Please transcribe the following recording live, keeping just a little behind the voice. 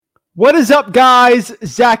What is up, guys?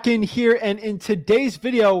 Zach in here, and in today's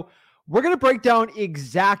video, we're going to break down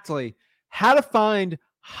exactly how to find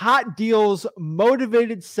hot deals,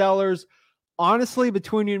 motivated sellers. Honestly,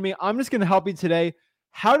 between you and me, I'm just going to help you today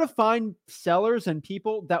how to find sellers and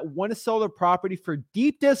people that want to sell their property for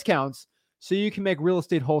deep discounts so you can make real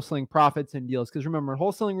estate wholesaling profits and deals. Because remember, in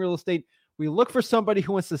wholesaling real estate, we look for somebody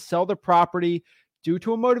who wants to sell their property due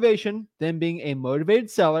to a motivation, then being a motivated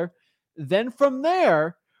seller. Then from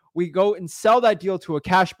there, we go and sell that deal to a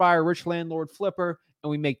cash buyer, rich landlord, flipper,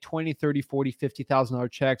 and we make $20,000, $30,000, $40,000,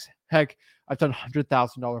 $50,000 checks. Heck, I've done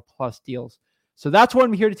 $100,000 plus deals. So that's what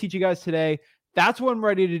I'm here to teach you guys today. That's what I'm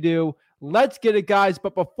ready to do. Let's get it, guys.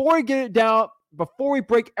 But before we get it down, before we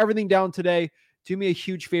break everything down today, do me a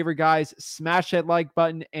huge favor, guys. Smash that like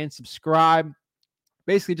button and subscribe.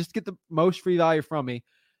 Basically, just get the most free value from me.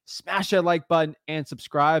 Smash that like button and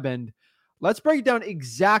subscribe, and let's break down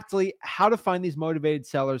exactly how to find these motivated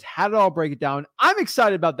sellers, how to all break it down. I'm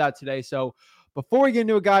excited about that today. So before we get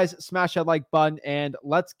into it, guys, smash that like button and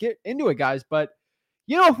let's get into it, guys. But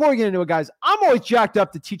before we get into it, guys, I'm always jacked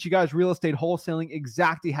up to teach you guys real estate wholesaling,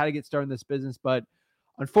 exactly how to get started in this business. But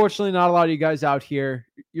unfortunately, not a lot of you guys out here,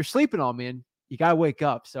 you're sleeping on me, and you got to wake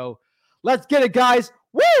up. So let's get it, guys.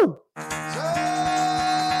 Woo!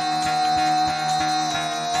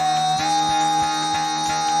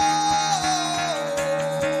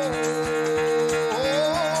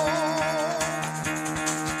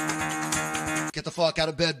 Get the fuck out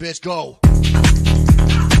of bed, bitch. Go.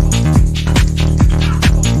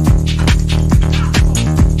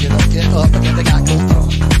 Get up, and get the guy go.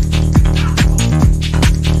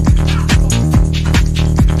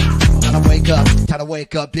 Time to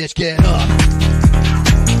wake up, bitch. Get up.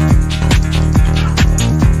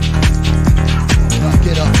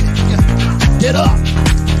 Get up. Get up.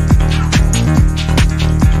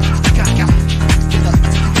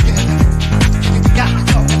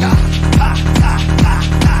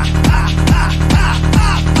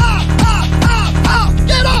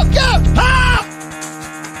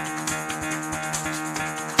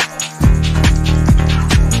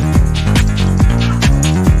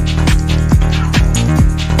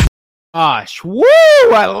 Gosh, woo!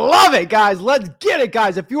 I love it, guys. Let's get it,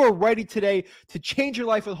 guys. If you are ready today to change your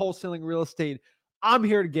life with wholesaling real estate, I'm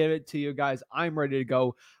here to give it to you, guys. I'm ready to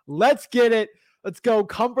go. Let's get it. Let's go.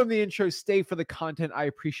 Come from the intro. Stay for the content. I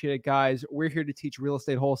appreciate it, guys. We're here to teach real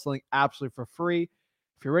estate wholesaling absolutely for free.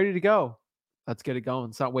 If you're ready to go, let's get it going.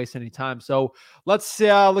 Let's not waste any time. So let's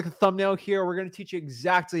look at the thumbnail here. We're going to teach you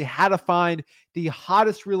exactly how to find the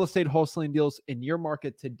hottest real estate wholesaling deals in your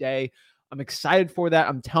market today. I'm excited for that.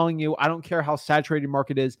 I'm telling you, I don't care how saturated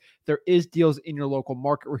market is. There is deals in your local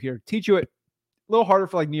market. We're here to teach you it. A little harder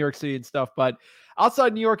for like New York City and stuff, but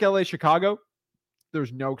outside New York, LA, Chicago,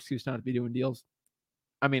 there's no excuse not to be doing deals.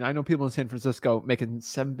 I mean, I know people in San Francisco making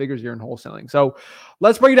 7 figures a year in wholesaling. So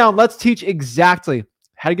let's break it down. Let's teach exactly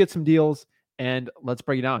how to get some deals, and let's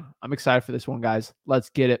break it down. I'm excited for this one, guys. Let's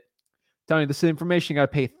get it. I'm telling you, this is information you got to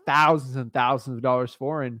pay thousands and thousands of dollars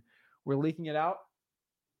for, and we're leaking it out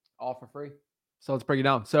all for free. So let's break it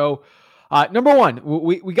down. So number one,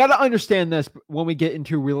 we got to understand this when we get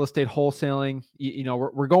into real estate wholesaling.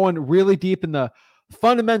 We're going really deep in the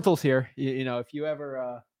fundamentals here. If you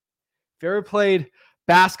ever played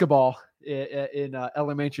basketball in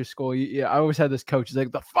elementary school, I always had this coach. He's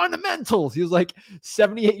like, the fundamentals. He was like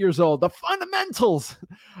 78 years old. The fundamentals.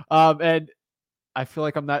 And I feel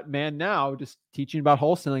like I'm that man now, just teaching about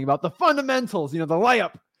wholesaling, about the fundamentals, the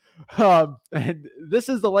layup. And this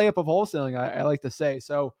is the layup of wholesaling, I like to say.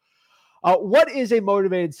 So what is a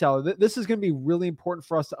motivated seller? This is going to be really important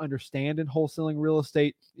for us to understand in wholesaling real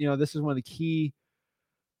estate. This is one of the key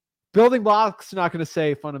building blocks. Not going to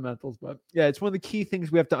say fundamentals, but yeah, it's one of the key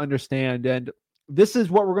things we have to understand. And this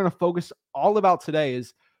is what we're going to focus all about today,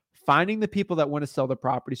 is finding the people that want to sell their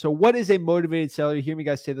property. So what is a motivated seller? You hear me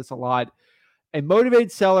guys say this a lot. A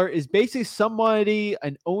motivated seller is basically somebody,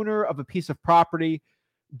 an owner of a piece of property,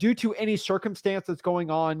 due to any circumstance that's going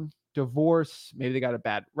on, divorce, maybe they got a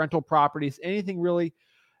bad rental properties, anything really,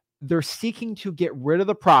 they're seeking to get rid of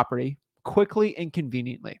the property quickly and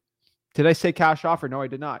conveniently. Did I say cash offer? No, I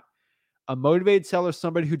did not. A motivated seller is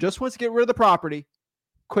somebody who just wants to get rid of the property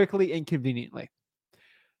quickly and conveniently.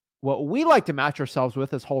 What we like to match ourselves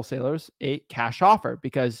with as wholesalers, a cash offer,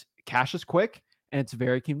 because cash is quick and it's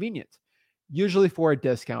very convenient, usually for a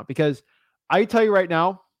discount. Because I tell you right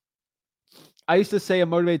now, I used to say a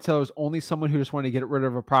motivated seller is only someone who just wanted to get rid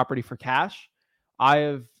of a property for cash. I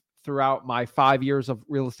have, throughout my 5 years of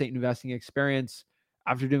real estate investing experience,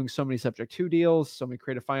 after doing so many subject to deals, so many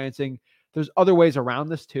creative financing, there's other ways around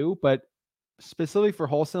this too, but specifically for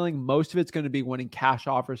wholesaling, most of it's going to be winning cash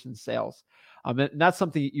offers and sales. And that's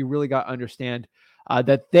something you really got to understand,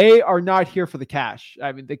 that they are not here for the cash.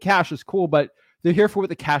 I mean, the cash is cool, but they're here for what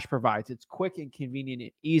the cash provides. It's quick and convenient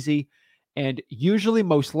and easy. And usually,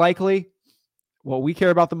 most likely, what we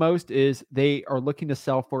care about the most is they are looking to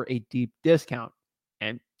sell for a deep discount.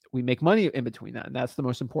 And we make money in between that. And that's the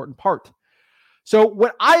most important part. So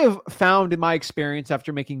what I have found in my experience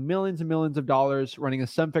after making millions and millions of dollars running a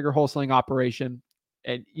seven-figure wholesaling operation,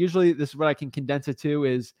 and usually this is what I can condense it to,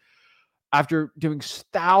 is after doing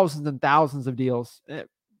thousands and thousands of deals,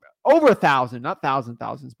 over 1,000, not thousands,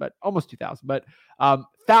 but almost 2,000, but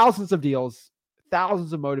thousands of deals,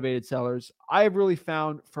 thousands of motivated sellers, I have really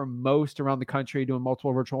found for most around the country doing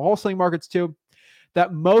multiple virtual wholesaling markets too,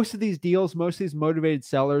 that most of these deals, most of these motivated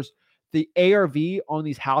sellers, the ARV on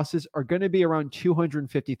these houses are going to be around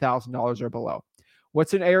 $250,000 or below.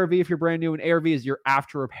 What's an ARV if you're brand new? An ARV is your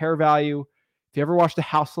after repair value. If you ever watched a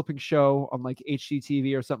house flipping show on like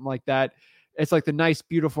HGTV or something like that, it's like the nice,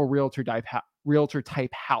 beautiful realtor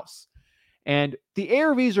type house. And the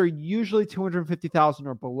ARVs are usually 250,000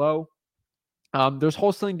 or below. There's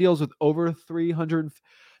wholesaling deals with over 300.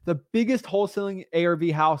 The biggest wholesaling ARV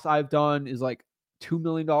house I've done is like $2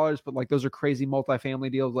 million, but like those are crazy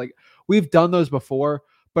multifamily deals. Like we've done those before,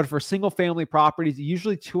 but for single family properties,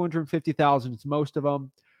 usually 250,000 is most of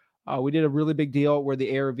them. We did a really big deal where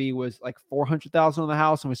the ARV was like 400,000 on the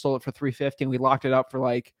house and we sold it for 350 and we locked it up for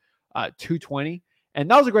like 220. And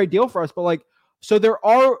that was a great deal for us. But like, so there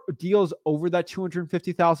are deals over that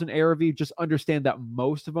 250,000 ARV. Just understand that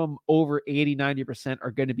most of them, over 80-90%,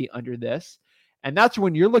 are going to be under this. And that's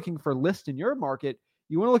when you're looking for lists in your market.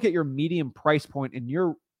 You want to look at your medium price point in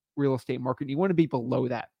your real estate market. You want to be below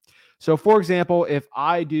that. So for example, if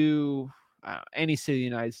I do any city in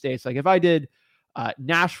the United States, like if I did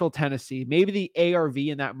Nashville, Tennessee, maybe the ARV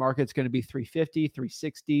in that market is going to be 350,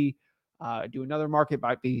 360. Do another market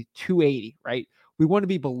might be 280, right? We want to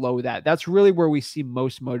be below that. That's really where we see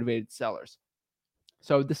most motivated sellers.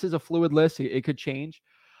 So this is a fluid list. It could change.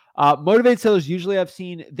 Motivated sellers usually I've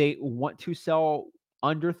seen they want to sell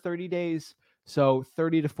under 30 days. So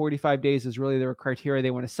 30 to 45 days is really their criteria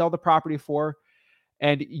they want to sell the property for.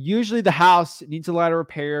 And usually the house needs a lot of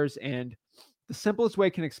repairs. And the simplest way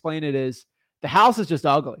I can explain it is the house is just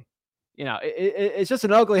ugly. It's just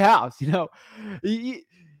an ugly house.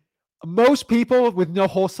 Most people with no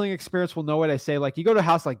wholesaling experience will know what I say. Like you go to a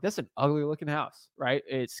house like this, an ugly looking house, right?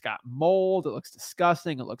 It's got mold. It looks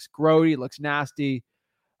disgusting. It looks grody. It looks nasty.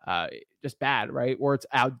 Just bad, right? Or it's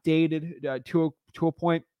outdated to a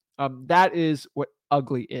point. That is what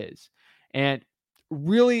ugly is. And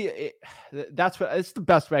really, it's the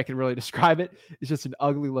best way I can really describe it. It's just an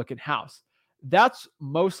ugly looking house. That's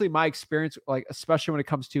mostly my experience, like especially when it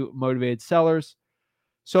comes to motivated sellers.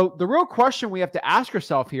 So the real question we have to ask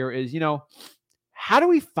ourselves here is, how do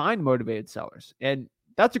we find motivated sellers? And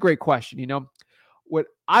that's a great question. What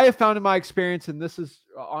I have found in my experience, and this is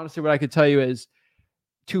honestly what I could tell you, is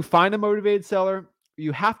to find a motivated seller,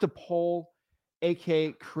 you have to poll,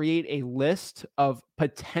 aka create a list of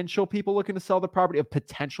potential people looking to sell the property, of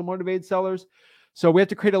potential motivated sellers. So we have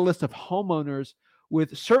to create a list of homeowners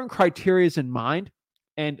with certain criteria in mind,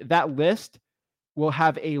 and that list will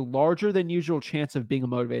have a larger than usual chance of being a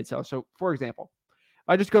motivated seller. So for example,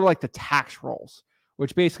 I just go to like the tax rolls,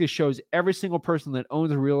 which basically shows every single person that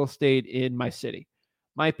owns real estate in my city.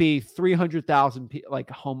 Might be 300,000 like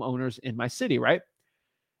homeowners in my city, right?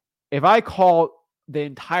 If I call the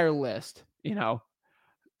entire list,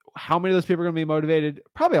 how many of those people are going to be motivated?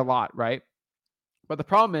 Probably a lot, right? But the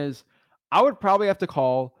problem is I would probably have to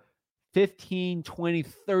call 15, 20,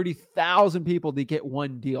 30,000 people to get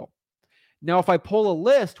one deal. Now, if I pull a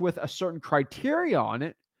list with a certain criteria on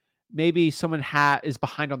it, maybe someone is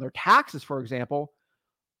behind on their taxes, for example,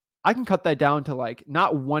 I can cut that down to like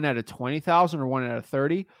not 1 out of 20,000 or 1 out of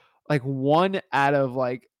 30, like 1 out of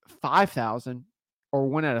like 5,000 or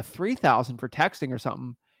 1 out of 3,000 for texting or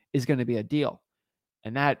something is going to be a deal.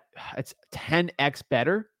 And it's 10x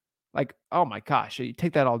better. Like, oh my gosh, you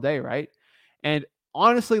take that all day, right? And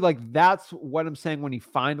honestly, like that's what I'm saying. When you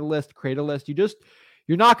find a list, create a list,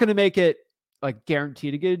 you're not going to make it like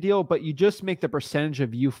guaranteed to get a deal, but you just make the percentage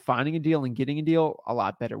of you finding a deal and getting a deal a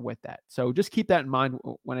lot better with that. So just keep that in mind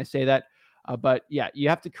when I say that. But yeah, you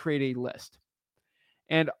have to create a list.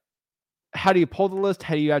 And how do you pull the list?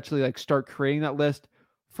 How do you actually like start creating that list?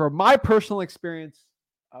 For my personal experience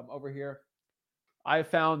over here, I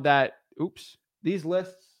found that, these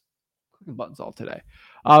lists, clicking buttons all today.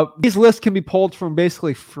 These lists can be pulled from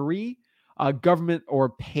basically free government or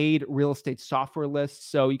paid real estate software lists.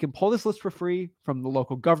 So you can pull this list for free from the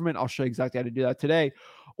local government. I'll show you exactly how to do that today,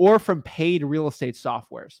 or from paid real estate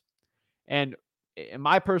softwares. And in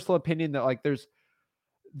my personal opinion, that like there's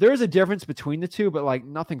a difference between the two, but like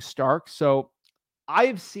nothing stark. So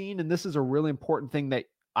I've seen, and this is a really important thing that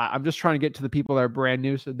I'm just trying to get to the people that are brand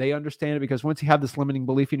new so they understand it, because once you have this limiting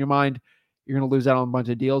belief in your mind, you're going to lose out on a bunch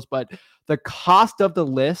of deals. But the cost of the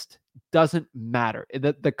list doesn't matter.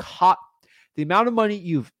 The amount of money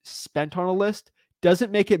you've spent on a list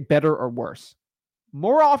doesn't make it better or worse.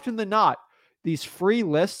 More often than not, these free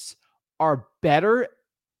lists are better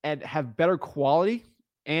and have better quality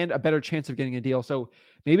and a better chance of getting a deal. So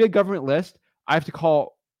maybe a government list, I have to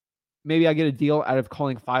call, maybe I get a deal out of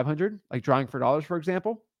calling 500, like drawing for dollars, for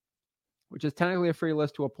example, which is technically a free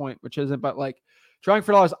list to a point, which isn't, but like drawing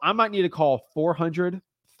for dollars, I might need to call 400,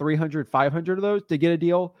 300, 500 of those to get a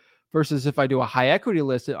deal, versus if I do a high equity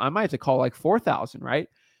list, I might have to call like 4,000, right?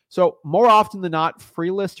 So more often than not,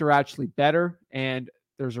 free lists are actually better. And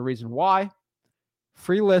there's a reason why.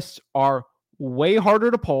 Free lists are way harder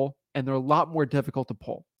to pull and they're a lot more difficult to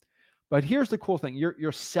pull. But here's the cool thing.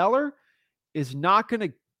 Your seller is not going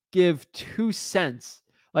to give 2 cents.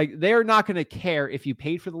 Like, they're not going to care if you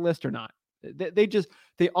paid for the list or not.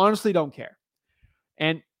 They honestly don't care.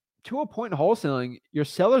 And to a point in wholesaling, your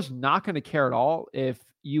seller's not going to care at all if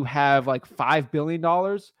you have like $5 billion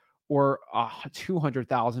or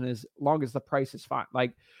 200,000, as long as the price is fine.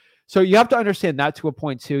 Like, so you have to understand that to a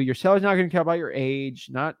point too. Your seller's not going to care about your age,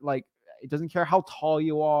 not like, it doesn't care how tall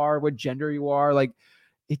you are, what gender you are. Like,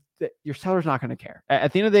 your seller's not going to care.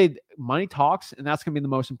 At the end of the day, money talks, and that's going to be the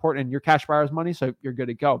most important. And your cash buyer's money, so you're good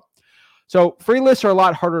to go. So free lists are a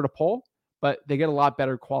lot harder to pull, but they get a lot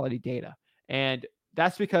better quality data. And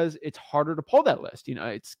that's because it's harder to pull that list. You know,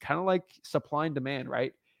 it's kind of like supply and demand,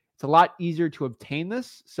 right? It's a lot easier to obtain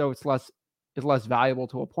this, so it's less valuable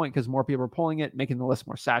to a point because more people are pulling it, making the list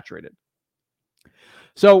more saturated.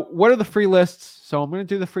 So what are the free lists? So I'm going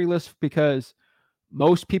to do the free list because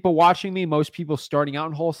most people watching me, most people starting out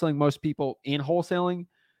in wholesaling, most people in wholesaling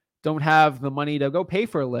don't have the money to go pay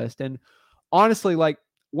for a list. And honestly, like,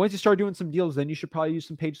 once you start doing some deals, then you should probably use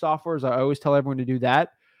some paid softwares. I always tell everyone to do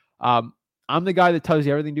that. I'm the guy that tells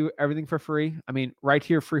you do everything for free. I mean, right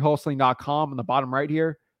here, freewholesaling.com on the bottom right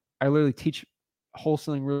here, I literally teach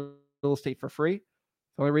wholesaling real estate for free.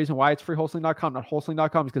 The only reason why it's freewholesaling.com, not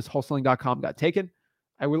wholesaling.com, is because wholesaling.com got taken.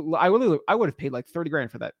 I would have paid like 30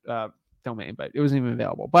 grand for that domain, but it wasn't even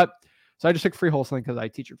available. But so I just took free wholesaling because I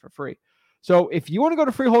teach it for free. So if you want to go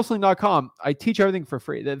to freewholesaling.com, I teach everything for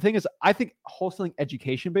free. The thing is, I think wholesaling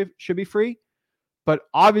education should be free, but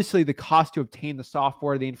obviously the cost to obtain the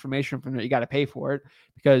software, the information from it, you got to pay for it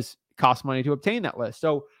because it costs money to obtain that list.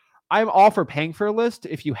 So I'm all for paying for a list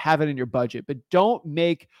if you have it in your budget, but don't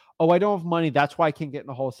make, I don't have money, that's why I can't get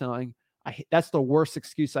into wholesaling. That's the worst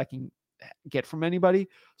excuse I can get from anybody.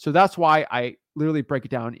 So that's why I literally break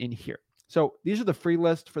it down in here. So these are the free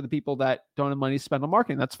lists for the people that don't have money to spend on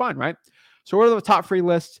marketing. That's fine, right? So what are the top free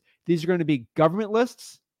lists? These are going to be government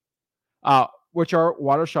lists, which are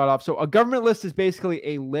water shut off. So a government list is basically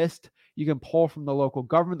a list you can pull from the local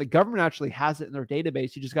government. The government actually has it in their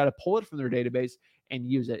database. You just got to pull it from their database and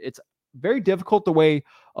use it. It's very difficult the way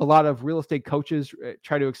a lot of real estate coaches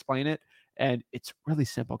try to explain it. And it's really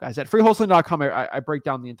simple, guys. At freewholesaling.com, I break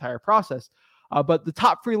down the entire process. But the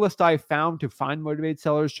top free list I found to find motivated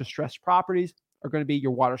sellers to stress properties are going to be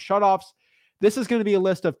your water shutoffs. This is going to be a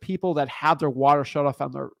list of people that have their water shut off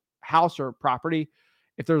on their house or property.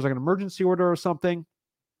 If there's like an emergency order or something,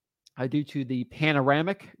 due to the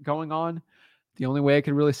panoramic going on, the only way I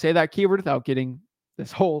can really say that keyword without getting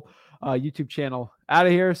this whole YouTube channel out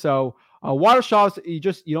of here. So water shutoffs,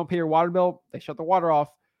 you don't pay your water bill, they shut the water off.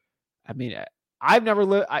 I mean, I've never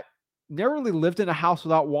really lived in a house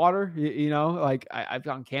without water. Like I've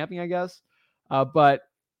gone camping, I guess. But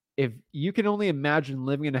if you can only imagine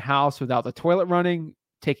living in a house without the toilet running,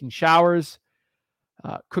 taking showers,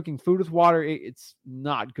 cooking food with water, it's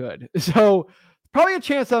not good. So probably a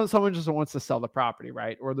chance that someone just wants to sell the property,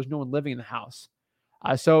 right? Or there's no one living in the house.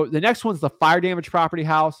 So the next one's the fire damage property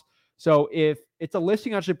house. So if it's a list, you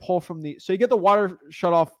can actually pull from so you get the water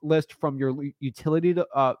shut off list from your utility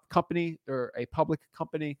company or a public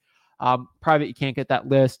company. Private, you can't get that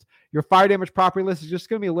list. Your fire damage property list is just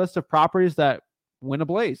going to be a list of properties that went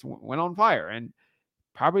ablaze, went on fire, and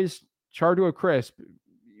properties charred to a crisp.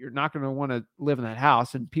 You're not going to want to live in that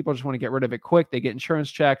house, and people just want to get rid of it quick. They get insurance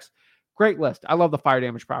checks. Great list. I love the fire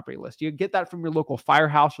damage property list. You can get that from your local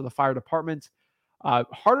firehouse or the fire department.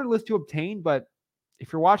 Harder list to obtain, but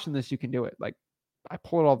if you're watching this, you can do it. Like, I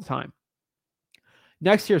pull it all the time.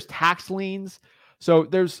 Next, here's tax liens. So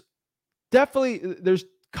there's definitely there's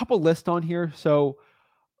a couple lists on here. So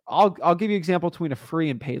I'll give you an example between a free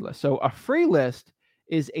and paid list. So a free list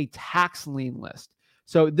is a tax lien list.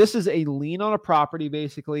 So this is a lien on a property.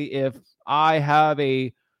 Basically, if I have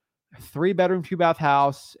a 3-bedroom, 2-bath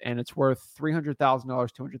house and it's worth $300,000,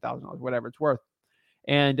 $200,000, whatever it's worth,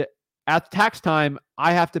 and at the tax time,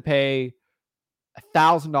 I have to pay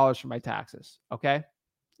 $1,000 for my taxes. Okay.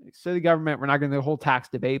 So the government, we're not going to the whole tax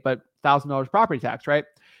debate, but $1,000 property tax, right?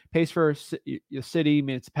 Pays for your city,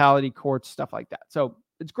 municipality, courts, stuff like that. So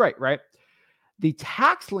it's great, right? The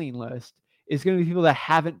tax lien list is going to be people that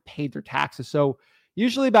haven't paid their taxes. So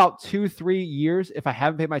usually about 2-3 years, if I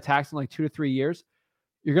haven't paid my tax in like 2 to 3 years,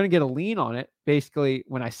 you're going to get a lien on it. Basically,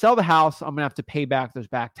 when I sell the house, I'm going to have to pay back those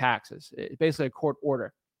back taxes. It's basically a court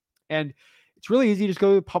order. And it's really easy. Just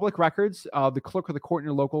go to public records, the clerk of the court in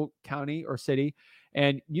your local county or city,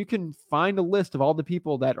 and you can find a list of all the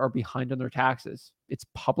people that are behind on their taxes. It's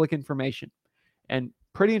public information and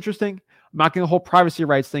pretty interesting. I'm not going to the whole privacy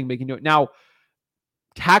rights thing, but you can do it. Now,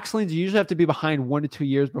 tax liens, you usually have to be behind 1 to 2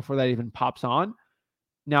 years before that even pops on.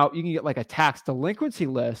 Now, you can get like a tax delinquency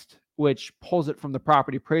list, which pulls it from the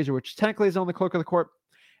property appraiser, which technically is on the clerk of the court.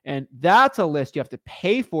 And that's a list you have to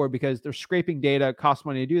pay for because they're scraping data. It costs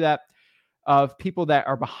money to do that, of people that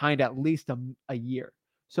are behind at least a year.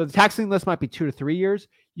 So the tax lien list might be 2 to 3 years.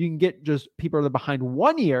 You can get just people that are behind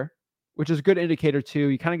 1 year, which is a good indicator too.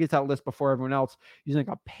 You kind of get that list before everyone else using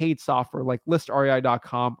like a paid software like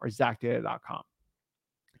listrei.com or zacdata.com.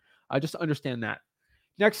 Just understand that.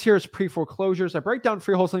 Next here is pre-foreclosures. I break down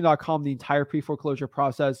freewholesaling.com, the entire pre-foreclosure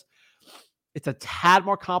process. It's a tad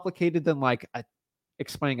more complicated than like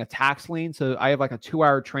explaining a tax lien. So I have like a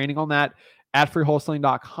 2-hour training on that at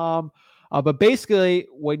freewholesaling.com. But basically,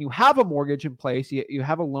 when you have a mortgage in place, you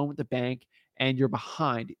have a loan with the bank and you're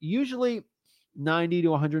behind, usually 90 to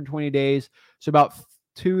 120 days. So about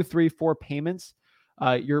 2, 3, 4 payments.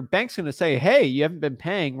 Your bank's going to say, hey, you haven't been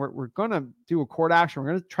paying. We're going to do a court action. We're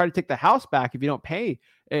going to try to take the house back if you don't pay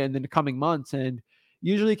in the coming months. And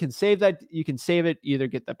usually you can save that. You can save it, either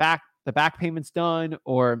get the back payments done,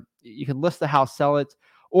 or you can list the house, sell it,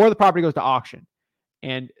 or the property goes to auction.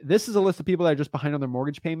 And this is a list of people that are just behind on their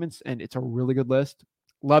mortgage payments, and it's a really good list.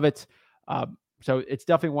 Love it. So it's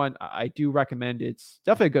definitely one I do recommend. It's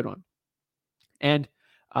definitely a good one. And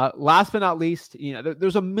last but not least,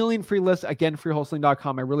 there's a million free lists. Again,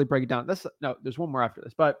 freewholesaling.com. I really break it down. There's one more after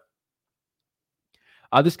this, but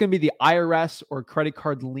this is going to be the IRS or credit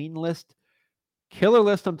card lien list. Killer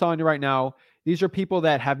list, I'm telling you right now. These are people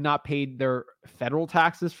that have not paid their federal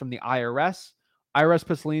taxes from the IRS. IRS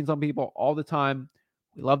puts liens on people all the time.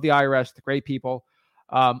 We love the IRS, the great people.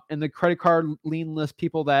 And the credit card lien list,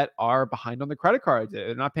 people that are behind on the credit cards.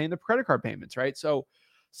 They're not paying the credit card payments, right? So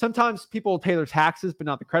sometimes people pay their taxes, but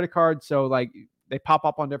not the credit card. So like they pop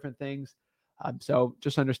up on different things. So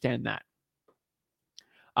just understand that.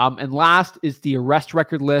 And last is the arrest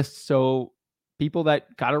record list. So people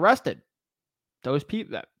that got arrested, those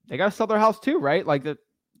people that they got to sell their house too, right? Like they're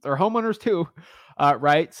homeowners too,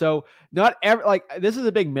 right? So not every, like, this is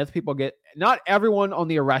a big myth people get. Not everyone on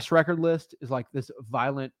the arrest record list is like this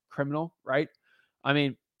violent criminal, right? I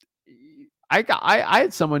mean, I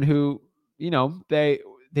had someone who,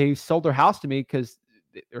 they sold their house to me because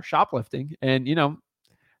they're shoplifting, and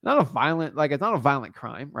not a violent, like, it's not a violent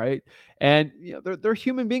crime, right? And they're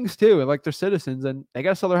human beings too, and like they're citizens, and they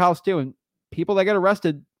got to sell their house too. And people that get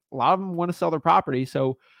arrested, a lot of them want to sell their property,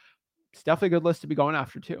 so it's definitely a good list to be going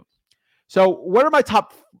after too. So what are my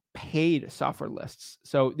top paid software lists?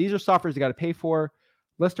 So these are softwares you got to pay for.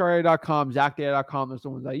 Listrei.com, zacdata.com. Those are the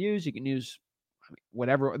ones I use. You can use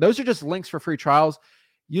whatever. Those are just links for free trials.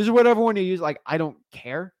 Use whatever one you use. Like, I don't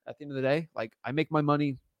care at the end of the day. Like, I make my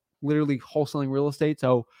money literally wholesaling real estate.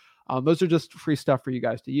 So those are just free stuff for you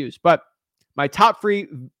guys to use. But my top free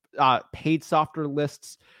paid software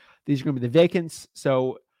lists, these are going to be the vacants.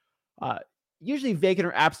 So usually vacant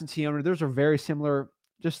or absentee owner, those are very similar.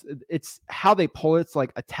 Just it's how they pull it. It's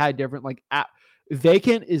like a tad different. Like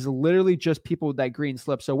vacant is literally just people with that green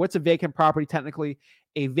slip. So what's a vacant property? Technically,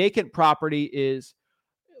 a vacant property is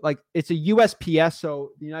like, it's a USPS.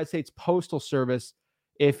 So the United States Postal Service,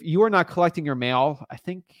 if you are not collecting your mail, I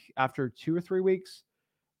think after 2 or 3 weeks,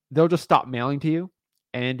 they'll just stop mailing to you.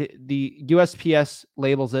 And the USPS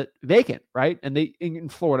labels it vacant, right? And they, in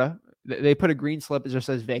Florida, they put a green slip that just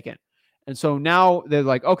says vacant. And so now they're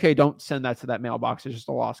like, okay, don't send that to that mailbox. It's just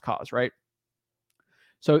a lost cause, right?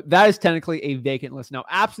 So that is technically a vacant list. Now,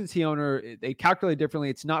 absentee owner, they calculate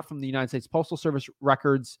differently. It's not from the United States Postal Service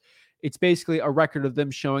records. It's basically a record of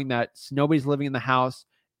them showing that nobody's living in the house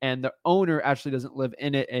and the owner actually doesn't live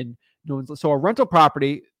in it. And no one's, so a rental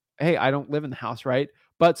property, hey, I don't live in the house, right?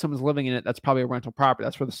 but someone's living in it, that's probably a rental property.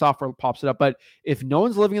 That's where the software pops it up. But if no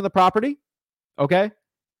one's living in the property, okay,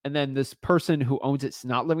 and then this person who owns it's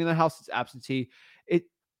not living in the house, it's absentee, it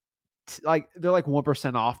like they're like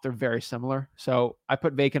 1% off. They're very similar. So I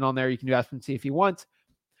put vacant on there. You can do absentee if you want.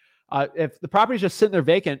 If the property's just sitting there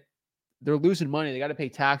vacant, they're losing money. They got to pay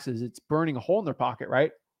taxes. It's burning a hole in their pocket,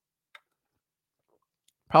 right?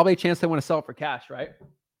 Probably a chance they want to sell it for cash, right?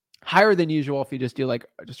 Higher than usual if you just do like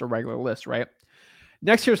just a regular list, right?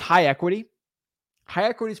 Next here's high equity. High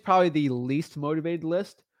equity is probably the least motivated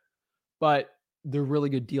list, but they're really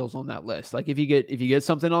good deals on that list. Like if you get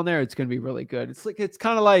something on there, it's going to be really good. It's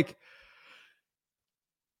kind of like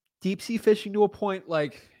deep sea fishing to a point.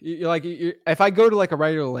 Like if I go to like a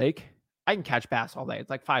regular lake, I can catch bass all day. It's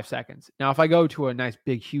like 5 seconds. Now, if I go to a nice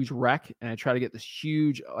big huge wreck and I try to get this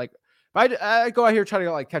huge like if I go out here try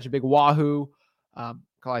to like catch a big wahoo,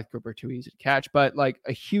 Goliath grouper too easy to catch, but like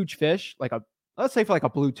a huge fish, like let's say for like a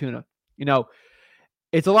blue tuna,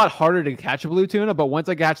 it's a lot harder to catch a blue tuna, but once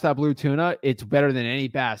I catch that blue tuna, it's better than any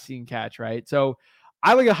bass you can catch, right? So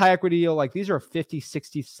I look at high equity deal. Like these are 50,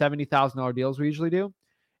 60, $70,000 deals we usually do.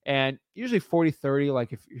 And usually 40, 30,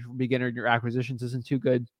 like if you're a beginner and your acquisitions isn't too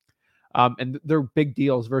good. And they're big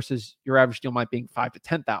deals versus your average deal might be 5 to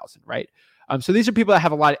 10,000, right? So these are people that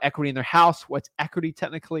have a lot of equity in their house. What's equity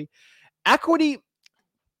technically? Equity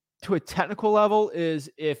to a technical level is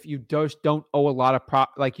if you just don't owe a lot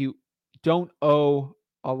of you don't owe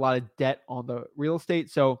a lot of debt on the real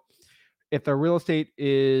estate. So if the real estate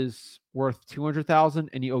is worth 200,000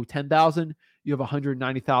 and you owe 10,000, you have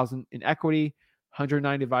 190,000 in equity.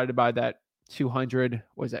 190 divided by that 200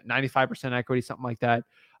 was that 95% equity, something like that.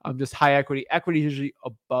 Just high equity. Equity is usually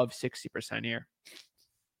above 60% here.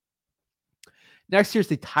 Next, here's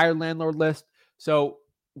the tired landlord list. So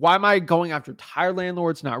why am I going after tired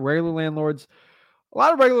landlords, not regular landlords? A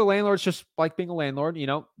lot of regular landlords just like being a landlord.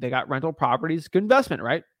 They got rental properties, good investment,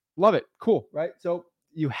 right? Love it. Cool, right? So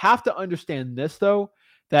you have to understand this, though,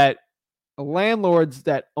 that landlords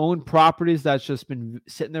that own properties that's just been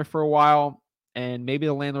sitting there for a while, and maybe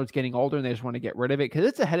the landlord's getting older and they just want to get rid of it because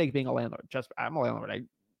it's a headache being a landlord. I'm a landlord.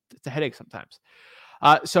 It's a headache sometimes.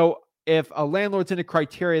 So if a landlord's in a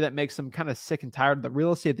criteria that makes them kind of sick and tired of the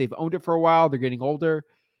real estate, they've owned it for a while, they're getting older,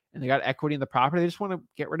 and they got equity in the property, they just want to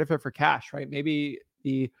get rid of it for cash, right? Maybe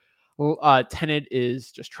the tenant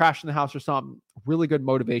is just trashing the house or something. Really good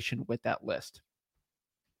motivation with that list.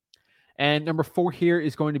 And number 4 here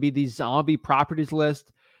is going to be the zombie properties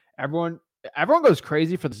list. Everyone goes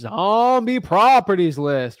crazy for the zombie properties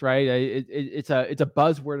list, right? It's a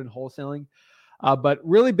buzzword in wholesaling. But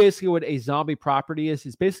really basically what a zombie property is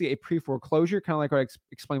basically a pre-foreclosure, kind of like what I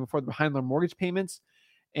explained before, behind their mortgage payments.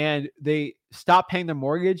 And they stopped paying their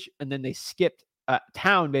mortgage and then they skipped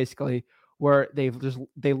town basically, where they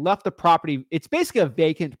left the property. It's basically a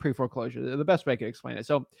vacant pre-foreclosure. The best way I could explain it.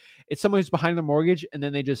 So it's someone who's behind the mortgage and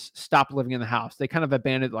then they just stop living in the house. They kind of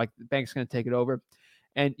abandoned, like the bank's going to take it over.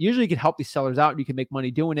 And usually you can help these sellers out and you can make money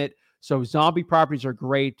doing it. So zombie properties are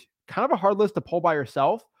great. Kind of a hard list to pull by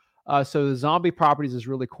yourself. So the zombie properties is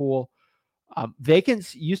really cool.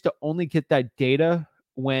 Vacants used to only get that data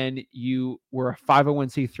when you were a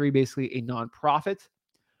 501c3, basically a nonprofit.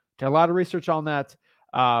 Did a lot of research on that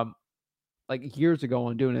like years ago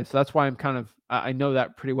on doing it. So that's why I'm kind of, I know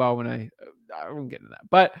that pretty well when I won't get into that.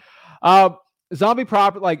 But zombie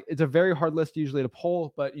property, like it's a very hard list usually to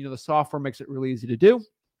pull, but the software makes it really easy to do.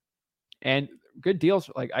 And good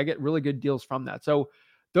deals, like I get really good deals from that. So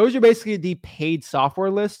those are basically the paid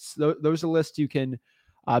software lists. Those are lists you can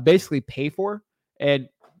basically pay for, and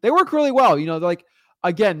they work really well. Like,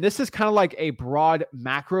 again, this is kind of like a broad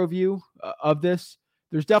macro view of this.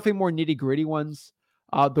 There's definitely more nitty gritty ones.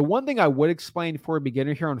 The one thing I would explain for a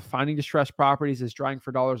beginner here on finding distressed properties is drawing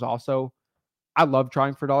for dollars also. I love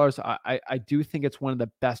drawing for dollars. I do think it's one of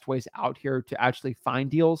the best ways out here to actually find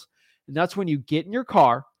deals. And that's when you get in your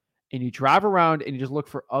car and you drive around and you just look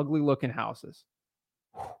for ugly looking houses.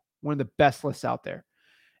 One of the best lists out there.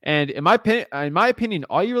 And in my opinion,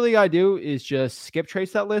 all you really got to do is just skip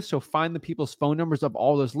trace that list. So find the people's phone numbers of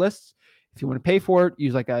all those lists. If you want to pay for it,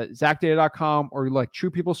 use like a zachdata.com or like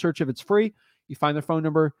True People Search if it's free. You find their phone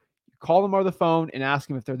number, you call them over the phone and ask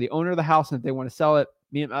them if they're the owner of the house and if they want to sell it,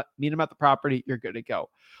 meet them at the property, you're good to go.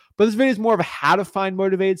 But this video is more of a how to find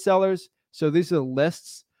motivated sellers. So these are the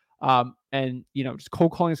lists. And just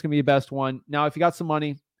cold calling is going to be the best one. Now, if you got some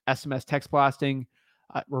money, SMS text blasting,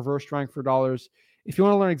 reverse drawing for dollars. If you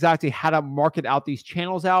want to learn exactly how to market out these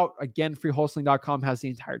channels out, again, freewholesaling.com has the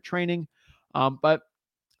entire training. But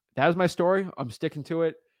that is my story. I'm sticking to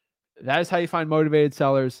it. That is how you find motivated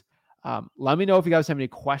sellers. Let me know if you guys have any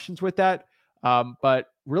questions with that. But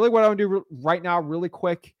really what I'm going to do right now, really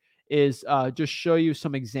quick, is just show you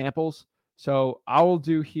some examples. So I will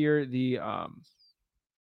do here the, I'll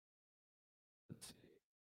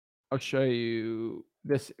show you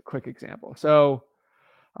this quick example. So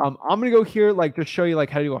I'm going to go here, like just show you like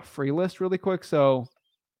how to do a free list really quick. So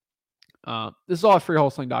this is all at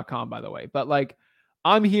freewholesaling.com, by the way. But like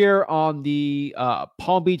I'm here on the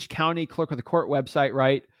Palm Beach County Clerk of the Court website,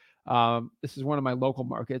 right? This is one of my local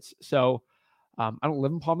markets. So I don't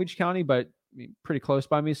live in Palm Beach County, but I mean, pretty close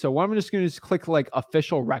by me. So what I'm just going to just click like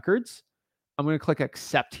official records. I'm going to click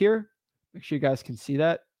accept here. Make sure you guys can see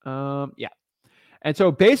that. Yeah. And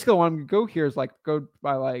so basically what I'm going to go here is like go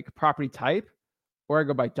by like property type, or I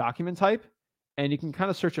go by document type, and you can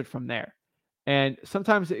kind of search it from there. And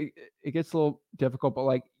sometimes it gets a little difficult, but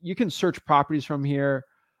like you can search properties from here,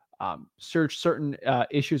 search certain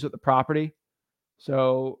issues with the property.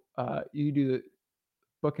 So you do the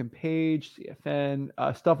book and page, CFN,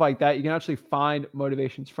 stuff like that. You can actually find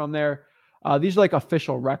motivations from there. These are like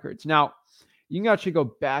official records. Now, you can actually go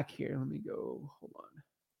back here. Let me go, hold on.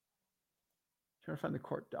 Trying to find the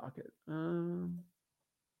court docket. Where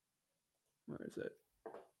is it?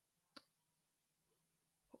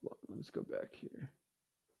 Hold on, let's go back here.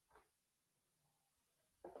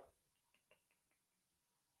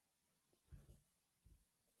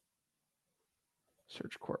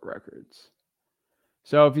 Search court records.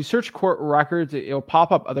 So if you search court records, it'll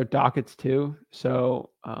pop up other dockets too.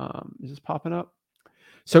 So is this popping up?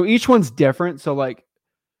 So each one's different. So like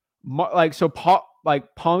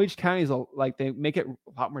Palm Beach County is like they make it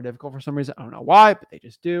a lot more difficult for some reason. I don't know why, but they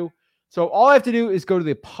just do. So all I have to do is go to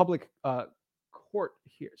the public court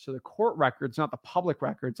here. So the court records, not the public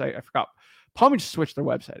records. I forgot. Palm Beach switched their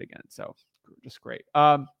website again, so just great.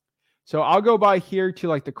 So I'll go by here to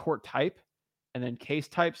like the court type, and then case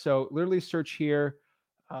type. So literally search here,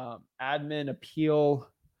 admin, appeal,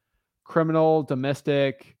 criminal,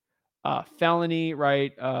 domestic, felony,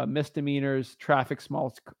 right? Misdemeanors, traffic,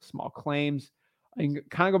 small claims. I can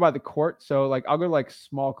kind of go by the court. So like I'll go to like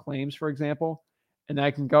small claims, for example, and then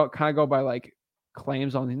I can go kind of go by like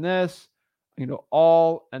claims on this. I can do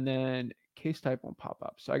all, and then case type won't pop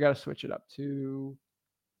up. So I got to switch it up to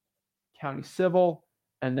county civil,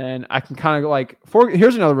 and then I can kind of like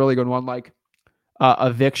here's another really good one, like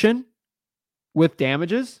eviction with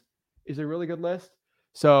damages is a really good list.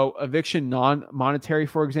 So eviction non-monetary,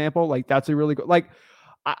 for example, like that's a really good, like,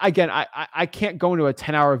 I can't go into a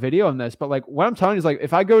 10-hour video on this, but like what I'm telling you is like,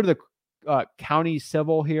 if I go to the county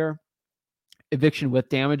civil here, eviction with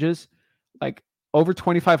damages, like over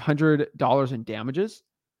 $2,500 in damages.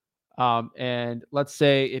 And let's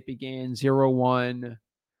say it began 01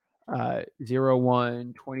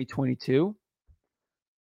 2022.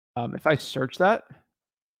 If I search that,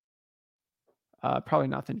 probably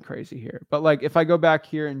nothing crazy here, but like if I go back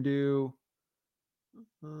here and do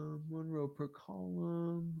 1 row per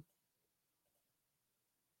column,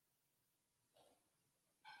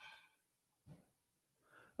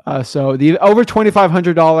 so the over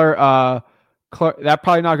 $2,500 that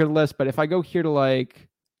probably not a good list, but if I go here to like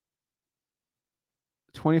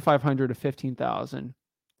 2,500 to 15,000,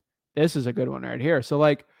 this is a good one right here. So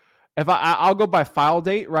like if I'll go by file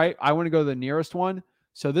date, right? I want to go to the nearest one.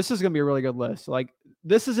 So this is going to be a really good list. Like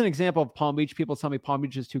this is an example of Palm Beach. People tell me Palm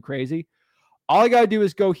Beach is too crazy. All I got to do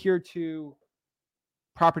is go here to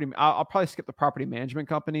property. I'll probably skip the property management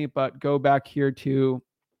company, but go back here to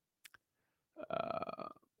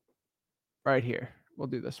right here. We'll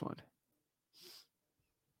do this one.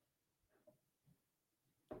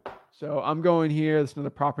 So I'm going here. This is another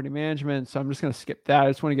property management. So I'm just going to skip that. I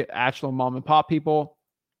just want to get actual mom and pop people.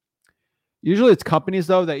 Usually it's companies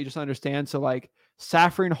though that you just understand. So like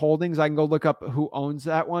Safran Holdings, I can go look up who owns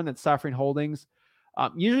that one. It's Safran Holdings.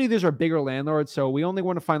 Usually these are bigger landlords. So we only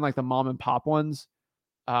want to find like the mom and pop ones.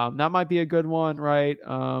 That might be a good one, right?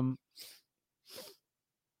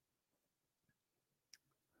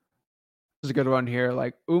 This is a good one here.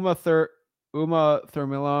 Like Uma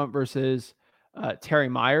Thurmila versus Terry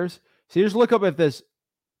Myers. So you just look up at this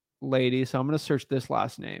lady. So I'm going to search this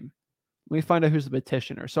last name. Let me find out who's the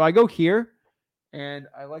petitioner. So I go here, and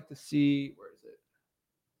I like to see, where is it?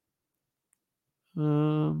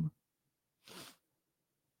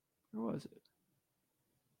 Where was it?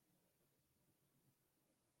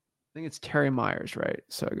 I think it's Terry Myers, right?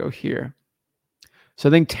 So I go here. So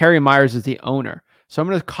I think Terry Myers is the owner. So I'm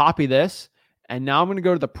going to copy this, and now I'm going to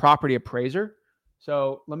go to the property appraiser.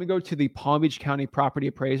 So let me go to the Palm Beach County property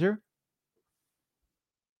appraiser.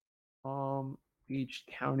 Palm Beach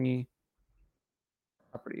County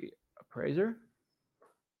property appraiser.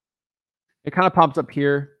 It kind of pops up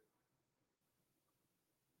here.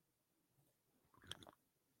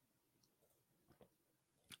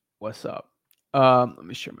 What's up? Let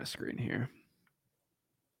me share my screen here.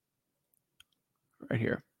 Right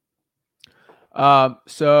here.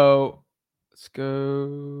 So let's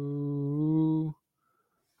go.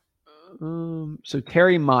 So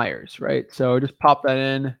Terry Myers, right? So just pop that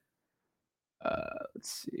in.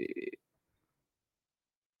 Let's see.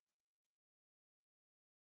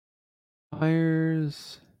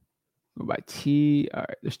 Myers. Go by T. All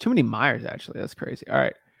right. There's too many Myers, actually. That's crazy. All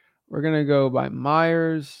right. We're going to go by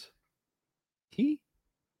Myers. T?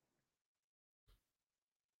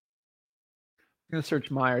 I'm going to search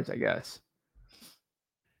Myers, I guess.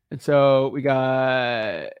 And so we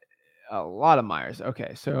got a lot of Myers.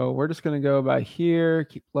 Okay. So we're just going to go by here.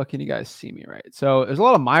 Keep looking. You guys see me, right? So there's a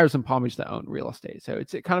lot of Myers and Palm Beach that own real estate. So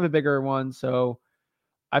it's kind of a bigger one. So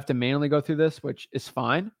I have to manually go through this, which is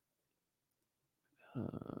fine.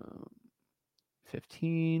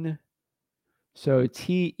 15. So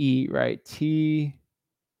TE, right? T.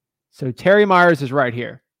 So Terry Myers is right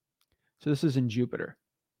here. So this is in Jupiter.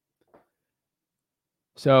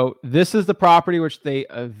 So this is the property which they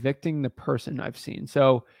evicting the person I've seen.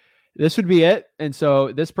 So this would be it. And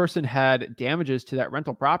so this person had damages to that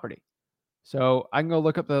rental property. So I can go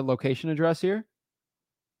look up the location address here.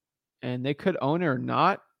 And they could own it or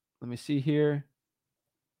not. Let me see here.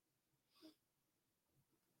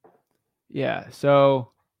 Yeah.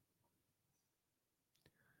 So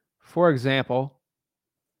for example,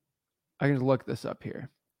 I can look this up here.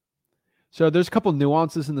 So there's a couple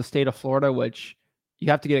nuances in the state of Florida, which you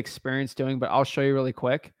have to get experience doing, but I'll show you really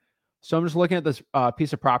quick. So I'm just looking at this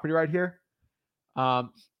piece of property right here.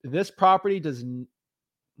 This property does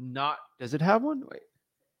not, does it have one? Wait.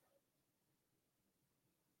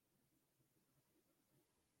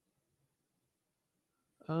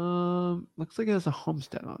 Looks like it has a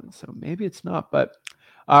homestead on it, so maybe it's not, but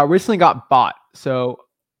recently got bought. So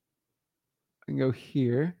I can go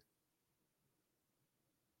here.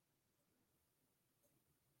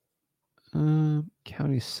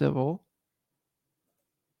 County civil.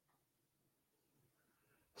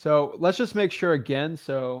 So let's just make sure again.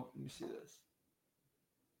 So let me see this.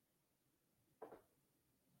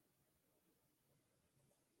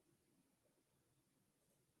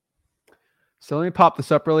 So let me pop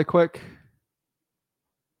this up really quick.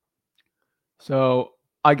 So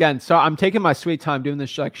again, so I'm taking my sweet time doing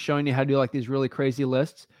this, like showing you how to do like these really crazy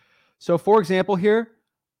lists. So for example, here,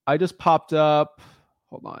 I just popped up,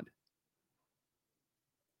 hold on.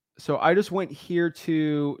 So I just went here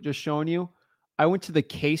to just showing you, I went to the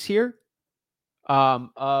case here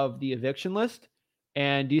of the eviction list.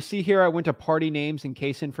 And do you see here, I went to party names and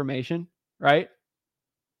case information, right?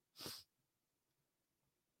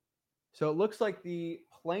 So it looks like the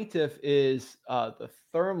plaintiff is the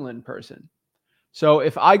Thurmland person. So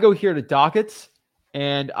if I go here to dockets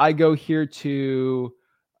and I go here to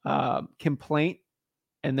complaint,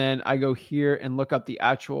 and then I go here and look up the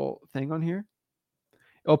actual thing on here,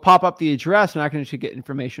 it'll pop up the address and I can actually get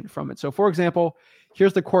information from it. So for example,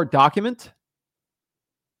 here's the court document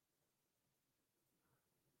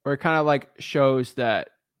where it kind of like shows that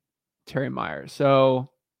Terry Myers.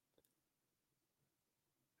 So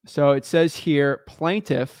it says here,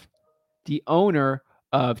 plaintiff, the owner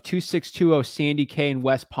of 2620 Sandy K in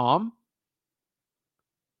West Palm,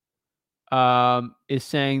 is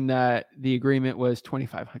saying that the agreement was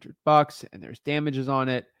 $2,500 and there's damages on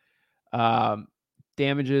it.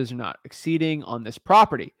 Damages are not exceeding on this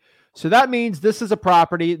property. So that means this is a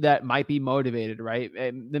property that might be motivated, right?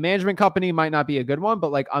 And the management company might not be a good one,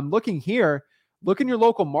 but like I'm looking here, look in your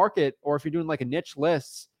local market, or if you're doing like a niche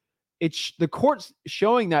list, it's the court's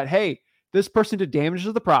showing that, hey, this person did damage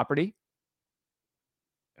to the property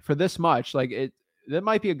for this much. Like that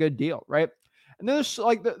might be a good deal, right? And there's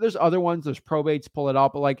like there's other ones, there's probates, pull it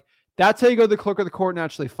out, but like that's how you go to the clerk of the court and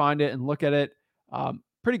actually find it and look at it.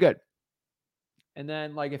 Pretty good. And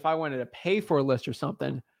then like if I wanted to pay for a list or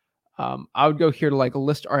something, I would go here to like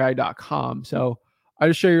listri.com. So I'll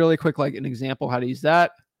just show you really quick, like an example how to use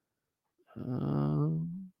that.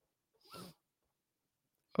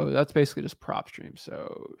 Oh, that's basically just prop stream.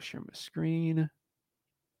 So share my screen.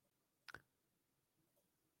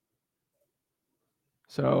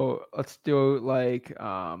 So let's do like,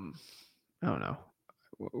 I don't know.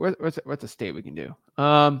 What's a state we can do?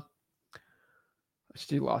 Let's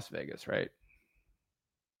do Las Vegas, right?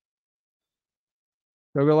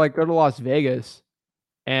 So go to Las Vegas,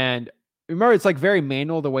 and remember it's like very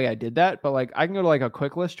manual the way I did that, but like I can go to like a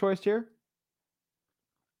quick list choice here.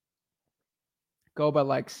 Go by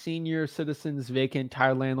like senior citizens, vacant,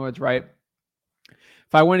 tired landlords, right?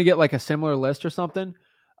 If I want to get like a similar list or something,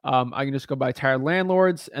 I can just go by tired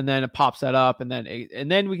landlords, and then it pops that up, and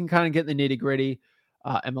then we can kind of get in the nitty gritty.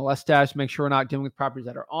 MLS status, make sure we're not dealing with properties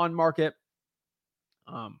that are on market.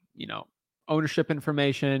 You know, ownership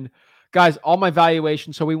information. Guys, all my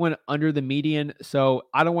valuation. So we went under the median. So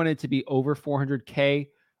I don't want it to be over 400K,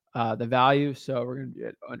 the value. So we're going to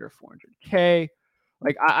get under 400K.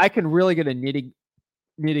 Like I can really get a nitty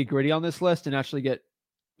gritty on this list and actually get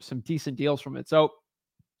some decent deals from it. So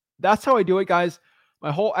that's how I do it, guys.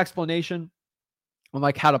 My whole explanation on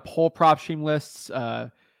like how to pull prop stream lists.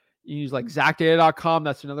 You use like zacdata.com.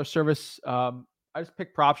 That's another service. I just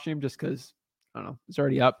picked PropStream just because I don't know, it's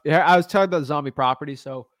already up. Yeah, I was talking about zombie property.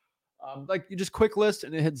 So like you just quick list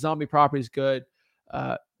and it hits zombie properties good.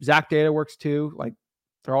 Zacdata works too. Like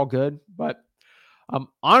they're all good. But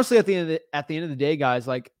honestly, at the end of the day, guys,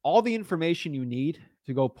 like all the information you need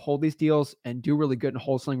to go pull these deals and do really good in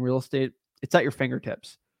wholesaling real estate, it's at your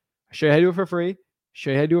fingertips. I show you how to do it for free,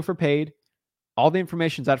 show you how to do it for paid. All the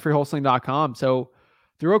information's at freewholesaling.com. So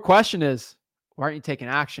the real question is, why aren't you taking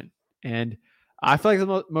action? And I feel like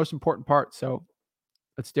the most important part. So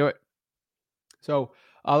let's do it. So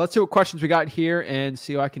let's see what questions we got here and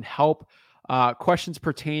see how I can help. Questions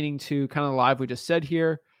pertaining to kind of the live we just said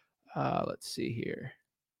here. Let's see here.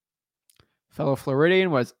 Fellow Floridian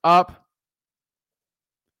was up.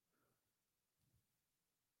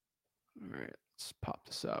 All right, let's pop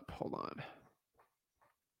this up. Hold on.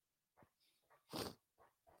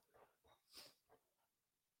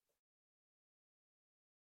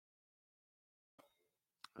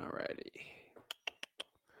 All righty.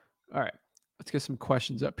 All right, let's get some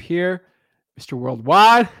questions up here. Mr.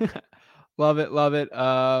 Worldwide. Love it. Love it.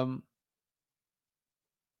 Let's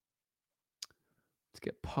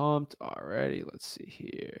get pumped. Alrighty. Let's see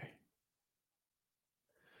here.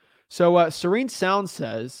 So Serene Sound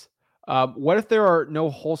says, what if there are no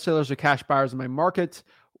wholesalers or cash buyers in my market?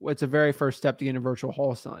 What's the very first step to get into virtual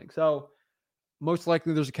wholesaling? So most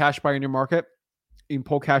likely there's a cash buyer in your market. You can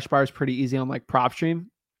pull cash buyers pretty easy on like PropStream.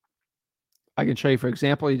 I can show you, for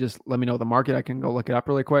example, you just let me know the market. I can go look it up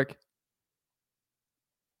really quick.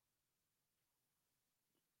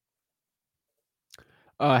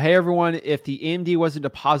 Hey, everyone, if the AMD wasn't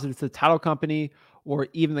deposited to the title company or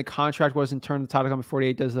even the contract wasn't turned to the title company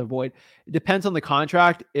 48 days of void, it depends on the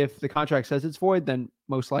contract. If the contract says it's void, then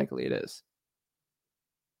most likely it is.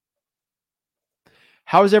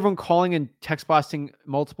 How is everyone calling and text blasting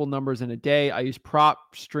multiple numbers in a day? I use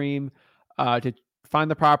PropStream to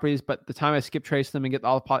find the properties, but the time I skip trace them and get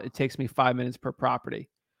all the it takes me 5 minutes per property.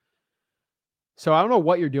 So I don't know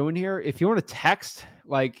what you're doing here. If you want to text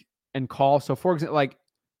like and call, so for example, like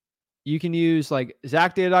you can use like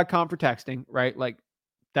zacdata.com for texting, right? Like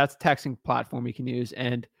that's a texting platform you can use.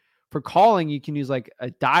 And for calling, you can use like a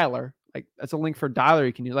dialer. Like that's a link for a dialer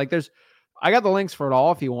you can use. Like I got the links for it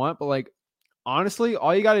all if you want, but like honestly,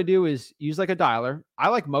 all you got to do is use like a dialer. I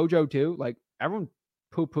like Mojo too. Like everyone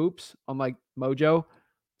poops on like Mojo.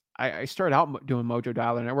 I started out doing Mojo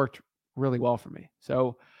dialer and it worked really well for me.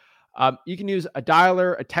 So you can use a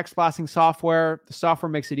dialer, a text blasting software. The software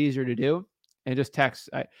makes it easier to do and just text.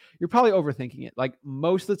 You're probably overthinking it. Like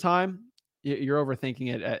most of the time, you're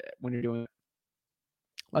overthinking it when you're doing it.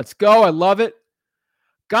 Let's go. I love it.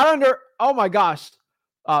 Got under. Oh my gosh.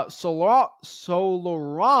 Solarange.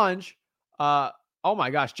 Oh my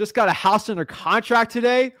gosh. Just got a house under contract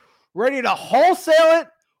today. Ready to wholesale it.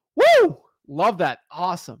 Woo! Love that.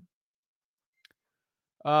 Awesome.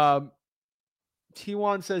 T1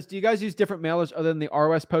 says, do you guys use different mailers other than the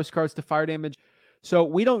ROS postcards to fire damage? So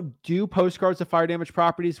we don't do postcards to fire damage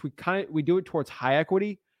properties. We do it towards high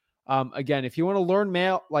equity. Again, if you want to learn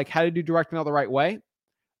mail, like how to do direct mail the right way,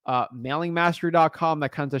 mailingmastery.com,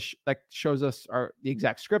 that kind of that shows us the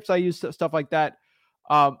exact scripts I use, stuff like that.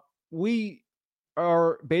 We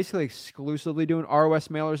are basically exclusively doing ROS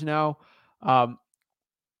mailers now.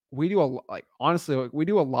 We do honestly, we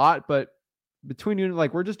do a lot, but between you,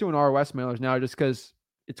 like we're just doing ROS mailers now just because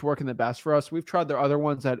it's working the best for us. We've tried their other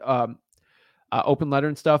ones that open letter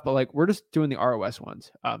and stuff, but like we're just doing the ROS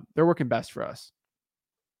ones. They're working best for us.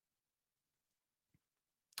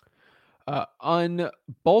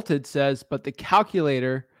 Unbolted says, but the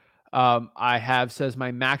calculator I have says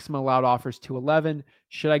my maximum allowed offer is 211.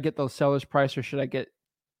 Should I get the seller's price or should I get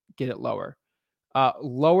it lower?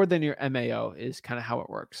 Lower than your MAO is kind of how it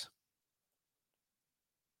works.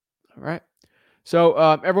 All right. So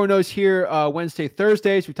everyone knows here, Wednesday,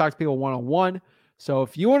 Thursdays, we talk to people one-on-one. So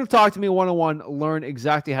if you want to talk to me one-on-one, learn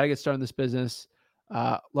exactly how to get started in this business,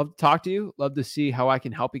 love to talk to you. Love to see how I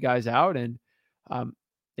can help you guys out. And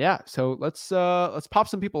yeah, so let's pop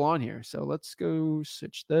some people on here. So let's go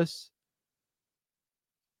switch this.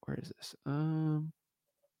 Where is this? I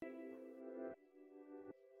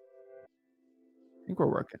think we're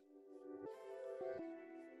working.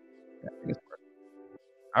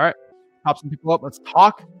 All right. Pop some people up. Let's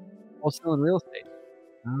talk wholesaling real estate.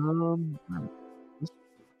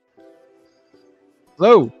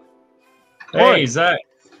 Hello. Hey, Zach.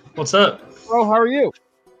 What's up? Bro, how are you?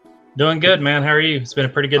 Doing good, man. How are you? It's been a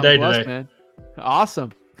pretty good I'm day blessed, today. man.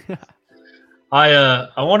 Awesome. I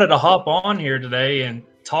wanted to hop on here today and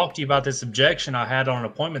talk to you about this objection I had on an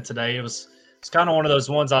appointment today. It's kind of one of those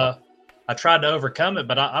ones I tried to overcome it,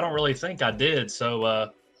 but I don't really think I did. So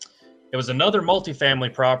it was another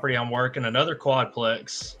multifamily property I'm working, another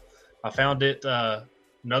quadplex. I found it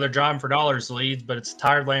another driving for dollars leads, but it's a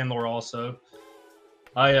tired landlord also.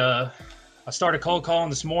 I started cold calling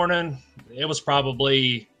this morning. It was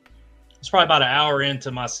probably about an hour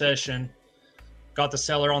into my session. Got the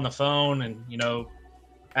seller on the phone and,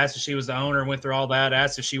 asked if she was the owner and went through all that,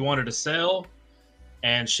 asked if she wanted to sell.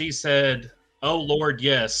 And she said, "Oh, Lord,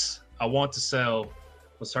 yes, I want to sell,"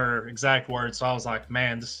 was her exact words. So I was like,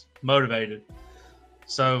 man, just motivated.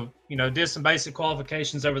 So, did some basic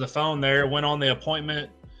qualifications over the phone there, went on the appointment.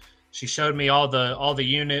 She showed me all the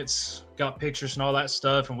units, got pictures and all that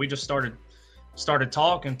stuff. And we just started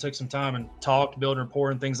talking, took some time and talked, building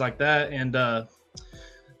rapport and things like that. And,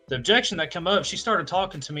 the objection that came up, she started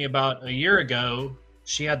talking to me about a year ago.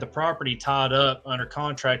 She had the property tied up under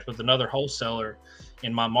contract with another wholesaler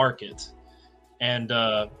in my market. And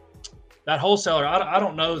that wholesaler, I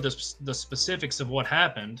don't know the specifics of what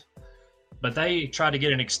happened, but they tried to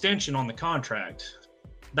get an extension on the contract.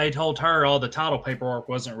 They told her all the title paperwork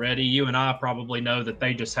wasn't ready. You and I probably know that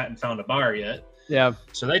they just hadn't found a buyer yet. Yeah.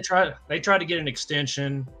 So they tried to get an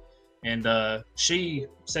extension. And she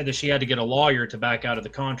said that she had to get a lawyer to back out of the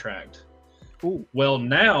contract. Ooh. Well,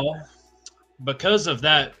 now, because of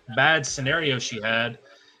that bad scenario she had,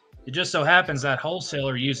 it just so happens that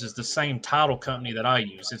wholesaler uses the same title company that I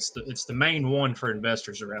use. It's the main one for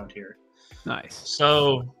investors around here. Nice.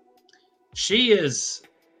 So she is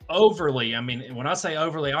overly, when I say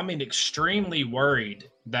overly, I mean extremely worried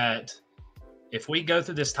that if we go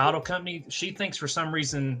through this title company, she thinks for some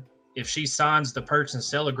reason if she signs the purchase and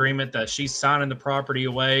sale agreement that she's signing the property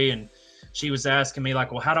away. And she was asking me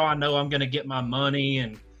like, well, how do I know I'm going to get my money?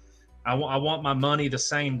 And I want my money the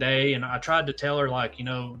same day. And I tried to tell her like,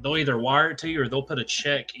 they'll either wire it to you or they'll put a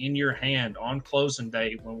check in your hand on closing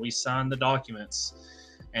day when we sign the documents.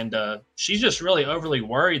 And she's just really overly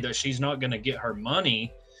worried that she's not going to get her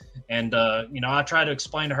money. And, I try to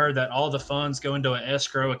explain to her that all the funds go into an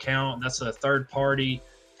escrow account. That's a third party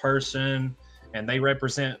person and they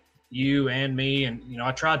represent you and me. And,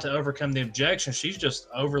 I tried to overcome the objection. She's just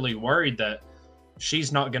overly worried that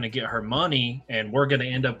she's not going to get her money and we're going to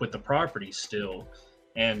end up with the property still.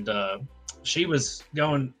 And she was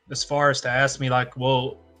going as far as to ask me like,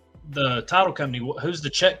 well, the title company, who's the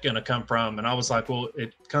check going to come from? And I was like, well,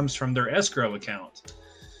 it comes from their escrow account.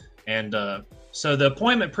 And so the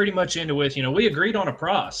appointment pretty much ended with, we agreed on a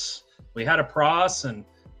price. We had a price and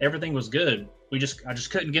everything was good. I just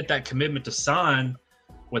couldn't get that commitment to sign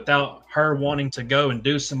without her wanting to go and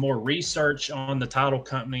do some more research on the title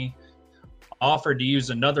company. Offered to use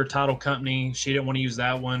another title company. She didn't want to use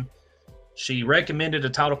that one. She recommended a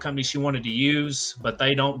title company she wanted to use, but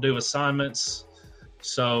they don't do assignments.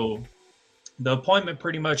 So the appointment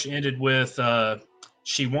pretty much ended with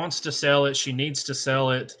she wants to sell it. She needs to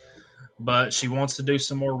sell it, but she wants to do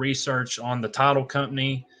some more research on the title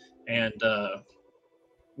company and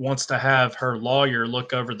wants to have her lawyer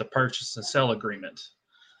look over the purchase and sell agreement.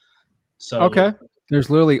 So okay,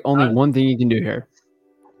 there's literally only one thing you can do here.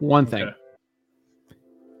 One thing. Okay.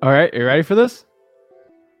 All right, you ready for this?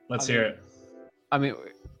 Let's hear it.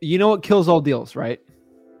 You know what kills all deals, right?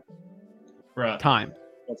 Right. Time.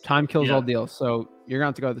 Time kills all deals. So you're going to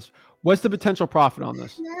have to go with this. What's the potential profit on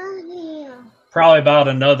this? Probably about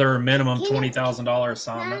another minimum $20,000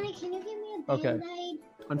 assignment. Mommy, can you give me a Okay. Band-Aid?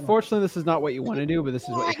 Unfortunately, this is not what you want to do, but this is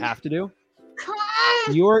what you have to do. Come.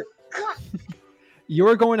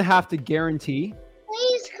 You're going to have to guarantee.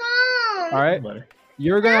 Please come. All right.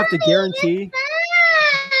 You're going to have to guarantee.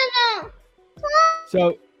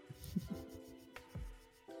 So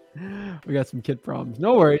we got some kid problems.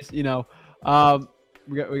 No worries. We got.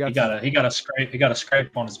 He got a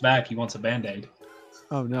scrape on his back. He wants a Band-Aid.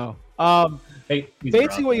 Oh no.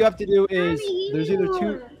 Basically, what you have to do is there's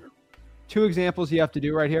either two examples you have to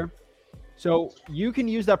do right here. So you can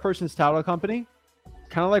use that person's title company,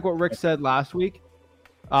 kind of like what Rick said last week.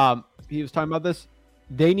 He was talking about this.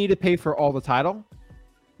 They need to pay for all the title,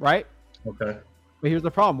 right? Okay. But here's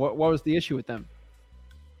the problem. What was the issue with them?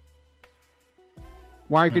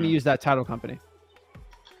 Why aren't you going to use that title company?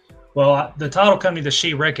 Well, the title company that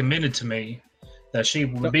she recommended to me that she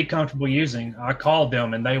would be comfortable using, I called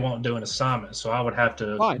them and they won't do an assignment. So I would have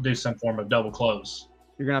to do some form of double close.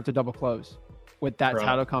 you're gonna have to double close with that Right.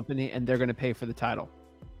 title company, and they're gonna pay for the title.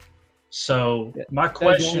 So my That is the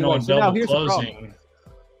question only way. on So now double here's the problem. closing.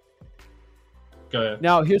 Go ahead.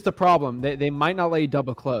 Now, here's the problem. They might not let you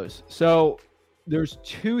double close. So there's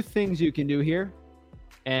two things you can do here.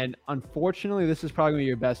 And unfortunately, this is probably gonna be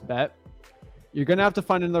your best bet. You're going to have to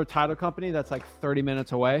find another title company that's like 30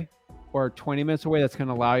 minutes away or 20 minutes away that's going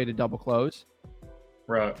to allow you to double close.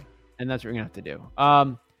 Right. And that's what you're going to have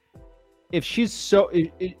to do. If she's so...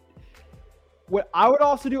 what I would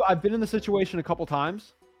also do, I've been in the situation a couple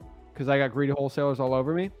times because I got greedy wholesalers all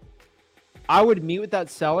over me. I would meet with that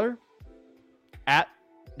seller at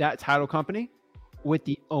that title company with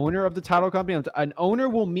the owner of the title company. An owner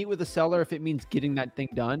will meet with the seller if it means getting that thing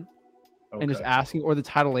done and just asking, or the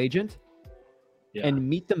title agent. Yeah. And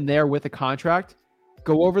meet them there with a contract,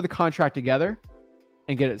 go over the contract together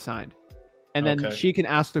and get it signed. And then she can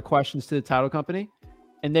ask the questions to the title company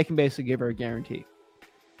and they can basically give her a guarantee.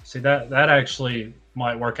 See, that actually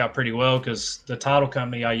might work out pretty well because the title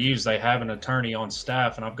company I use, they have an attorney on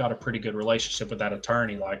staff and I've got a pretty good relationship with that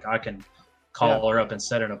attorney. Like I can call her up and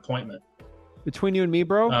set an appointment. Between you and me,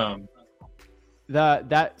 bro,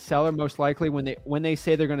 that seller most likely when they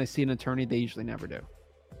say they're going to see an attorney, they usually never do.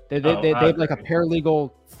 They have like a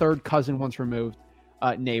paralegal third cousin once removed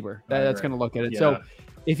neighbor that's going to look at it. Yeah. So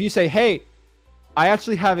if you say, hey, I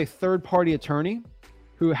actually have a third party attorney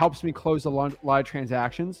who helps me close a lot of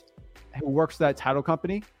transactions, who works for that title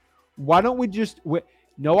company, why don't we just,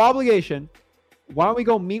 no obligation, why don't we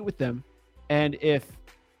go meet with them? And if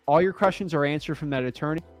all your questions are answered from that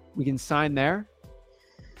attorney, we can sign there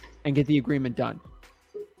and get the agreement done.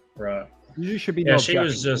 Right. Usually should be no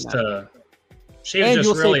objection. She was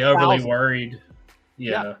just really overly worried.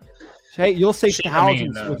 Yeah. Hey, you'll save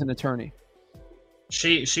thousands with an attorney.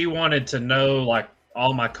 She wanted to know like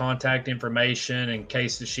all my contact information in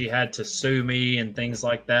case that she had to sue me and things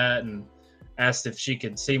like that, and asked if she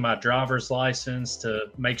could see my driver's license to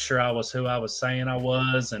make sure I was who I was saying I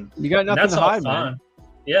was. And you got nothing to hide, man.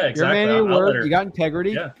 Yeah, exactly. You're a man of your word. You got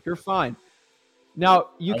integrity. Yeah. You're fine. Now,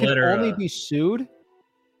 you can only be sued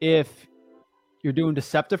if you're doing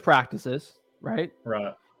deceptive practices. Right.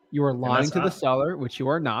 You are lying to the seller, which you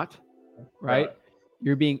are not. Right.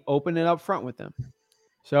 You're being open and upfront with them.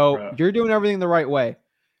 So you're doing everything the right way.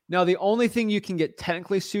 Now, the only thing you can get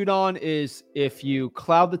technically sued on is if you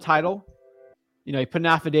cloud the title. You know, you put an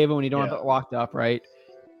affidavit when you don't have it locked up, right?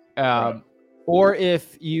 Or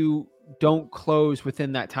if you don't close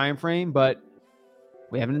within that time frame, but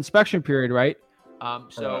we have an inspection period, right?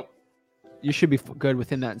 So you should be good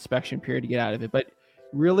within that inspection period to get out of it. But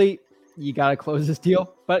really, you got to close this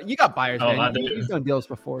deal. But you got buyers, man. You've done deals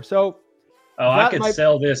before. So I could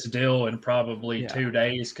sell this deal in probably 2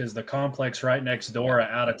 days because the complex right next door, an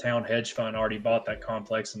out-of-town hedge fund already bought that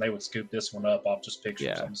complex, and they would scoop this one up off just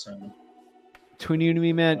pictures. I'm assuming. Between you and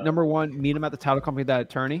me, man, number one, meet him at the title company, that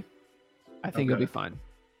attorney. I think it'll be fine.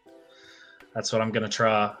 That's what I'm going to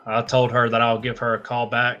try. I told her that I'll give her a call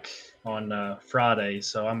back on Friday,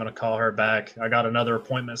 so I'm going to call her back. I got another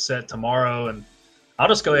appointment set tomorrow, and I'll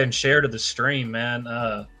just go ahead and share to the stream, man.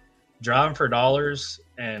 Driving for dollars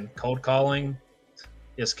and cold calling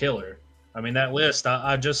is killer. I mean, that list,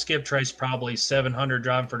 I just skip traced probably 700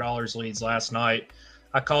 driving for dollars leads last night.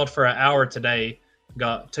 I called for an hour today,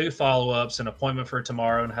 got 2 follow-ups, an appointment for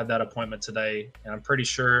tomorrow, and had that appointment today. And I'm pretty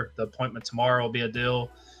sure the appointment tomorrow will be a deal,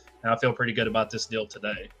 and I feel pretty good about this deal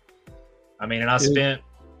today. I mean, and I spent,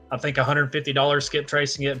 I think, $150 skip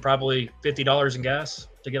tracing it and probably $50 in gas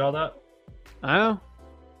to get all that. I know.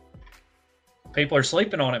 People are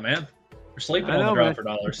sleeping on it, man. They're sleeping on the drive for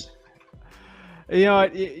dollars. You know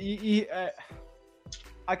what?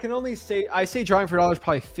 I can only say, I say driving for dollars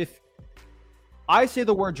probably 50. I say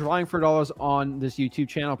the word driving for dollars on this YouTube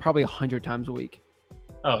channel probably 100 times a week.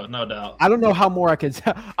 Oh, no doubt. I don't know how more I can.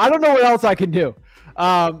 I don't know what else I can do.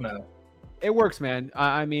 No. It works, man.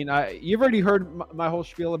 I mean, you've already heard my whole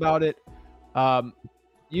spiel about it.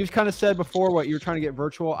 You've kind of said before what you're trying to get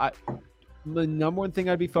virtual. The number one thing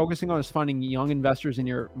I'd be focusing on is finding young investors in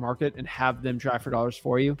your market and have them drive for dollars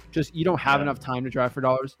for you. Just, you don't have enough time to drive for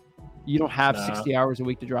dollars. You don't have 60 hours a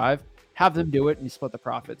week to drive. Have them do it and you split the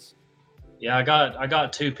profits. Yeah, I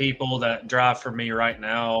got 2 people that drive for me right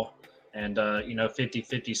now, and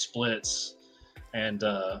 50-50 splits, and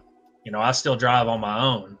I still drive on my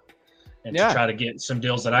own, and to try to get some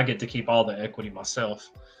deals that I get to keep all the equity myself.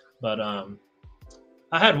 But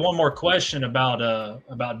I had one more question about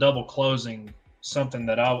double closing, something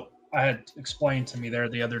that I had explained to me there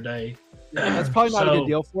the other day. Yeah, that's probably not a good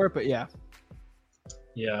deal for it, but yeah.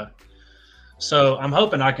 Yeah. So I'm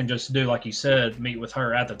hoping I can just do, like you said, meet with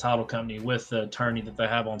her at the title company with the attorney that they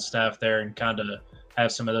have on staff there and kind of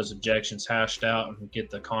have some of those objections hashed out and get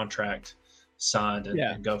the contract signed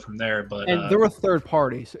and go from there. But and they're a third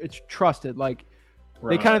party, so it's trusted. Like they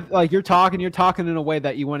right. kind of like you're talking in a way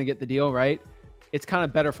that you want to get the deal right. It's kind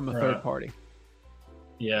of better from a third party.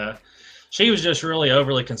 Yeah. She was just really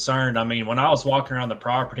overly concerned. I mean, when I was walking around the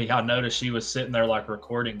property, I noticed she was sitting there like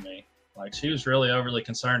recording me. Like she was really overly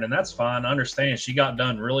concerned, and that's fine. I understand. She got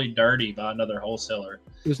done really dirty by another wholesaler.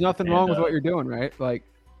 There's nothing wrong with what you're doing, right? Like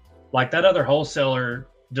that other wholesaler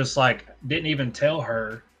just like didn't even tell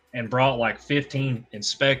her and brought like 15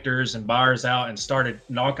 inspectors and buyers out and started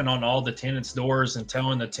knocking on all the tenants' doors and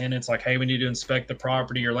telling the tenants like, hey, we need to inspect the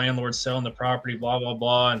property. Your landlord's selling the property, blah, blah,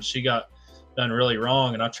 blah. And she got done really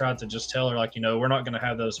wrong. And I tried to just tell her like, we're not going to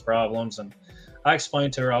have those problems. And I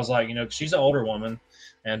explained to her, I was like, she's an older woman.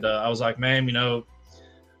 And I was like, ma'am,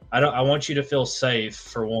 I want you to feel safe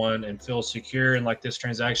for one and feel secure and like this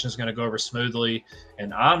transaction is going to go over smoothly.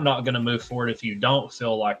 And I'm not going to move forward if you don't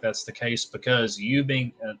feel like that's the case, because you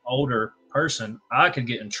being an older person, I could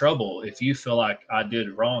get in trouble if you feel like I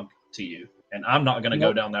did wrong to you. And I'm not going to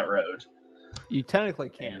go down that road. You technically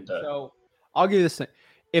can. So I'll give you this thing.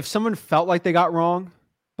 If someone felt like they got wrong,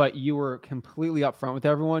 but you were completely upfront with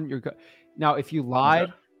everyone, you're good. Now, if you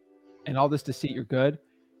lied and all this deceit, you're good.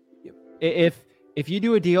 If you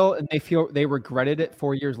do a deal and they feel they regretted it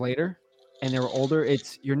 4 years later and they were older,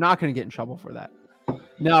 you're not going to get in trouble for that.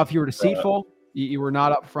 Now, if you were deceitful, you were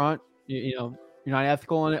not upfront, you're not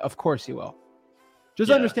ethical in it, of course you will.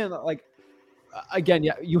 Just understand that, like, again,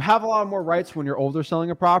 you have a lot more rights when you're older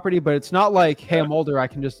selling a property, but it's not like, hey, I'm older, I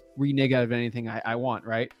can just renege out of anything I want,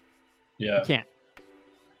 right? Yeah. You can't.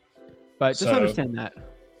 But just understand that.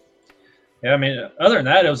 Yeah, I mean, other than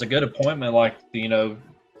that, it was a good appointment. Like,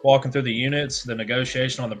 walking through the units, the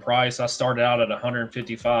negotiation on the price, I started out at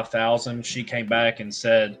 $155,000. She came back and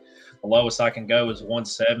said the lowest I can go is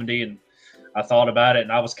 $170, and I thought about it,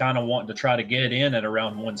 and I was kind of wanting to try to get in at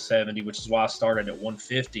around $170, which is why I started at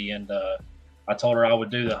 $150. And I told her I would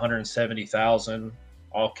do the $170,000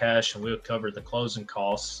 all cash, and we would cover the closing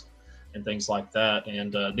costs and things like that.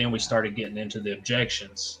 And then we started getting into the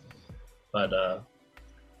objections. But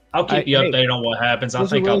I'll keep you updated on what happens. I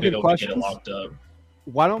think I'll be able to get it locked up.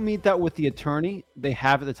 Why don't meet that with the attorney they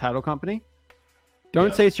have at the title company?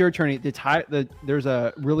 Don't say it's your attorney. There's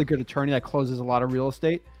a really good attorney that closes a lot of real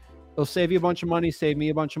estate. They'll save you a bunch of money, save me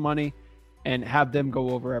a bunch of money, and have them go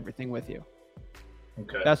over everything with you.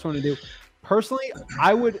 Okay. That's what I do. Personally,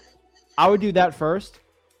 I would do that first.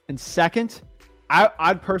 And second,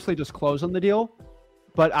 I'd personally just close on the deal,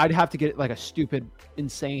 but I'd have to get like a stupid,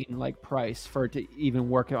 insane like price for it to even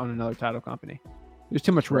work on another title company. There's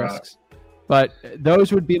too much risks. But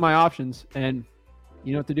those would be my options, and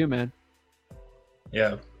you know what to do, man.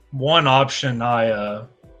 Yeah. One option I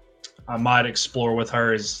might explore with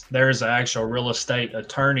her is there's an actual real estate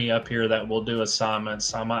attorney up here that will do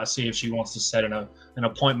assignments. I might see if she wants to set an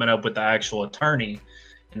appointment up with the actual attorney,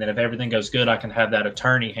 and then if everything goes good, I can have that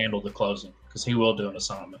attorney handle the closing, because he will do an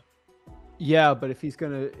assignment. Yeah, but if he's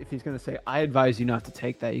gonna say, I advise you not to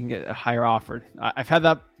take that, you can get a higher offer. I've had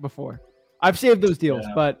that before. I've saved those deals,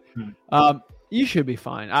 but you should be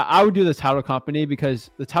fine. I would do the title company, because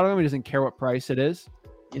the title company doesn't care what price it is.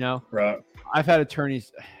 Right. I've had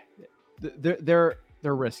attorneys. They're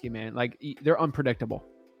risky, man. Like, they're unpredictable.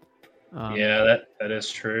 Yeah, that is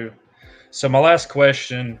true. So my last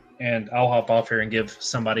question, and I'll hop off here and give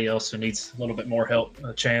somebody else who needs a little bit more help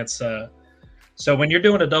a chance. So when you're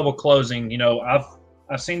doing a double closing,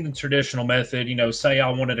 I've seen the traditional method. Say I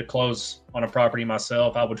wanted to close on a property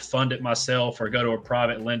myself, I would fund it myself or go to a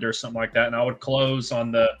private lender or something like that, and I would close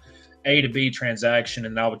on the A to B transaction,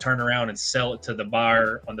 and I would turn around and sell it to the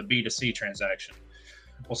buyer on the B to C transaction.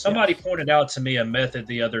 Well, somebody pointed out to me a method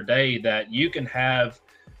the other day that you can have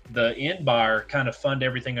the end buyer kind of fund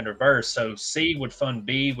everything in reverse. So C would fund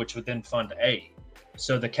B, which would then fund A.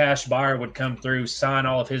 So the cash buyer would come through, sign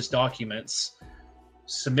all of his documents,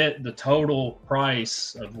 submit the total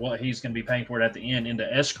price of what he's going to be paying for it at the end into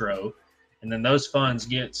escrow, and then those funds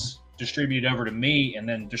gets distributed over to me and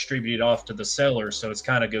then distributed off to the seller. So it's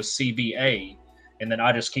kind of goes CBA, and then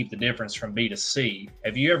I just keep the difference from B to C.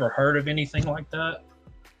 Have you ever heard of anything like that?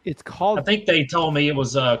 It's called, I think they told me it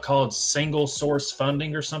was called single source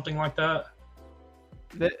funding or something like that.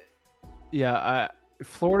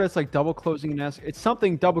 Florida, it's like double closing in escrow. It's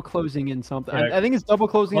something double closing in something. Yeah. I think it's double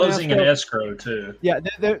closing in escrow too. Yeah,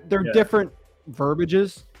 they're different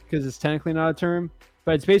verbiages, because it's technically not a term,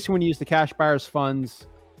 but it's basically when you use the cash buyer's funds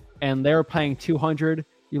and they're paying $200,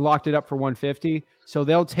 you locked it up for $150. So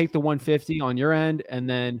they'll take the $150 on your end, and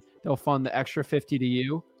then they'll fund the extra $50 to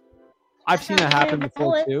you. I've seen that happen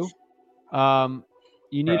before too.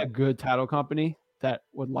 You need a good title company that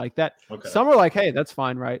would like that. Okay. Some are like, hey, that's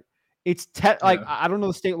fine, right? It's like Yeah. I don't know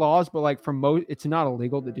the state laws, but like for most, it's not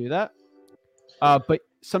illegal to do that. But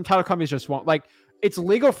some title companies just won't. Like it's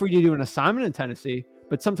legal for you to do an assignment in Tennessee,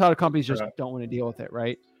 but some title companies just Right. don't want to deal with it,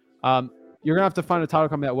 right? You're gonna have to find a title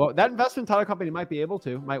company that investment title company might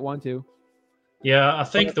want to. Yeah, I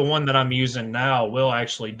think the one that I'm using now will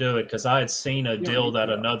actually do it because I had seen a You don't deal need that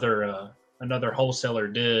to, another wholesaler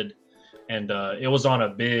did, and it was on a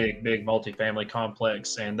big multifamily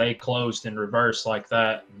complex, and they closed in reverse like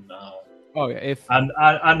that. And Oh yeah, if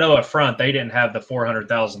I know up front they didn't have the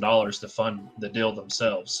 $400,000 to fund the deal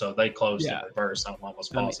themselves, so they closed in Yeah. reverse. I'm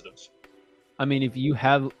almost I mean- positive. I mean, if you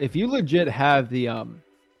legit have the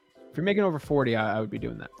if you're making over 40, I would be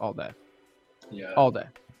doing that all day, Yeah. all day.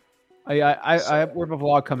 I have a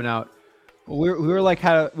vlog coming out. We were like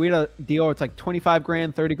we had a deal. It's like 25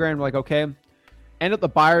 grand, 30 grand. We're like, okay. End up the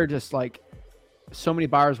buyer just like so many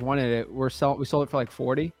buyers wanted it. We sold it for like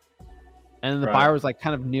 40, and then the Right. buyer was like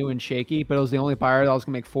kind of new and shaky, but it was the only buyer that was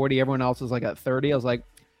gonna make 40. Everyone else was like at 30. I was like,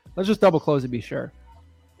 let's just double close to be sure.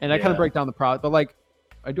 And I kind of Yeah. break down the product, but like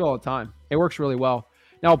I do all the time. It works really well.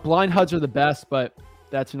 Now blind HUDs are the best, but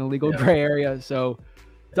that's an illegal Yeah. gray area. So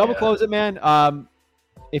double Yeah. close it, man.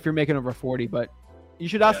 If you're making over 40, but you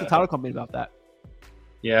should ask the Yeah. title company about that.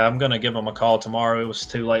 Yeah, I'm gonna give them a call tomorrow. It was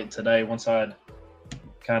too late today. Once I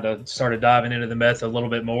kind of started diving into the method a little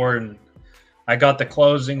bit more, and I got the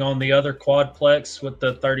closing on the other quadplex with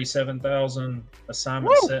the 37,000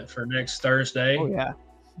 assignment Woo! set for next Thursday. Oh yeah,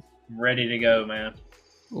 I'm ready to go, man.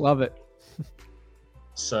 love it.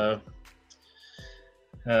 So,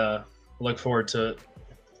 look forward to it.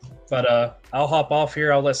 But I'll hop off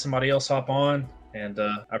here. I'll let somebody else hop on, and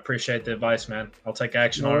I appreciate the advice, man. I'll take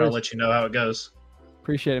action No on it. I'll worries. let you know how it goes.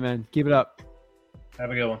 Appreciate it, man. Keep it up.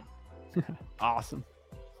 Have a good one. Awesome.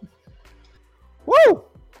 Woo!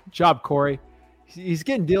 Good job, Corey. He's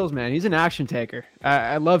getting deals, man. He's an action taker.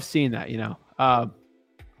 I love seeing that, you know.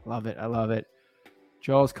 Love it. I love it.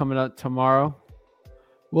 Joel's coming up tomorrow.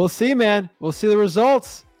 We'll see, man. We'll see the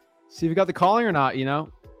results. See if you got the calling or not, you know.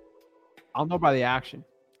 I'll know by the action.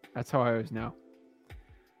 That's how I always know.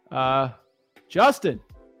 Justin.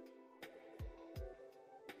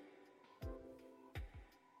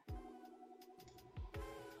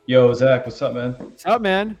 Yo, Zach, what's up, man? What's up,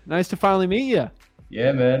 man? Nice to finally meet you.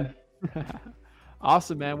 Yeah, man.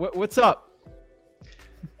 Awesome, man. What's up?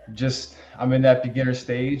 Just I'm in that beginner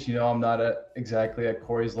stage. You know, I'm not exactly at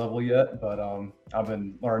Corey's level yet, but I've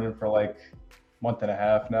been learning for like a month and a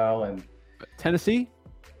half now, and Tennessee?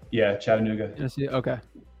 yeah, Chattanooga. Tennessee. Okay.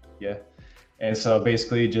 Yeah, and so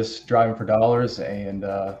basically just driving for dollars, and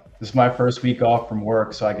this is my first week off from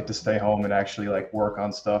work, so I get to stay home and actually like work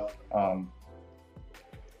on stuff.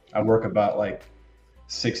 I work about like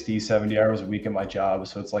 60, 70 hours a week at my job,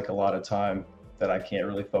 so it's like a lot of time that I can't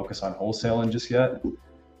really focus on wholesaling just yet.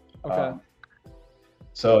 Okay.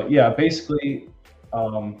 So yeah, basically,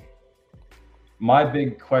 my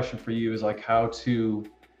big question for you is like how I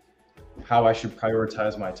should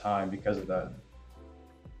prioritize my time because of that.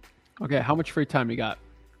 Okay. How much free time you got?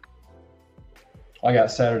 I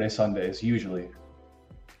got Saturday, Sundays usually,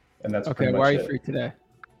 and that's Okay. pretty Why are much you it. free today?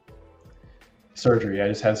 Surgery. I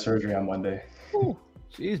just had surgery on Monday. Ooh,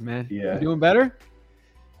 jeez, man. Yeah. You doing better?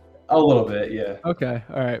 A little bit, yeah. Okay.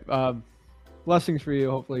 All right. Blessings for you.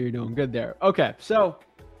 Hopefully you're doing good there. Okay. So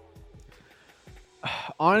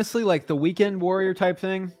honestly, like the weekend warrior type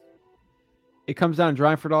thing, it comes down to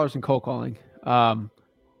driving for dollars and cold calling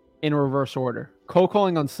in reverse order. Cold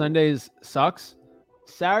calling on Sundays sucks.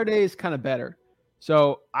 Saturdays kind of better.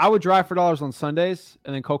 So I would drive for dollars on Sundays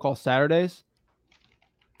and then cold call Saturdays.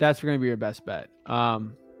 That's going to be your best bet.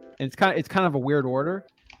 And it's kind of a weird order,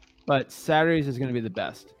 but Saturdays is going to be the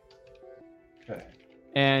best. Okay.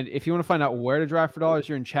 And if you want to find out where to drive for dollars,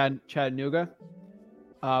 you're in Chattanooga.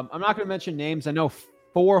 I'm not going to mention names. I know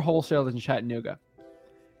 4 wholesalers in Chattanooga,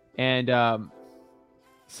 and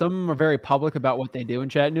some of them are very public about what they do in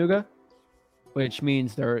Chattanooga, which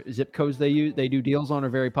means their zip codes they do deals on are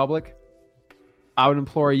very public. I would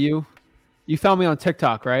implore you. You found me on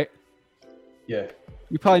TikTok, right? Yeah.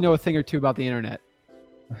 You probably know a thing or two about the internet.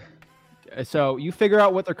 So you figure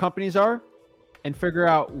out what their companies are and figure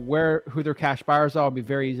out who their cash buyers are. It'll be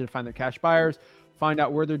very easy to find their cash buyers, find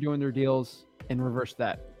out where they're doing their deals, and reverse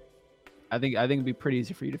that. I think it'd be pretty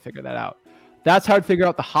easy for you to figure that out. That's how I'd figure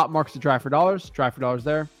out the hot markets to drive for dollars. Drive for dollars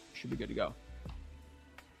there. Should be good to go.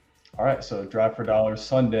 All right, so drive for dollars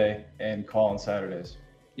Sunday and call on Saturdays.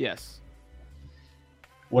 Yes.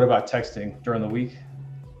 What about texting during the week?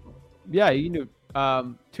 Yeah, you can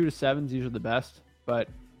do 2 to 7 is usually the best, but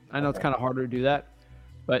I know it's kind of harder to do that.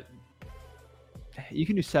 But you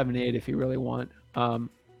can do 7 to 8 if you really want.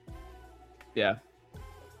 Yeah,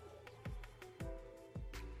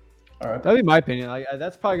 All right. that'd be my opinion. Like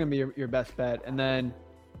that's probably gonna be your best bet. And then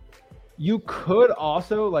you could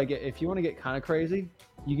also, like, if you want to get kind of crazy,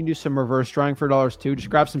 you can do some reverse drawing for dollars too. Just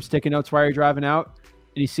grab some sticky notes while you're driving out,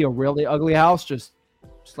 and you see a really ugly house, just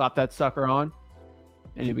slap that sucker on,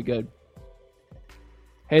 and you'll be good.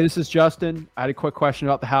 Hey, this is Justin. I had a quick question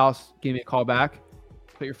about the house. Give me a call back.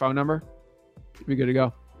 Put your phone number. You'll be good to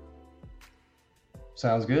go.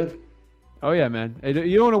 Sounds good. Oh yeah, man.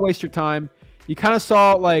 You don't want to waste your time. You kind of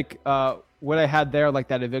saw like what I had there, like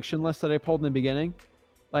that eviction list that I pulled in the beginning.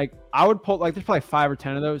 Like I would pull, like there's probably 5 or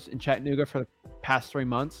 10 of those in Chattanooga for the past 3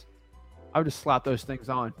 months. I would just slap those things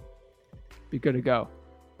on. Be good to go.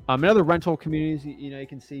 In other rental communities, you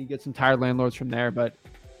can see, you get some tired landlords from there. But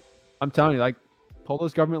I'm telling you, like, pull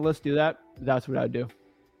those government lists, do that. That's what I'd do.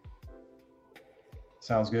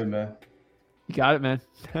 Sounds good, man. You got it, man.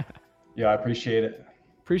 Yeah, I appreciate it.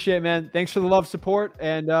 Appreciate it, man. Thanks for the love, support,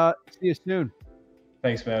 and see you soon.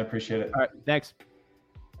 Thanks, man. I appreciate it. All right, thanks.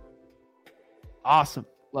 Awesome.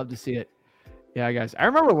 Love to see it. Yeah, guys. I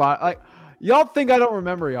remember a lot. Like, y'all think I don't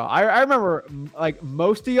remember y'all. I remember, like,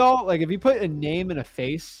 most of y'all, like, if you put a name and a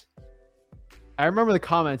face, I remember the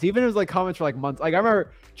comments. Even if it was, like, comments for, like, months. Like, I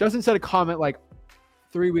remember Justin said a comment, like,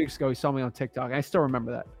 3 weeks ago. He saw me on TikTok. And I still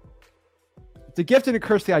remember that. It's a gift and a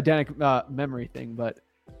curse, the identic memory thing. But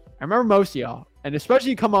I remember most of y'all. And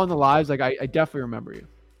especially you come on the lives, like, I definitely remember you.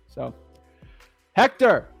 So,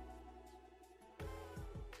 Hector.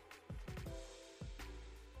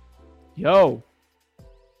 Yo.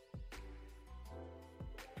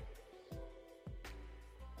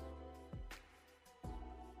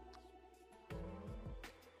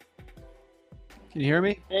 Can you hear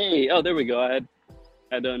me? Hey, oh, there we go. I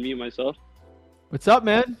had to unmute myself. What's up,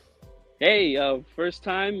 man? Hey, first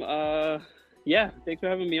time. Yeah, thanks for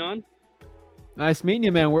having me on. Nice meeting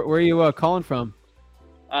you, man. Where are you calling from?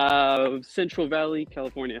 Central Valley,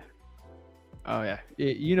 California. Oh, yeah.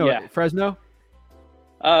 You know Yeah. it. Fresno?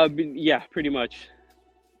 Yeah, pretty much.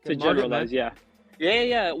 To Good market, generalize, man.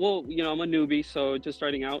 yeah. Well, I'm a newbie, so just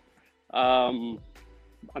starting out. I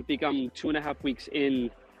think I'm 2.5 weeks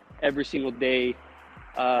in every single day.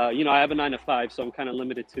 I have a 9 to 5, so I'm kind of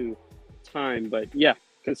limited to time, but yeah,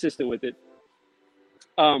 consistent with it.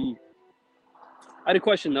 I had a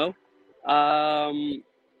question though.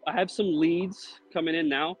 I have some leads coming in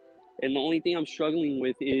now, and the only thing I'm struggling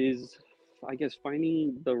with is, I guess,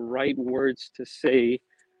 finding the right words to say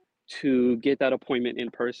to get that appointment in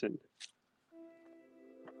person.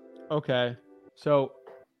 Okay. So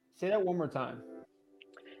say that one more time.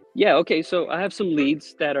 Yeah, okay, so I have some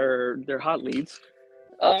leads they're hot leads.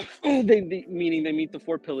 They meaning they meet the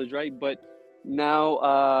 4 pillars, right? But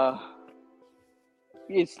now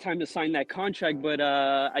it's time to sign that contract, but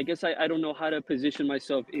I guess I don't know how to position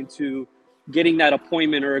myself into getting that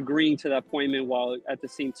appointment or agreeing to that appointment while at the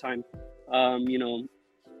same time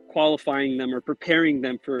qualifying them or preparing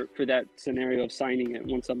them for that scenario of signing it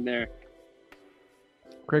once I'm there.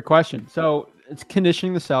 Great question. So it's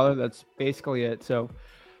conditioning the seller. That's basically it. So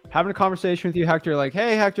having a conversation with you, Hector, like,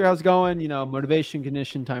 hey, Hector, how's it going? Motivation,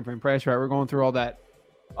 condition, time frame, price, right? We're going through all that.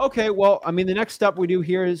 Okay, well, I mean, the next step we do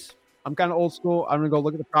here is I'm kind of old school. I'm going to go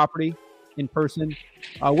look at the property in person.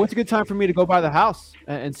 What's a good time for me to go by the house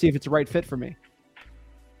and see if it's a right fit for me?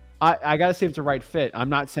 I got to see if it's a right fit. I'm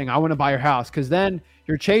not saying I want to buy your house, because then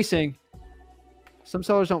you're chasing. Some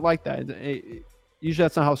sellers don't like that. Usually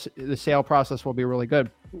that's not how the sale process will be really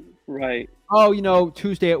good. Right. Oh,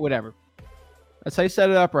 Tuesday at whatever. That's how you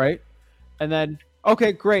set it up, right? And then,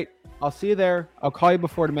 okay, great. I'll see you there. I'll call you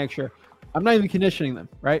before to make sure. I'm not even conditioning them,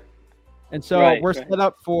 right? And so we're set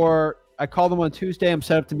up for, I call them on Tuesday. I'm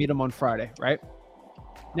set up to meet them on Friday, right?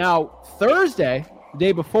 Now, Thursday, the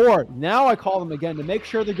day before, now I call them again to make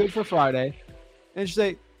sure they're good for Friday. And just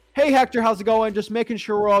say, hey, Hector, how's it going? Just making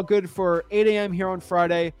sure we're all good for 8 a.m. here on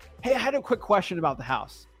Friday. Hey, I had a quick question about the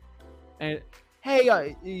house. And,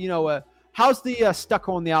 hey, how's the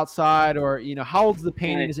stucco on the outside? Or, how old's the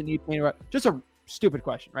painting? Does it need painting? Just a stupid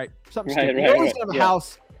question, right? Something stupid. You always have a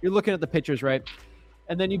house. You're looking at the pictures, right?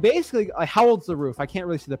 And then you basically, like, how old's the roof? I can't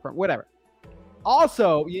really see the front, whatever.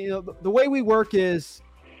 Also, the way we work is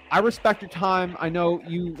I respect your time. I know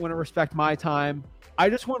you want to respect my time. I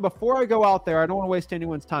just want, before I go out there, I don't want to waste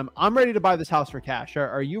anyone's time. I'm ready to buy this house for cash.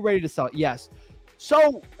 Are you ready to sell it? Yes.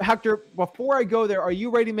 So, Hector, before I go there, are you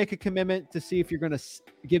ready to make a commitment to see if you're going to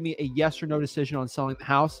give me a yes or no decision on selling the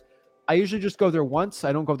house? I usually just go there once.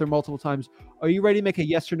 I don't go there multiple times. Are you ready to make a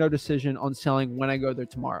yes or no decision on selling when I go there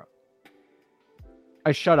tomorrow?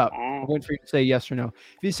 I shut up. I'm waiting for you to say yes or no.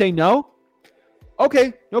 If you say no,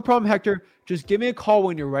 okay, no problem, Hector. Just give me a call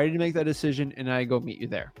when you're ready to make that decision, and I go meet you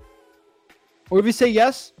there. Or if you say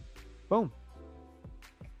yes, boom,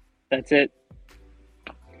 That's it.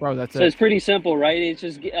 bro. That's So it. it's pretty simple, right? It's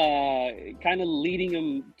just kind of leading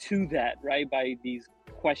them to that, right? By these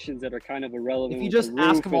questions that are kind of irrelevant. If you with just the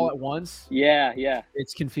ask roof them all and- at once, yeah, yeah.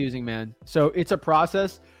 it's confusing, man. So it's a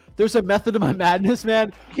process. There's a method to my madness,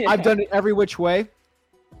 man. Yeah. I've done it every which way,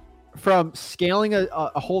 from scaling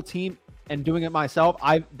a whole team and doing it myself.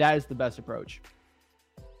 That is the best approach.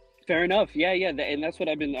 Fair enough. Yeah, yeah. And that's what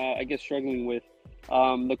I've been, I guess, struggling with.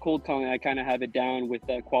 The cold calling, I kind of have it down with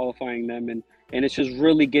qualifying them, and it's just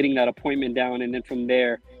really getting that appointment down, and then from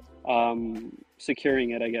there,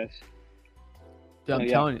 securing it, I guess. I'm Oh,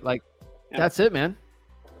 yeah. telling you, like, Yeah. that's it, man.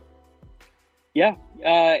 Yeah.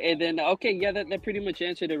 And then, okay, yeah, that pretty much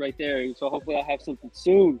answered it right there. So hopefully I'll have something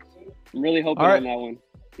soon. I'm really hoping All right. on that one.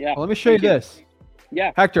 Yeah. Well, let me show you Thank you. this.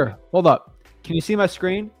 Yeah. Hector, hold up. Can you see my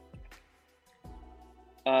screen?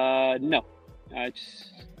 No. I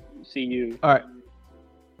just see you. All right.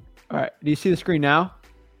 All right. Do you see the screen now?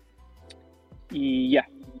 Yeah.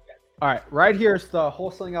 All right. Right here is the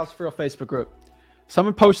Wholesaling House for Real Facebook group.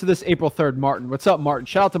 Someone posted this April 3rd. Martin. What's up, Martin?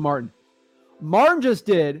 Shout out to Martin. Martin just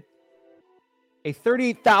did a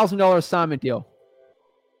 $38,000 assignment deal.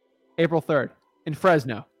 April 3rd in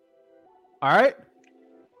Fresno. All right.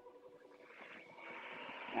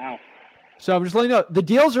 Wow. So I'm just letting you know the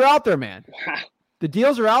deals are out there, man. Wow. The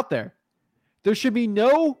deals are out there. There should be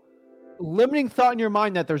no limiting thought in your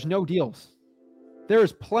mind that there's no deals. There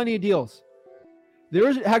is plenty of deals.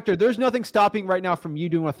 Hector, there's nothing stopping right now from you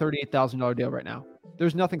doing a $38,000 deal right now.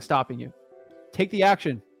 There's nothing stopping you. Take the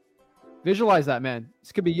action. Visualize that, man.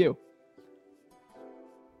 This could be you.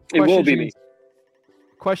 It will be me.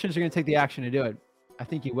 Questions are going to take the action to do it. I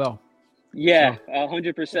think you will. Yeah,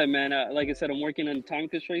 100%, man. Like I said, I'm working on time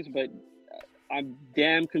constraints, but I'm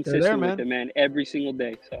damn consistent man. with it, man, every single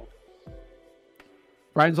day. So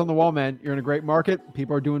Brian's on the wall, man. You're in a great market.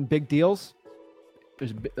 People are doing big deals.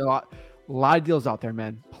 There's a lot of deals out there,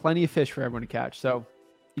 man. Plenty of fish for everyone to catch. So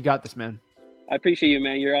you got this, man. I appreciate you,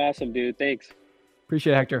 man. You're awesome, dude. Thanks.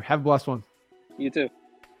 Appreciate it, Hector. Have a blessed one. You too.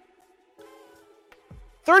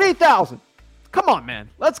 38,000. Come on, man.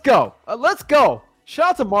 Let's go. Let's go.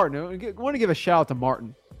 Shout out to Martin. I want to give a shout out to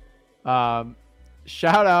Martin.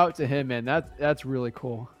 Shout out to him, man. That's really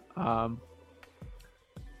cool. Let me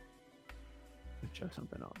check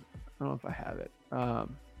something on. I don't know if I have it.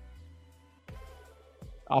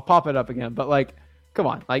 I'll pop it up again. But like, come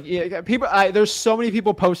on. Like, yeah, people. There's so many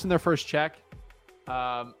people posting their first check.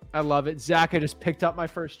 I love it. Zach, I just picked up my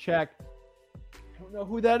first check. I don't know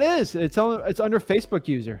who that is. It's under Facebook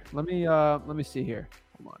user. Let me see here.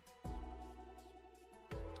 Hold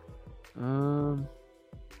on.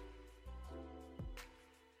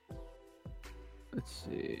 Let's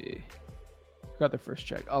see. Got the first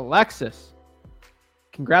check. Alexis.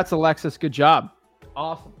 Congrats, Alexis. Good job.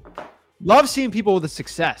 Awesome. Love seeing people with a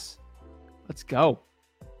success. Let's go.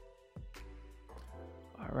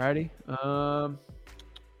 Alrighty.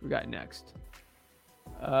 We got next.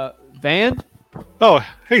 Van. Oh,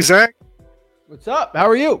 hey Zach. What's up? How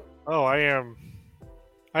are you? Oh, I'm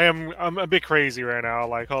a bit crazy right now.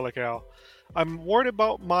 Like, holy cow. I'm worried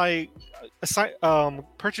about my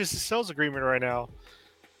purchase and sales agreement right now.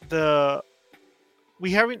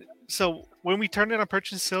 So when we turned in a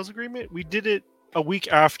purchase and sales agreement, we did it a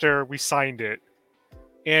week after we signed it,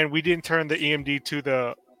 and we didn't turn the EMD to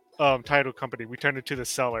the title company. We turned it to the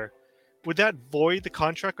seller. Would that void the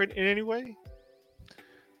contract in any way?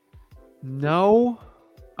 No.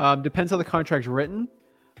 Depends how the contract's written,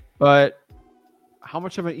 but how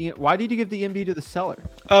much of why did you give the EMD to the seller?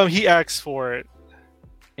 He asked for it,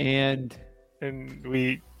 and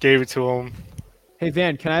we gave it to him. Hey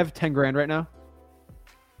Van, can I have 10 grand right now?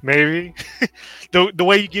 Maybe. the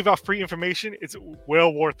way you give out free information, it's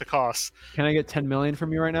well worth the cost. Can I get 10 million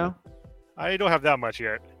from you right now? I don't have that much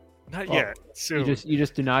yet. Not yet. Soon. You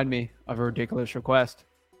just denied me of a ridiculous request.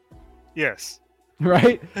 Yes.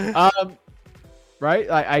 Right? Right?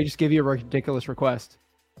 I just gave you a ridiculous request.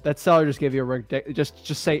 That seller just gave you a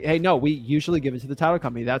just say, hey, no, we usually give it to the title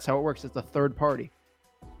company. That's how it works. It's a third party.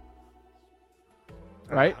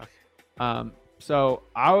 Right? So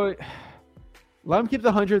I would let them keep the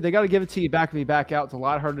 100. They got to give it to you back if you back out. It's a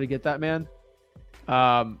lot harder to get that, man.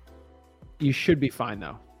 You should be fine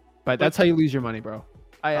though. But that's how you lose your money, bro.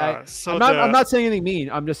 I'm not saying anything mean.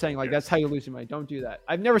 I'm just saying that's how you lose your money. Don't do that.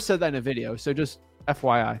 I've never said that in a video, so just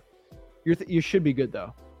FYI. You should be good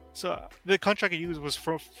though. So the contract I used was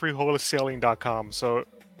from freewholesaling.com. So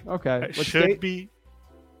okay, it should be.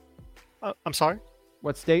 I'm sorry.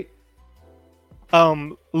 What state?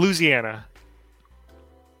 Louisiana.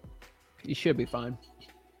 You should be fine.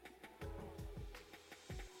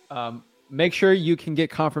 Make sure you can get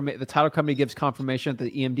confirmation. The title company gives confirmation that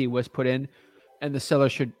the EMD was put in, and the seller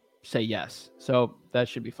should say yes. So that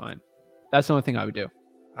should be fine. That's the only thing I would do.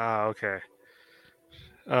 Okay.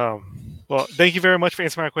 Well, thank you very much for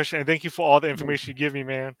answering my question, and thank you for all the information you give me,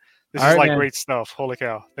 man. This All is right, like man. great stuff. Holy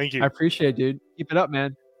cow! Thank you. I appreciate it, dude. Keep it up,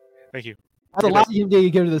 man. Thank you. That's the Good last EMD you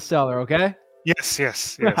give to the seller, okay?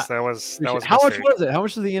 Yes. That was a How much mistake. was it? How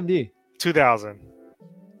much is the EMD? 2,000.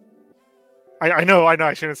 I know. I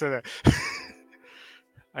shouldn't have said that.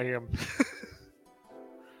 I am.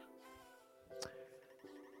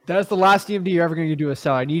 That's the last EMD you're ever going to do a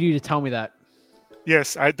seller. I need you to tell me that.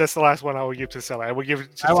 Yes, that's the last one I will give to the seller. I will give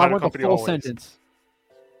it to the I title want the company full always. sentence.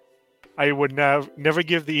 I would never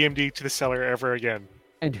give the EMD to the seller ever again.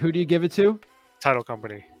 And who do you give it to? Title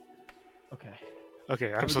company. Okay.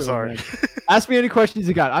 Okay, I'm Have a so good one, sorry. man. Ask me any questions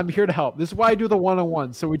you got. I'm here to help. This is why I do the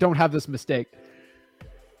one-on-one, so we don't have this mistake.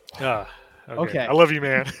 Okay. Okay. I love you,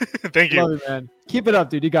 man. Thank you. Love you, man. Keep it up,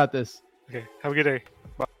 dude. You got this. Okay. Have a good day.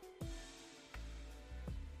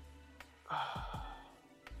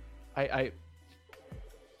 I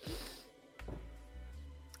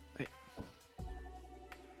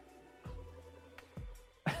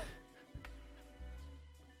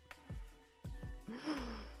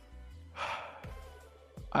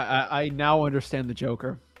I now understand the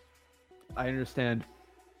Joker. I understand.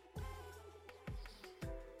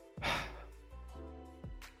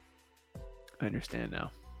 I understand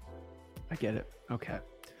now. I get it. Okay.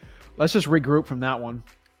 Let's just regroup from that one.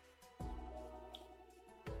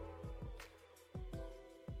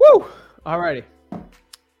 Woo! Alrighty.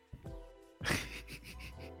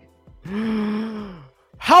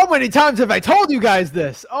 How many times have I told you guys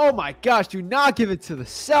this? Oh my gosh, do not give it to the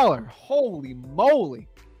seller. Holy moly.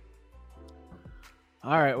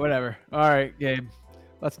 All right, whatever. All right, Gabe.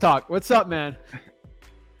 Let's talk. What's up, man?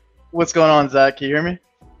 What's going on, Zach? Can you hear me?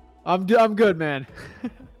 I'm good, man.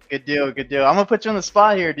 Good deal, good deal. I'm gonna put you on the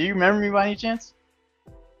spot here. Do you remember me by any chance?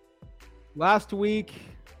 Last week,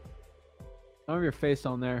 I don't have your face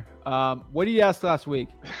on there. What did you ask last week?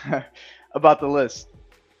 About the list.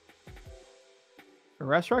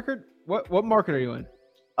 Arrest record? What market are you in?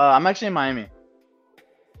 I'm actually in Miami.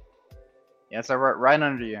 Yeah, so right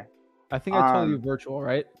under you. I think I told you virtual,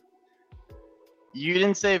 right? You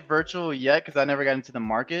didn't say virtual yet because I never got into the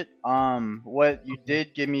market. What you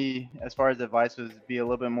did give me as far as advice was be a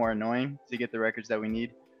little bit more annoying to get the records that we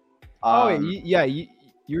need.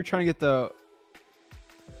 You were trying to get the.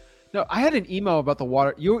 No, I had an email about the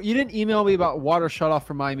water. You didn't email me about water shutoff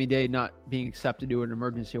for Miami-Dade not being accepted to an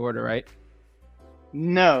emergency order, right?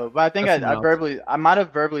 No, but I think I might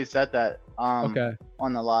have verbally said that. Okay.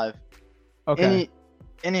 On the live. Okay.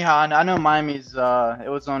 Anyhow, I know Miami's. It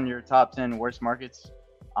was on your top 10 worst markets.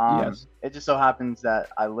 Yes. It just so happens that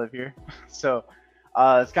I live here, so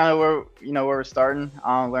it's kind of where we're starting.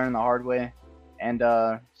 Learning the hard way, and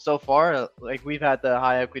so far, like we've had the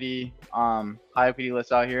high equity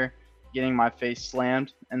list out here, getting my face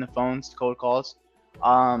slammed in the phones, cold calls,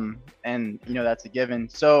 and that's a given.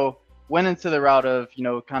 So went into the route of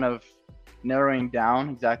kind of narrowing down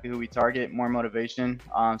exactly who we target, more motivation,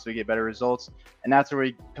 so we get better results. And that's where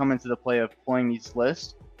we come into the play of pulling these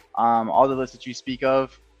lists, all the lists that you speak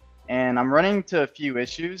of. And I'm running into a few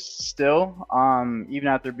issues still, even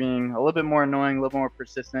after being a little bit more annoying, a little more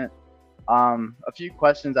persistent. A few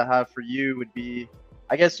questions I have for you would be,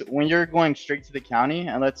 I guess, when you're going straight to the county,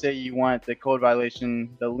 and let's say you want the code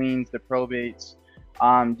violation, the liens, the probates,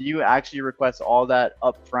 do you actually request all that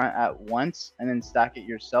up front at once and then stack it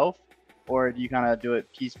yourself? Or do you kind of do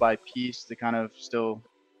it piece by piece to kind of still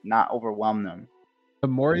not overwhelm them? The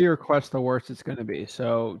more you request, the worse it's going to be.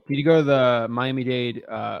 So, did you go to the Miami-Dade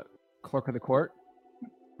clerk of the court?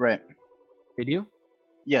 Right. Did you?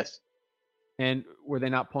 Yes. And were they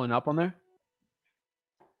not pulling up on there?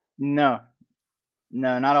 No,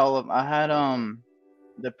 not all of them. I had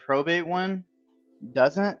the probate one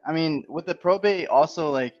doesn't. I mean, with the probate also,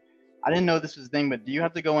 like, I didn't know this was a thing, but do you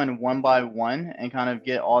have to go in one by one and kind of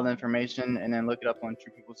get all the information and then look it up on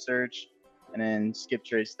True People Search and then skip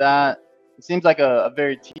trace that? It seems like a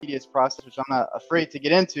very tedious process, which I'm not afraid to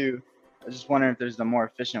get into. I was just wondering if there's a more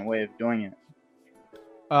efficient way of doing it.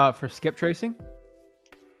 For skip tracing?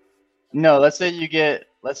 No, let's say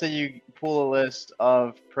you pull a list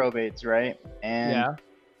of probates, right? And Yeah.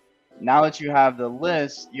 now that you have the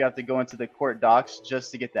list, you have to go into the court docs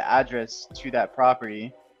just to get the address to that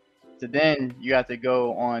property. So then you have to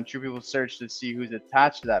go on True People Search to see who's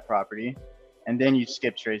attached to that property, and then you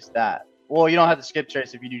skip trace that. Well, you don't have to skip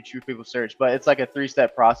trace if you do True People Search, but it's like a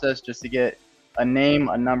 3-step process just to get a name,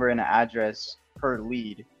 a number, and an address per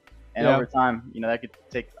lead. and Yeah. over time, that could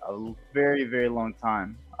take a very, very long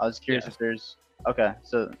time. I was curious Yes. if there's okay,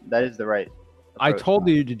 so that is the right. I approach. told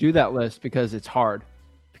you to do that list because it's hard.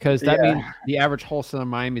 Because that Yeah. means the average wholesaler in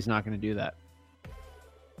Miami is not going to do that.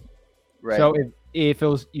 Right. So if it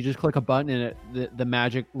was, you just click a button and the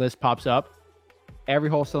magic list pops up, every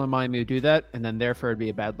wholesaler in Miami would do that, and then therefore it'd be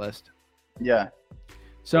a bad list. Yeah.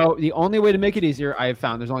 So the only way to make it easier, I have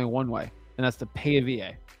found, there's only one way, and that's to pay a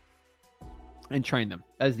VA and train them.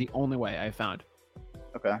 That is the only way I have found.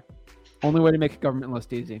 Okay. Only way to make a government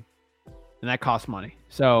list easy, and that costs money.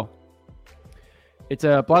 So it's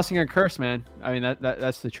a blessing and a curse, man. I mean,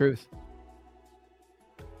 that's the truth.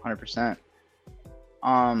 100%.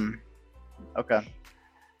 Okay.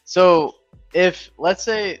 So if let's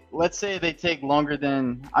say they take longer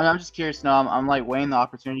than I'm just curious now. I'm like weighing the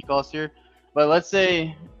opportunity cost here, but let's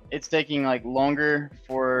say it's taking like longer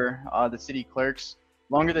for the city clerks,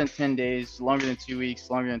 longer than 10 days, longer than 2 weeks,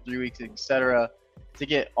 longer than 3 weeks, etc., to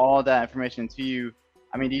get all that information to you.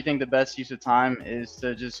 I mean, do you think the best use of time is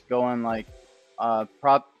to just go on like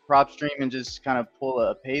PropStream and just kind of pull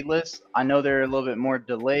a paid list? I know they're a little bit more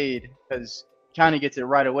delayed because county gets it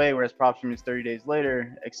right away, whereas PropStream is 30 days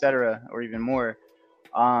later, etc., or even more.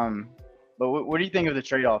 But what do you think of the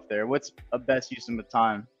trade-off there? What's a best use of the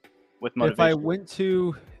time with motivation? If I went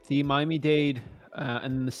to the Miami-Dade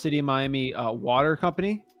and the City of Miami water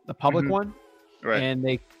company, the public one, Right. and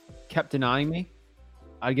they kept denying me,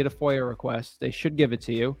 I'd get a FOIA request. They should give it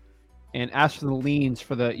to you, and ask for the liens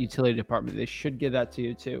for the utility department. They should give that to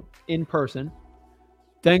you too, in person.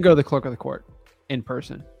 Then go to the clerk of the court, in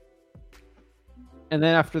person. And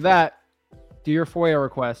then after that, do your FOIA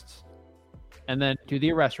requests, and then do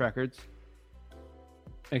the arrest records.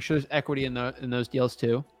 Make sure there's equity in those deals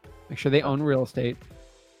too. Make sure they own real estate,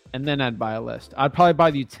 and then I'd buy a list. I'd probably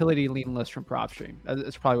buy the utility lien list from PropStream.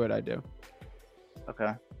 That's probably what I'd do.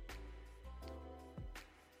 Okay.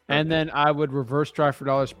 And then I would reverse drive for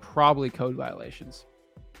dollars, probably code violations.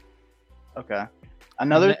 Okay.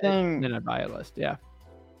 Another And thing. then I'd buy a list. Yeah.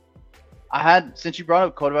 Since you brought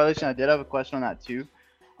up code violation, I did have a question on that too.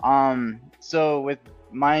 So with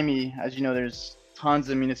Miami, as you know, there's tons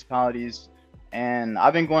of municipalities, and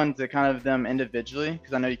I've been going to kind of them individually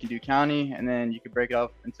because I know you can do county and then you can break it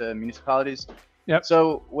up into municipalities. Yep.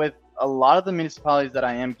 So with a lot of the municipalities that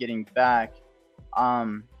I am getting back,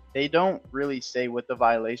 they don't really say what the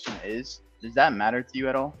violation is. Does that matter to you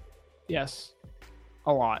at all? Yes.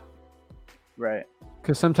 A lot. Right.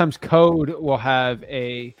 Because sometimes code will have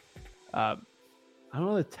a, I don't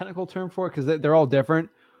know the technical term for it because they're all different.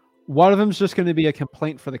 One of them is just going to be a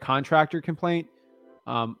complaint for the contractor complaint.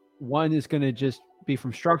 One is going to just be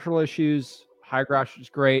from structural issues. High grass is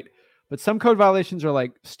great. But some code violations are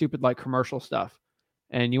like stupid, like commercial stuff.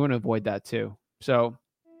 And you want to avoid that too. So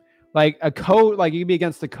like a code, like you can be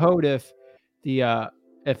against the code if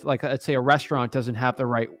if like, let's say a restaurant doesn't have the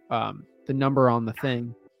right, the number on the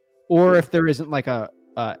thing, or if there isn't like a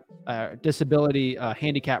disability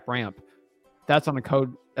handicap ramp, that's on the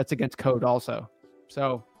code. That's against code also.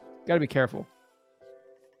 So got to be careful.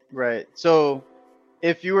 Right. So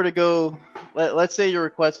if you were to go, let's say you're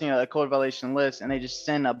requesting a code violation list and they just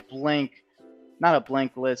send a blank, not a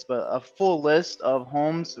blank list, but a full list of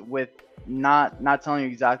homes with not telling you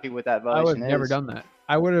exactly what that I violation would have is. never done that.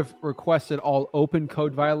 I would have requested all open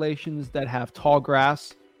code violations that have tall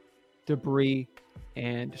grass, debris,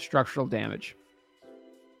 and structural damage.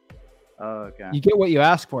 Oh, okay. You get what you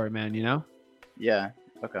ask for, man. You know. Yeah.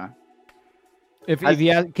 Okay. If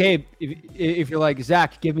you ask Gabe, if you're like,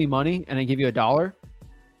 Zach, give me money, and I give you $1,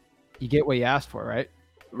 you get what you asked for, right?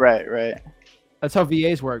 Right. That's how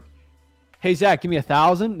VAs work. Hey Zach, give me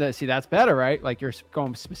 1,000. See, that's better, right? Like you're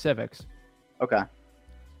going specifics. Okay.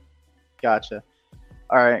 Gotcha.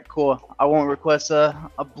 All right. Cool. I won't request a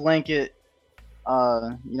blanket,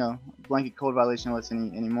 blanket code violation list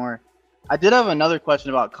anymore. I did have another question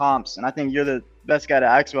about comps, and I think you're the best guy to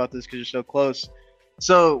ask about this because you're so close.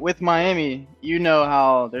 So with Miami, you know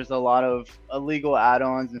how there's a lot of illegal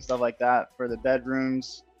add-ons and stuff like that for the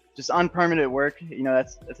bedrooms, just unpermitted work.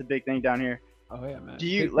 That's a big thing down here. Oh yeah, man. Do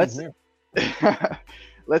you let's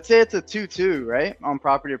say it's a 2-2, right, on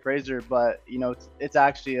Property Appraiser, but it's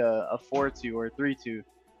actually a 4-2 or a 3-2.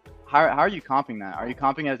 How are you comping that? Are you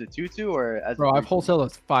comping as a 2-2 or as Bro, a I've wholesaled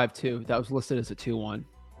as 5-2. That was listed as a 2-1.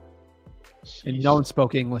 And no one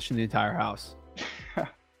spoke English in the entire house.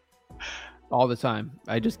 All the time.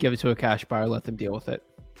 I just give it to a cash buyer, let them deal with it.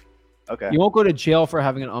 Okay. You won't go to jail for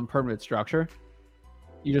having an unpermitted structure.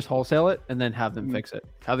 You just wholesale it and then have them fix it.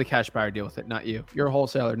 Have the cash buyer deal with it, not you. You're a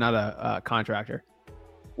wholesaler, not a contractor.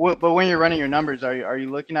 But when you're running your numbers, are you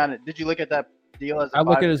looking at it? Did you look at that deal as a I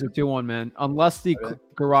look at it 5? as a 2-1, man. Unless the Okay.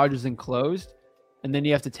 garage is enclosed, and then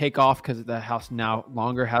you have to take off because the house now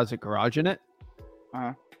longer has a garage in it.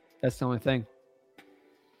 Uh-huh. That's the only thing.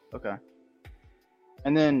 Okay.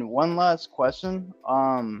 And then one last question.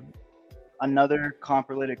 Another comp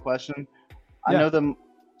related question. I Yeah. know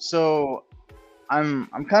so I'm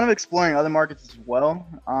kind of exploring other markets as well.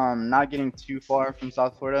 Not getting too far from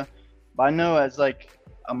South Florida, but I know as like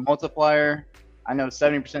a multiplier, I know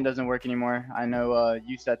 70% doesn't work anymore. I know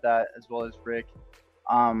you said that as well as Rick.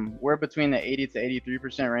 We're between the 80 to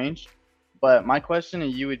 83% range. But my question to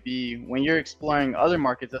you would be, when you're exploring other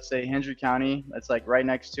markets, let's say Hendry County, that's like right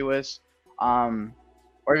next to us,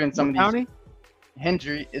 or even some What of these county?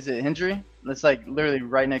 Hendry, is it Hendry? That's like literally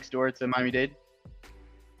right next door to Miami-Dade.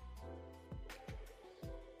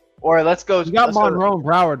 Or let's go. You got let's go- Monroe and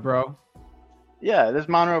Broward, bro. Yeah, there's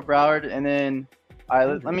Monroe, Broward, and then all right.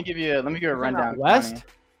 Hendry. Let me give you a Isn't that rundown. west? County.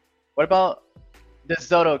 What about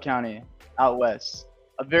DeSoto County out west?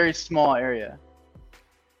 A very small area.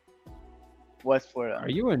 West Florida. Are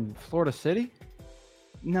you in Florida City?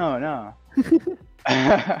 No, no.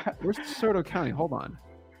 Where's DeSoto County? Hold on.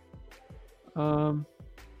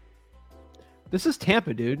 This is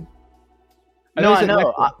Tampa, dude. No, I it's know.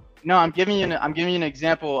 next- No, I'm giving you an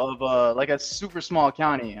example of like a super small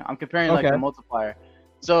county. I'm comparing like Okay. a multiplier.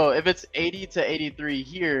 So if it's 80 to 83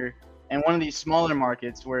 here, and one of these smaller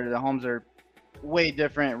markets where the homes are way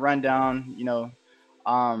different, rundown,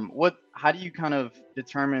 how do you kind of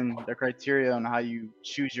determine the criteria on how you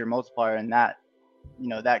choose your multiplier in that,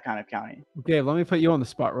 that kind of county? Okay, let me put you on the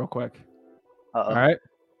spot real quick. Uh-oh. All right.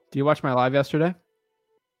 Do you watch my live yesterday?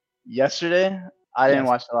 Yesterday, I didn't Yes.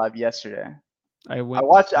 watch the live yesterday. I I went.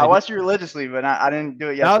 watched you religiously, but I didn't do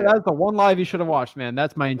it yesterday. That's the one live you should have watched, man.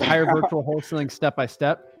 That's my entire virtual wholesaling step by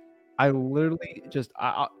step. I literally just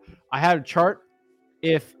I had a chart.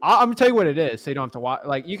 I'm gonna tell you what it is, so you don't have to watch.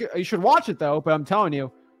 Like you should watch it though. But I'm telling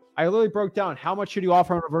you, I literally broke down how much should you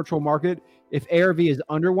offer on a virtual market if ARV is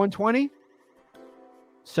under 120,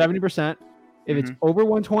 70%. If it's over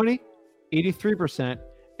 120, 83%,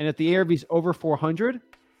 and if the ARV is over 400,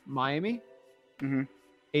 Miami,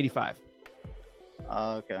 85.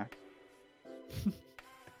 Okay.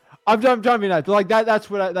 I'm trying to be nice. Like that.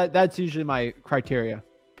 That's usually my criteria.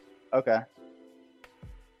 Okay.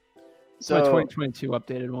 It's my 2022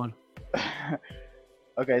 updated one.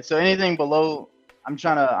 Okay, so anything below, I'm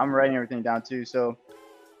writing everything down too. So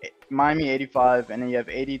Miami 85, and then you have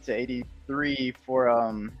 80 to 83 for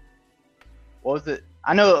what was it?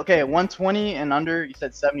 I know. Okay, 120 and under. You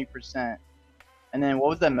said 70%, and then what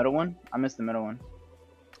was that middle one? I missed the middle one.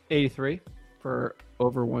 83 for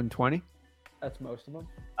over 120. That's most of them.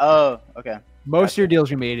 Oh, okay. Most of your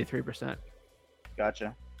deals are gonna be 83%.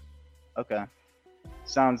 Gotcha. Okay.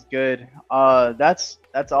 Sounds good. That's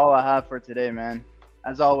all I have for today, man.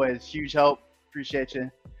 As always, huge help. Appreciate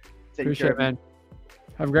you. Taking Appreciate care it, of me. man.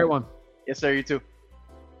 Have a great one. Yes, sir. You too.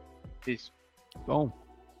 Peace. Boom.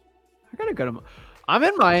 I gotta go to. I'm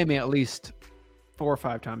in Miami at least 4 or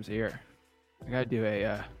 5 times a year. I gotta do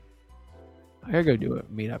I gotta go do a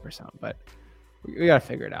meetup or something, but we gotta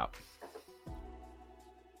figure it out.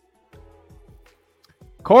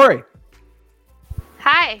 Corey,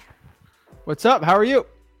 Hi, what's up? How are you?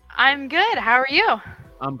 I'm good. How are you?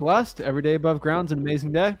 I'm blessed. Every day above ground's an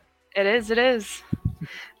amazing day. It is. It is.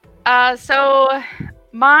 So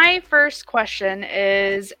my first question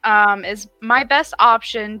is my best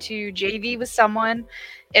option to JV with someone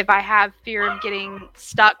if I have fear of getting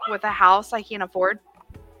stuck with a house I can't afford?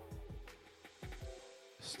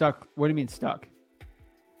 Stuck. What do you mean stuck?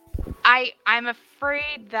 I'm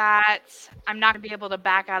afraid that I'm not gonna be able to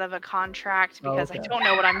back out of a contract because okay. I don't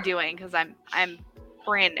know what I'm doing because I'm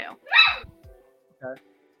brand new. Okay.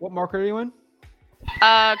 What market are you in?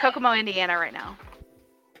 Kokomo, Indiana, right now.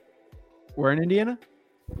 Where in Indiana?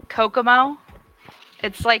 Kokomo.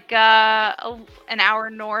 It's like an hour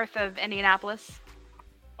north of Indianapolis.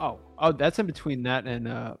 Oh, that's in between that and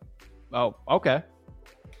oh, okay.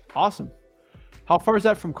 Awesome. How far is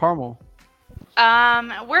that from Carmel?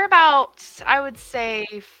 We're about, I would say,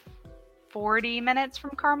 40 minutes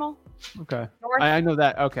from Carmel. Okay. North. I know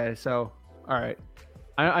that. Okay, so all right.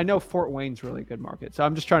 I know Fort Wayne's really a good market. So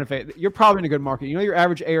I'm just trying to figure. You're probably in a good market. You know your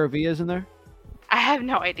average ARV is in there? I have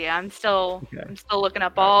no idea. I'm still Okay. looking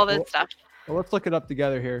up all this stuff. Well, let's look it up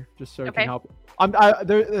together here, just so it Okay. can help.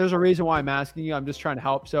 There's a reason why I'm asking you. I'm just trying to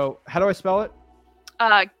help. So how do I spell it?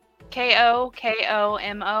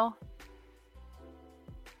 Kokomo,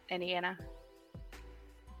 Indiana.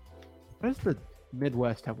 Why does the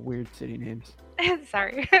Midwest have weird city names?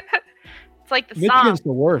 Sorry. It's like the Michigan's song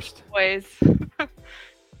the worst. boys.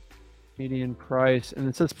 Median price, and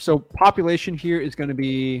it says so. Population here is going to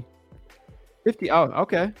be 50. Oh,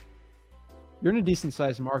 okay. You're in a decent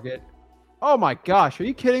sized market. Oh my gosh, are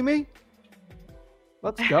you kidding me?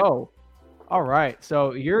 Let's go. All right,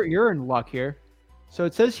 so you're in luck here. So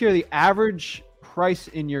it says here the average price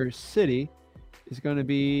in your city is going to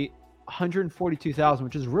be 142,000,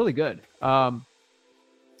 which is really good.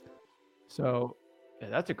 So yeah,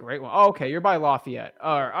 that's a great one. Oh, okay, you're by Lafayette.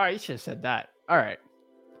 All right, you should have said that. All right.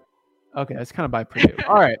 Okay, that's kind of by Purdue.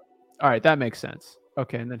 All right, that makes sense.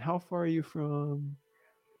 Okay, and then how far are you from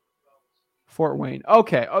Fort Wayne?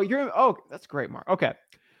 Okay. Oh, that's great, Mark. Okay,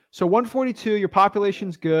 so 142. Your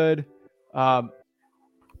population's good.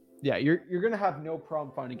 Yeah, you're gonna have no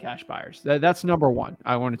problem finding cash buyers. That's number one.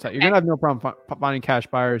 I want to tell you, you're gonna have no problem finding cash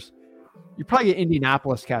buyers. You probably get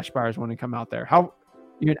Indianapolis cash buyers when they come out there. How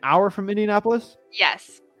you're an hour from Indianapolis?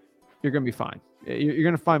 Yes. You're gonna be fine. You're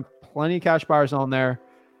gonna find plenty of cash buyers on there,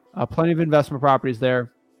 plenty of investment properties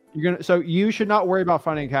there. So you should not worry about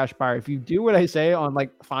finding a cash buyer. If you do what I say on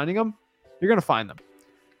like finding them, you're gonna find them.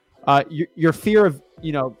 Your fear of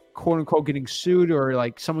quote unquote getting sued or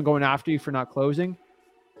like someone going after you for not closing.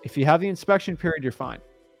 If you have the inspection period, you're fine.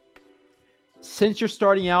 Since you're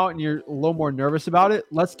starting out and you're a little more nervous about it,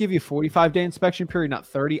 let's give you a 45-day inspection period, not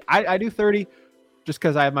 30. I do 30 just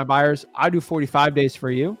because I have my buyers. I do 45 days for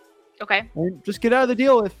you. Okay. And just get out of the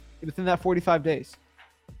deal within that 45 days.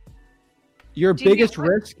 Your biggest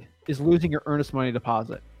risk is losing your earnest money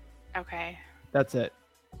deposit. Okay. That's it.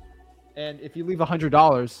 And if you leave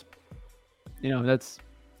 $100, that's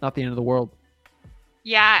not the end of the world.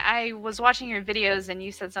 Yeah, I was watching your videos and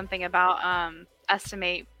you said something about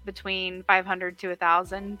estimate between 500 to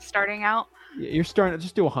 1,000 starting out. You're starting to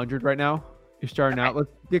just do 100 right now. You're starting out. Let's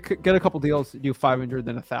get a couple deals. Do 500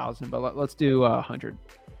 then 1,000, but let's do 100.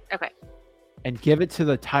 Okay. And give it to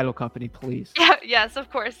the title company, please. Yeah. Yes, of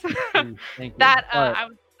course. Thank you. That right.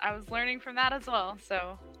 I was learning from that as well.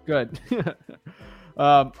 So good.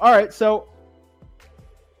 All right, so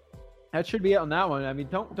that should be it on that one. I mean,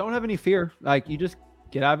 don't have any fear. Like, you just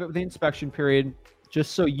get out of it with the inspection period,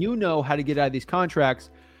 just so you know how to get out of these contracts.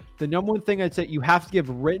 The number one thing I'd say, you have to give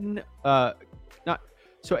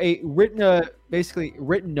basically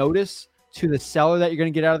written notice to the seller that you're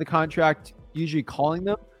going to get out of the contract. Usually calling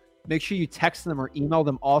them. Make sure you text them or email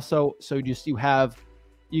them also, so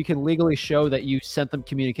you can legally show that you sent them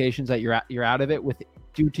communications that you're out of it with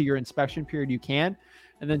due to your inspection period. You can,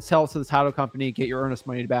 and then sell it to the title company, get your earnest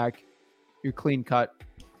money back. You're clean cut.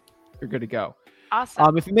 You're good to go.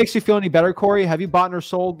 awesome. If it makes you feel any better, Corey, have you bought or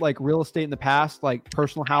sold like real estate in the past, like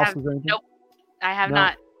personal houses or anything? Nope, I have No?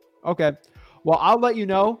 not. Okay. Well, I'll let you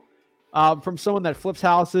know from someone that flips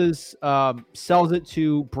houses, sells it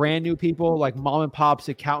to brand new people like mom and pops,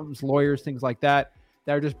 accountants, lawyers, things like that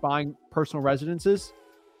are just buying personal residences.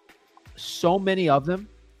 So many of them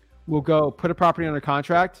will go put a property under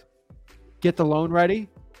contract, get the loan ready,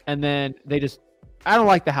 and then I don't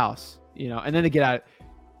like the house, and then they get out.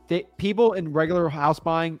 People in regular house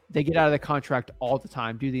buying, they get out of the contract all the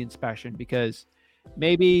time, do the inspection because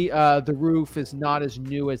maybe the roof is not as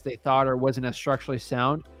new as they thought or wasn't as structurally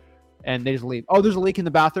sound, and they just leave. Oh, there's a leak in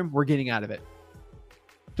the bathroom. We're getting out of it.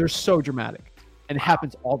 They're so dramatic, and it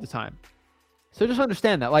happens all the time. So just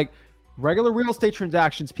understand that, like regular real estate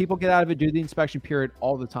transactions, people get out of it, do the inspection period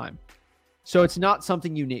all the time. So it's not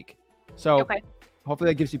something unique. So hopefully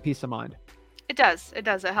that gives you peace of mind. It does. It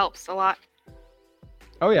does. It helps a lot.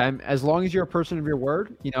 Oh yeah, and as long as you're a person of your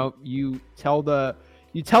word, you tell the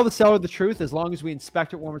seller the truth. As long as we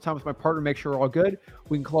inspect it one more time with my partner, make sure we're all good,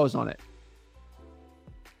 we can close on it.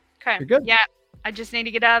 Okay. You're good. Yeah, I just need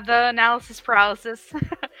to get out of the analysis paralysis.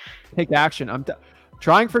 Take action.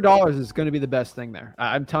 Trying for dollars is going to be the best thing there.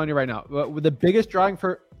 I'm telling you right now. With the biggest driving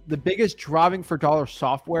for dollar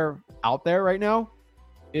software out there right now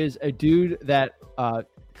is a dude that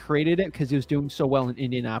created it because he was doing so well in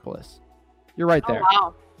Indianapolis. You're right there. Oh,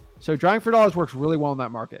 wow. So driving for dollars works really well in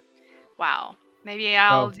that market. Wow. Maybe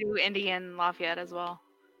I'll do Indian Lafayette as well.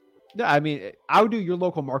 Yeah, I mean, I would do your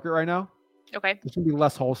local market right now. Okay. There's going to be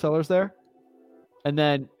less wholesalers there. And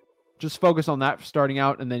then just focus on that starting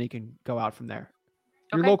out, and then you can go out from there.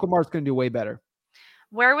 Your local market's going to do way better.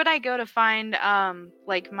 Where would I go to find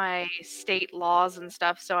like my state laws and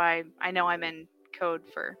stuff so I know I'm in code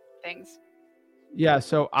for things? Yeah,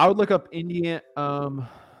 so I would look up Indian.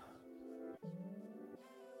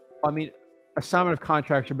 Assignment of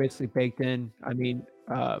contracts are basically baked in. I mean,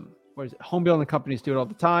 what is it? Home building companies do it all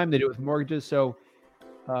the time. They do it with mortgages. So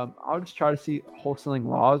I'll just try to see wholesaling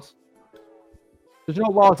laws. There's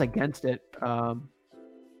no laws against it. I'm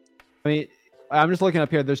just looking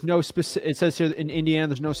up here. There's no specific. It says here in Indiana,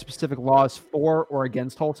 there's no specific laws for or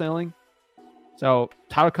against wholesaling. So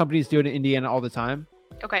title companies do it in Indiana all the time.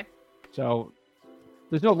 Okay. So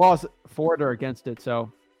there's no laws for it or against it.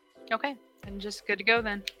 So Okay. And just good to go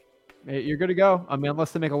then. you're good to go. I mean,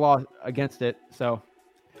 unless they make a law against it. So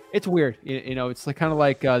it's weird. You know, it's like kind of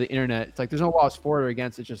like the internet. It's like there's no laws for it or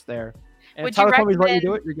against it, just there. And Would if you title companies let you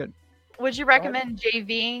do recommend- it, you're good. Would you recommend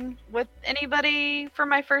JVing with anybody for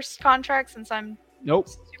my first contract since I'm Nope.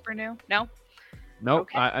 super new? No? Nope.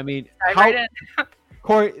 Okay. I mean, Dive right in.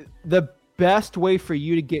 Corey, the best way for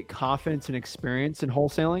you to get confidence and experience in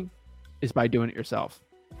wholesaling is by doing it yourself.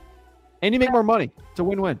 And you make more money. It's a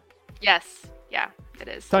win-win. Yes. Yeah, it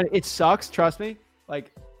is. It sucks, trust me.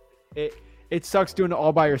 Like it sucks doing it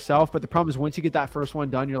all by yourself, but the problem is once you get that first one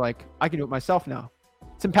done, you're like, I can do it myself now.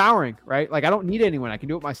 It's empowering, right? Like I don't need anyone. I can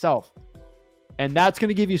do it myself. And that's going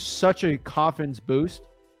to give you such a confidence boost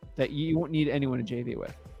that you won't need anyone to JV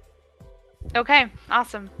with. Okay.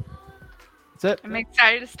 Awesome. That's it. I'm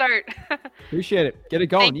excited to start. Appreciate it. Get it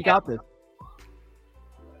going. Thank You you. got this.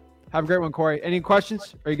 Have a great one, Corey. Any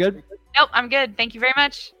questions? Are you good? Nope, I'm good. Thank you very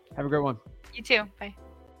much. Have a great one. You too. Bye.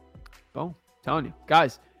 Boom. Telling you.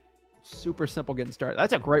 Guys, super simple getting started.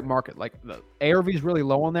 That's a great market. Like the ARV is really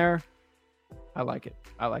low on there. I like it.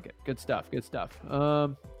 I like it. Good stuff. Good stuff.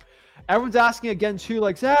 Everyone's asking again too,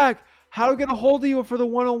 like, Zach, how do I get a hold of you for the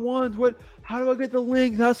one-on-ones? How do I get the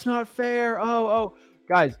link? That's not fair. Oh.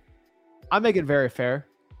 Guys, I make it very fair.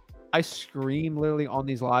 I scream literally on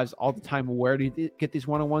these lives all the time. Where do you get these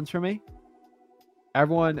one-on-ones from me?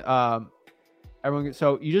 Everyone.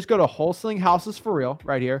 So you just go to Wholesaling Houses for Real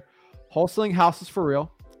right here. Wholesaling Houses for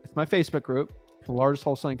Real. It's my Facebook group, the largest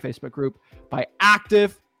wholesaling Facebook group by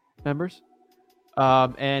active members.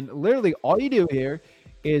 And literally all you do here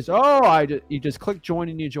is, you just click join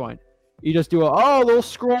and you join. You just do a little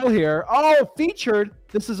scroll here. Featured.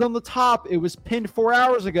 This is on the top. It was pinned 4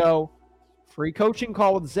 hours ago. Free coaching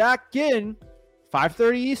call with Zach Ginn,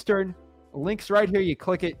 5:30 Eastern. Link's right here. You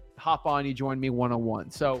click it, hop on, you join me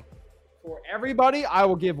one-on-one. So for everybody, I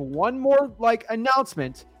will give one more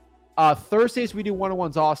announcement. Thursdays we do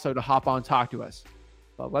one-on-ones also to hop on and talk to us.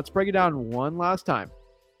 But let's break it down one last time.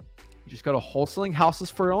 You just go to Wholesaling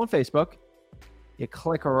Houses for Real on Facebook. You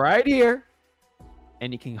click right here,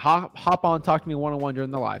 and you can hop on and talk to me one-on-one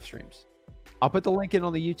during the live streams. I'll put the link in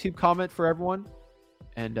on the YouTube comment for everyone.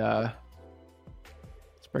 And let's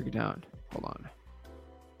break it down. Hold on.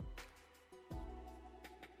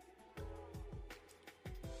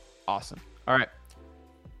 Awesome. All right.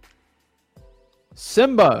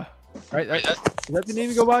 Simba. Right? Is that the name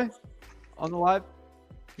you go by on the live?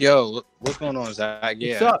 Yo, what's going on, Zach?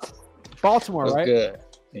 Yeah. What's up? Baltimore, What's right? good?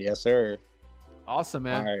 Yes, sir. Awesome,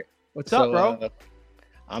 man. All right. What's up, bro?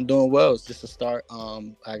 I'm doing well. It's just a start.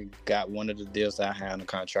 I got one of the deals that I had on the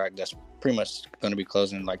contract that's pretty much going to be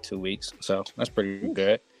closing in like 2 weeks. So that's pretty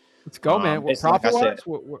good. Let's go, man. What it's like I profit said-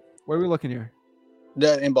 wise? What are we looking here?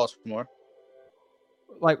 In Baltimore.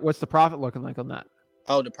 Like, what's the profit looking like on that?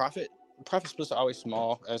 Oh, the profit splits are always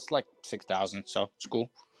small. It's like 6,000. So it's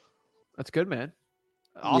cool. That's good, man.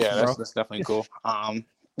 Awesome, Yeah, bro. that's definitely cool.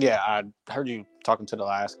 Yeah, I heard you talking to the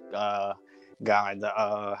last guy.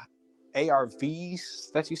 The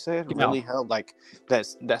ARVs that you said Yeah. really helped. Like that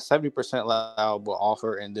 70% allowable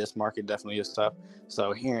offer in this market definitely is tough.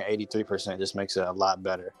 So hearing 83% just makes it a lot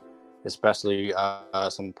better, especially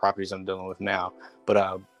some properties I'm dealing with now.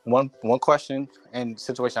 But one question and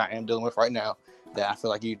situation I am dealing with right now that I feel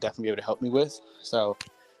like you definitely be able to help me with. So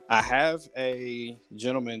I have a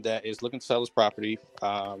gentleman that is looking to sell his property.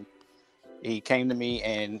 He came to me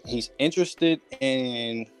and he's interested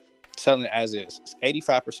in selling it as is. It's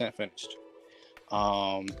 85% finished.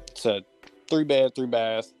 It's a 3-bed,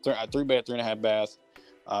 3.5 bath,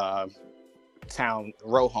 town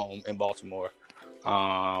row home in Baltimore.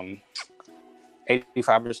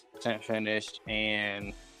 85% finished.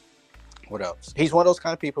 And what else? He's one of those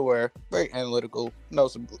kind of people where very analytical,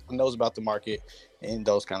 knows about the market in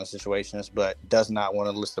those kind of situations, but does not want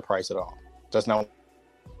to list the price at all. Does not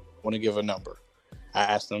want to give a number. I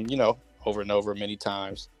asked him, over and over many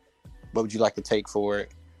times, what would you like to take for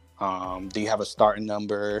it? Do you have a starting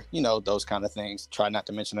number? Those kind of things. Try not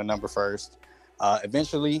to mention a number first.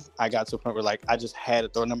 Eventually, I got to a point where I just had to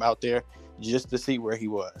throw them out there just to see where he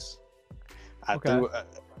was. I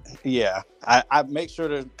make sure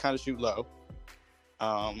to kind of shoot low,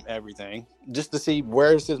 everything, just to see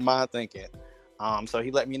where is his mind thinking. So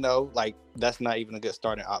he let me know that's not even a good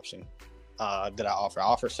starting option that I offer. I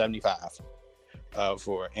offer 75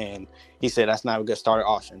 for it, and he said that's not a good starting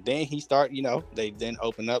option. Then he they then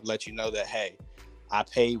open up, let you know that hey, I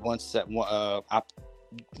paid I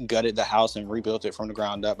gutted the house and rebuilt it from the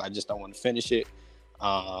ground up. I just don't want to finish it.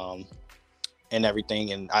 and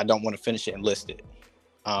everything, and I don't want to finish it and list it.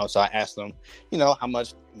 So I asked him, how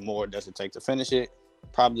much more does it take to finish it?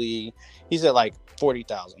 Probably, he said like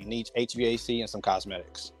 40,000. Needs HVAC and some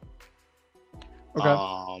cosmetics.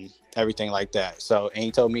 Okay. Everything like that. So, and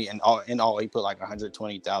he told me in all he put like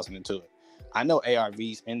 120,000 into it. I know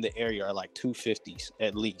ARVs in the area are like 250s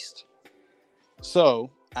at least. So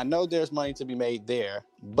I know there's money to be made there,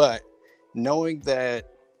 but knowing that,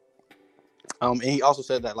 and he also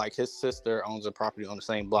said that like his sister owns a property on the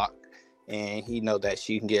same block, and he know that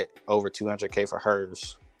she can get over 200K for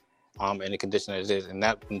hers, in the condition that it is, and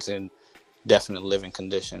that one's in definite living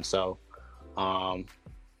condition. So,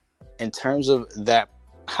 in terms of that,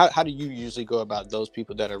 how do you usually go about those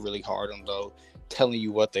people that are really hard on though, telling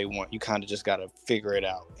you what they want? You kind of just got to figure it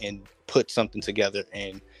out and put something together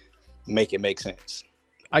and make it make sense.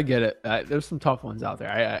 I get it. There's some tough ones out there.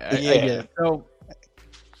 I Yeah. get it. So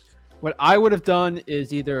what I would have done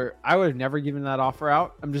is either I would have never given that offer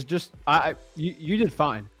out. I'm you did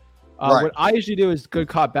fine. Right. What I usually do is good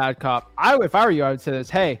cop, bad cop. If I were you, I would say this: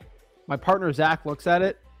 hey, my partner Zach looks at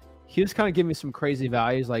it. He was kind of giving me some crazy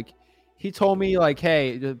values. Like he told me, like,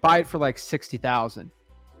 hey, buy it for like 60,000.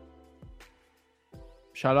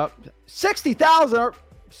 Shut up, 60,000 or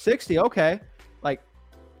 60. Okay, like,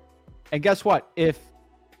 and guess what? If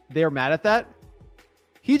they're mad at that,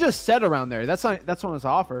 he just said around there. That's on his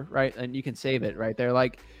offer, right? And you can save it right there.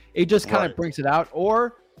 Like it just kind of brings it out.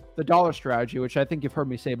 Or the dollar strategy, which I think you've heard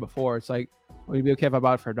me say before. It's like, would you be okay if I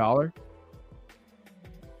bought it for $1?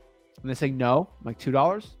 And they say no. I'm like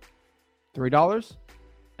 $2, $3,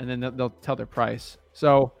 and then they'll tell their price.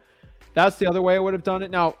 So that's the other way I would have done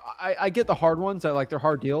it. Now I get the hard ones. I like their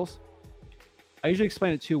hard deals. I usually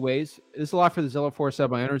explain it two ways. This is a lot for the Zillow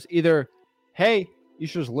 407 owners. Either, hey, you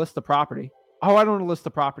should just list the property. Oh, I don't want to list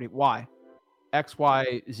the property. Why? X,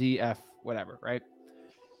 Y, Z, F, whatever, right?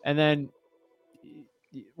 And then,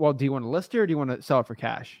 well, do you want to list it or do you want to sell it for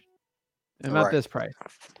cash? And not this price.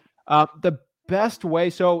 The best way,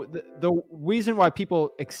 so the reason why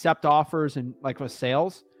people accept offers and like with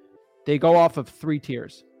sales, they go off of 3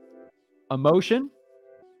 tiers: emotion,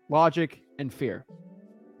 logic, and fear.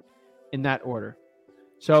 In that order.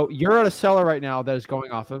 So you're at a seller right now that is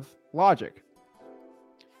going off of logic.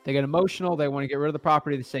 They get emotional. They want to get rid of the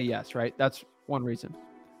property. They say yes, right? That's one reason.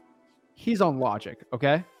 He's on logic,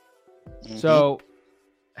 okay? Mm-hmm. So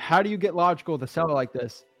how do you get logical with a seller like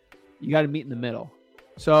this? You got to meet in the middle.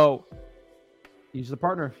 So use the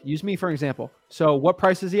partner. Use me for example. So what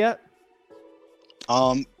price is he at?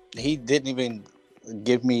 He didn't even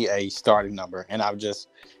give me a starting number, and I've just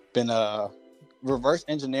been reverse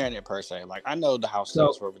engineering it per se. Like I know the house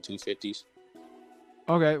sells for over 250s.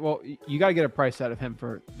 Okay, well, you got to get a price out of him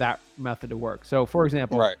for that method to work. So, for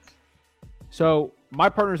example, right. So my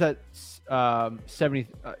partner's at 70.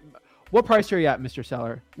 What price are you at, Mr.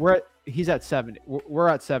 Seller? He's at 70. We're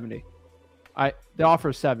at 70. The offer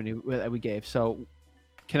is 70 that we gave. So,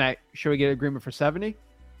 should we get an agreement for 70?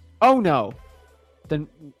 Oh no. Then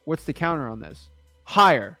what's the counter on this?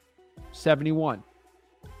 Higher, 71,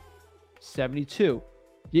 72.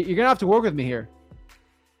 You're gonna have to work with me here.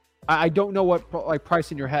 I don't know what like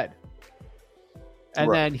price in your head.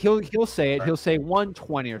 And then he'll say it. He'll say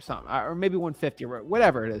 120 or something, or maybe 150 or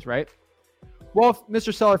whatever it is, right? Well,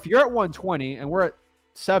 Mr. Seller, if you're at 120 and we're at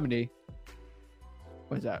 70,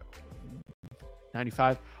 what is that?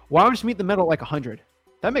 95. Why don't we just meet in the middle at like 100?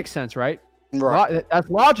 That makes sense, right? Right. That's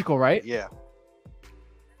logical, right? Yeah.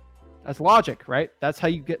 That's logic, right? That's how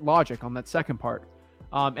you get logic on that second part.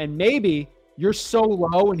 And maybe you're so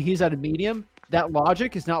low and he's at a medium. That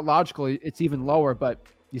logic is not logical. It's even lower, but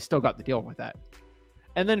you still got to deal with that.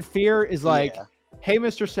 And then fear is like, hey,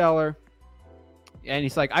 Mr. Seller. And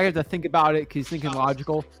he's like, I have to think about it because he's thinking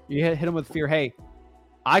logical. You hit him with fear. Hey,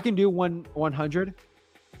 I can do 100,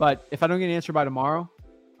 but if I don't get an answer by tomorrow,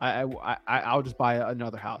 I'll just buy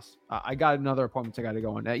another house. I got another appointment I got to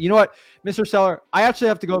go on. You know what, Mr. Seller? I actually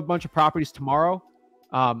have to go to a bunch of properties tomorrow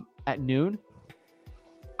at noon.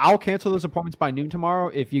 I'll cancel those appointments by noon tomorrow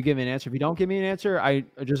if you give me an answer. If you don't give me an answer, I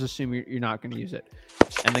just assume you're not going to use it.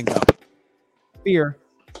 And then go. Fear,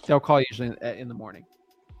 they'll call you usually in the morning.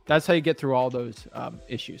 That's how you get through all those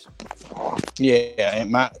issues. Yeah, and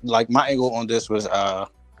my angle on this was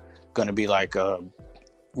going to be like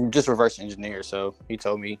just reverse engineer. So he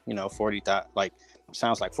told me, 40,000, like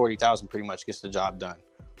sounds like 40,000 pretty much gets the job done.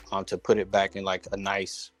 To put it back in like a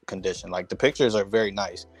nice condition. Like the pictures are very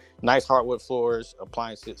nice. Nice hardwood floors,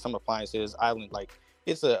 some appliances, island. Like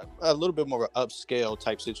it's a little bit more of an upscale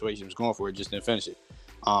type situation. It's going for it, just didn't finish it.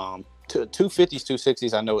 250s,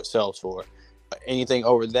 260s, I know it sells for. Anything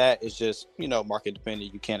over that is just, market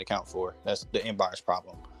dependent. You can't account for. That's the end buyer's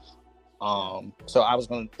problem. So I was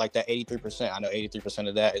going to like that 83%. I know 83%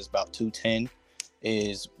 of that is about 210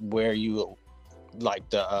 is where you like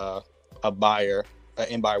the a buyer, an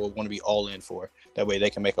end buyer will want to be all in for. That way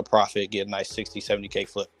they can make a profit, get a nice 60, 70K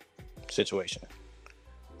flip situation.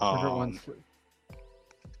 Different ones.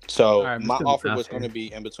 So right, my offer was going to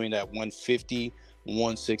be in between that 150,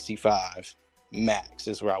 165 max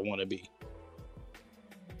is where I want to be.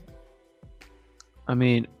 I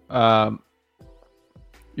mean,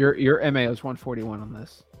 your MA is 141 on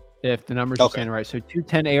this. If the numbers are standing right, so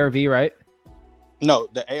 210 ARV, right? No,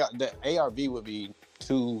 the ARV would be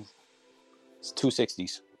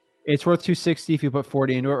 260s. It's worth 260 if you put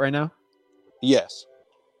 40 into it right now. Yes.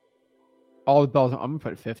 All the bells. I'm gonna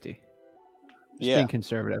put 50. Just being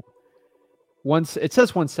conservative. Once it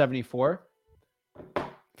says 174.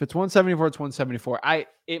 If it's 174, it's 174.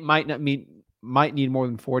 It might need more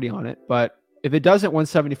than 40 on it, but if it doesn't,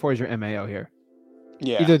 174 is your MAO here.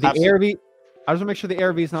 Yeah. Either the ARV. I just want to make sure the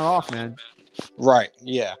ARV is not off, man. Right.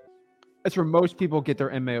 Yeah. That's where most people get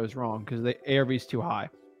their MAOs wrong because the ARV is too high.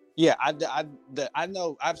 Yeah, I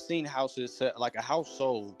know. I've seen houses like a house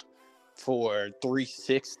sold for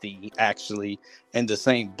 360 actually in the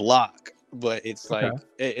same block, but it's like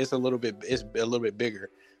it's a little bit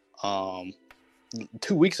bigger.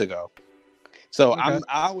 2 weeks ago, so I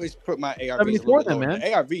always put my ARV a little bit lower.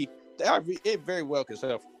 The ARV, it very well could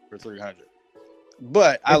sell for 300,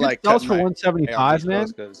 but if I like it sells for 175, man.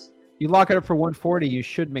 You lock it up for 140, you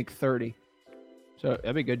should make 30. So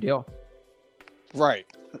that'd be a good deal. Right.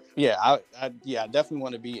 Yeah. I definitely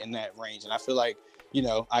want to be in that range. And I feel like,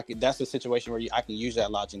 that's a situation where I can use that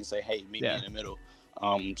logic and say, hey, meet me in the middle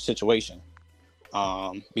situation.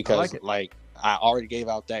 Because I already gave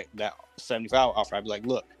out that 75 offer. I'd be like,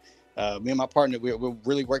 look, me and my partner, we're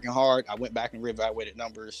really working hard. I went back and reevaluated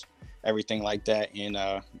numbers, everything like that. And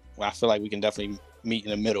I feel like we can definitely meet in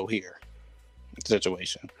the middle here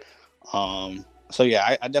situation. So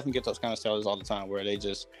yeah, I definitely get those kind of sellers all the time where they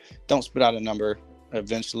just don't spit out a number.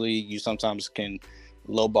 Eventually, you sometimes can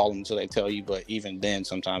lowball them until they tell you, but even then,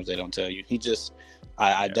 sometimes they don't tell you.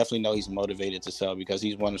 I definitely know he's motivated to sell because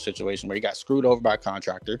he's one of the situations where he got screwed over by a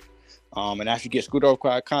contractor. And after you get screwed over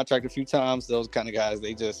by a contractor a few times, those kind of guys,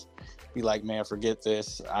 they just be like, man, forget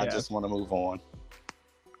this. I just want to move on.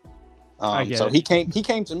 So he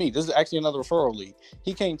came to me. This is actually another referral lead.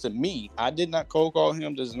 He came to me. I did not cold call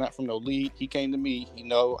him. This is not from no lead. He came to me. He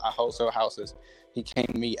know I wholesale houses. He came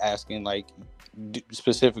to me asking like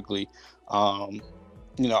specifically, are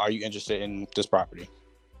you interested in this property?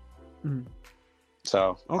 Mm-hmm.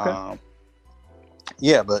 So, but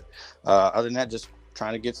other than that, just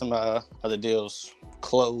trying to get some other deals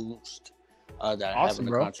closed that I have in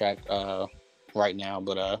the contract right now,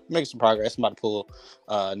 but making some progress. I'm about to pull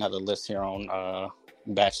another list here on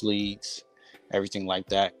batch leads, everything like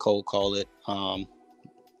that. Cold call it.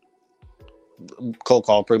 Cold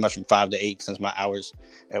call pretty much from 5 to 8 since my hours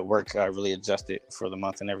at work really adjusted for the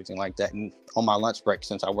month and everything like that. And on my lunch break,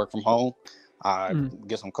 since I work from home, I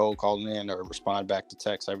get some cold calling in or respond back to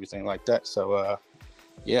text, everything like that. So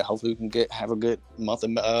hopefully we can have a good month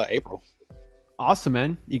of April. Awesome,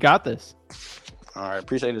 man. You got this. All right.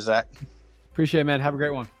 Appreciate it, Zach. Appreciate it, man. Have a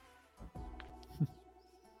great one.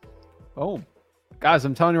 Oh, guys,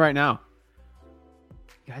 I'm telling you right now,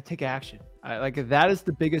 you gotta take action. That is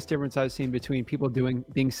the biggest difference I've seen between people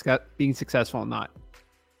being successful and not.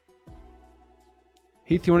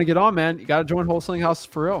 Heath, you want to get on, man? You got to join Wholesaling House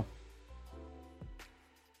for real.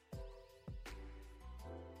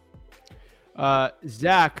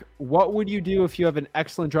 Zach, what would you do if you have an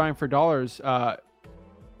excellent drawing for dollars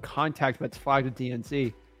contact that's flagged at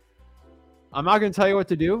DNC? I'm not going to tell you what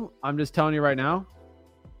to do. I'm just telling you right now.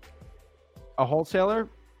 A wholesaler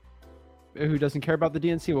who doesn't care about the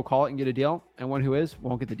DNC will call it and get a deal, and one who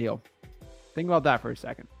won't get the deal. Think about that for a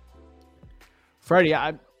second. Freddie,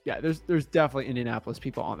 there's definitely Indianapolis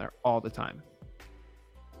people on there all the time.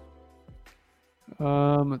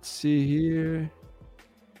 Let's see here.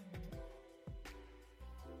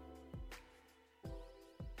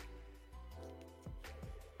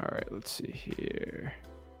 All right, let's see here.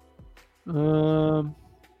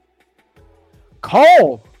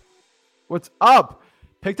 Cole, what's up?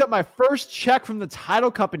 Picked up my first check from the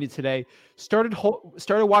title company today. Started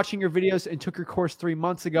watching your videos and took your course 3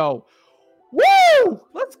 months ago. Woo!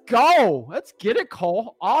 Let's go. Let's get it,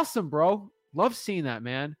 Cole. Awesome, bro. Love seeing that,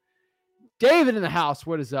 man. David in the house.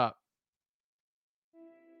 What is up?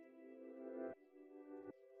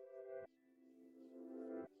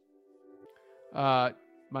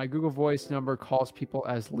 My Google Voice number calls people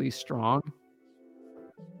as Lee Strong.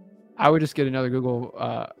 I would just get another Google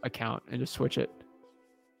account and just switch it.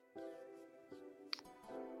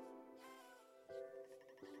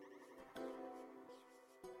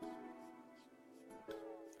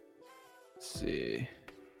 Let's see.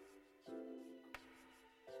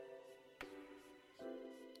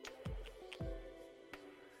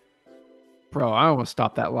 Bro, I almost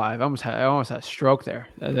stopped that live. I almost had a stroke there.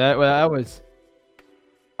 That was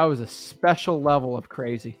a special level of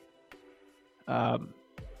crazy. Oh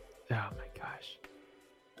my gosh.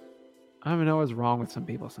 I don't even know what's wrong with some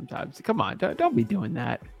people sometimes. Come on, don't be doing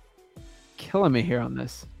that. Killing me here on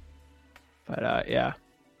this. But yeah.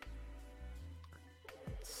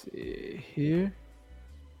 Let's see here.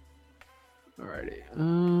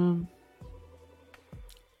 Alrighty.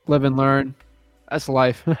 Live and learn. That's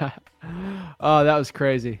life. Oh, that was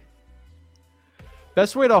crazy.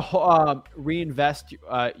 Best way to reinvest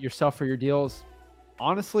yourself for your deals.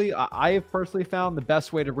 Honestly, I have personally found the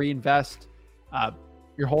best way to reinvest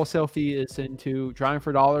your wholesale fee is into driving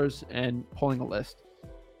for dollars and pulling a list.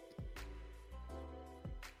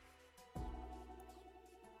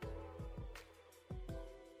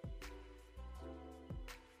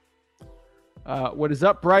 What is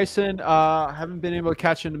up, Bryson? Haven't been able to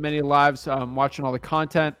catch into many lives. Watching all the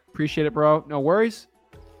content. Appreciate it, bro. No worries.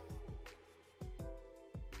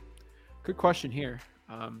 Good question here.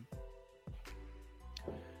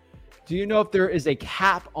 Do you know if there is a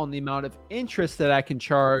cap on the amount of interest that I can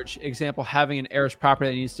charge? Example, having an heiress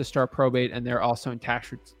property that needs to start probate and they're also in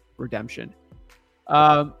tax redemption.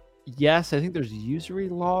 Yes, I think there's usury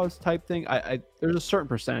laws type thing. There's a certain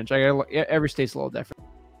percentage. Every state's a little different.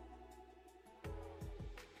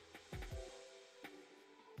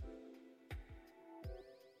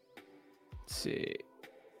 Let's see.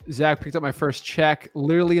 Zach picked up my first check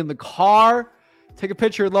literally in the car. Take a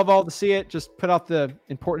picture. Love all to see it. Just put out the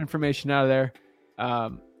important information out of there.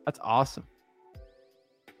 That's awesome.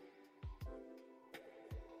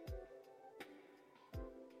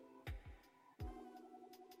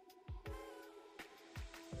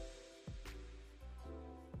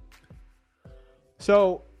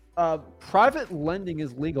 So private lending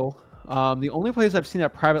is legal. The only place I've seen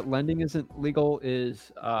that private lending isn't legal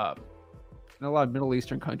is in a lot of Middle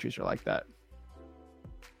Eastern countries are like that.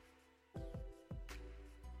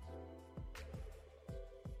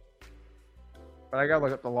 But I gotta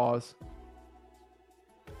look up the laws.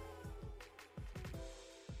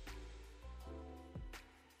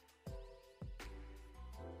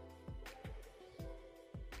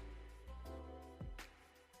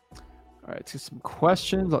 All right, let's get some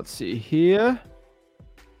questions. Let's see here.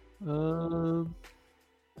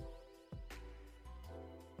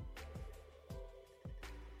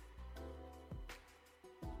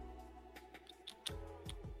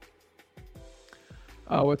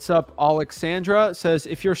 What's up? Alexandra says,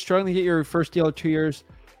 if you're struggling to get your first deal in 2 years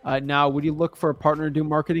now, would you look for a partner to do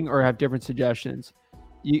marketing or have different suggestions?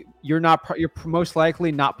 You're most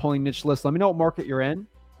likely not pulling niche lists. Let me know what market you're in.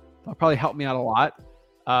 That'll probably help me out a lot.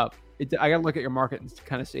 I got to look at your market and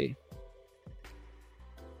kind of see.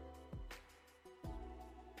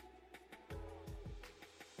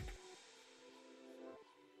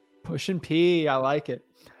 Push and P. I like it.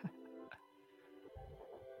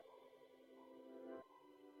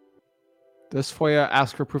 Does FOIA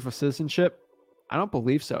ask for proof of citizenship? I don't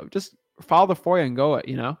believe so. Just file the FOIA and go it,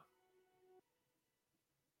 you know?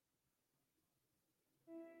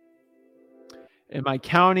 In my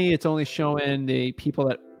county, it's only showing the people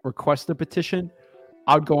that request the petition.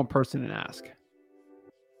 I would go in person and ask.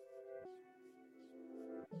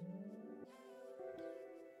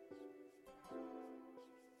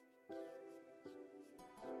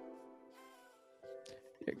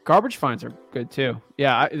 Garbage fines are good too.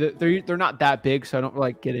 Yeah, they're not that big, so I don't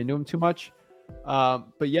like get into them too much.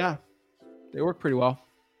 But yeah, they work pretty well.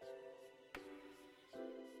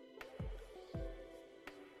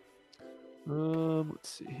 Let's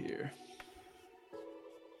see here.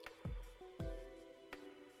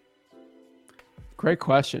 Great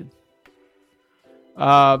question.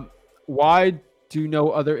 Why do no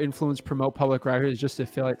other influence promote public records? Just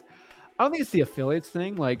affiliate? I don't think it's the affiliates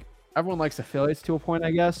thing. Like, everyone likes affiliates to a point,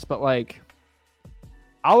 I guess, but like,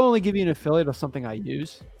 I'll only give you an affiliate of something I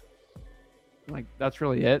use. Like, that's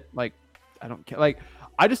really it. Like, I don't care. Like,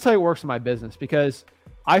 I just tell you what works in my business because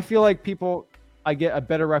I feel like I get a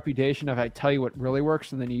better reputation if I tell you what really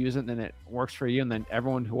works and then you use it and then it works for you and then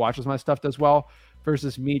everyone who watches my stuff does well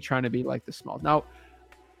versus me trying to be like the small. Now,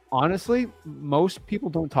 honestly, most people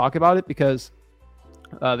don't talk about it because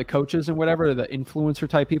the coaches and whatever, the influencer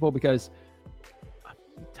type people, because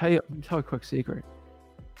let me tell you a quick secret.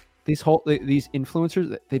 These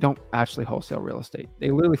influencers, they don't actually wholesale real estate. They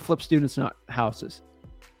literally flip students, not houses.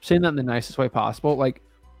 I'm saying that in the nicest way possible. Like,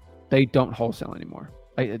 they don't wholesale anymore.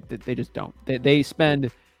 They just don't. They spend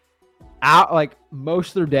out like most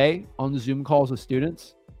of their day on Zoom calls with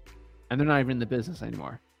students, and they're not even in the business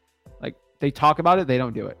anymore. Like, they talk about it, they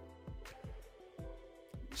don't do it.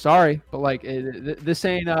 Sorry, but like this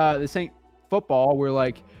ain't football where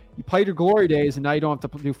like you played your glory days and now you don't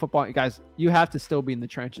have to do football. Guys, you have to still be in the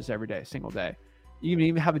trenches every day, single day. You can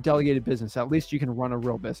even have a delegated business. At least you can run a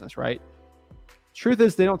real business, right? Truth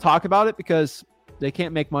is, they don't talk about it because they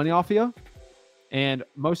can't make money off of you. And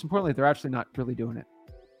most importantly, they're actually not really doing it.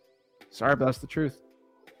 Sorry, but that's the truth.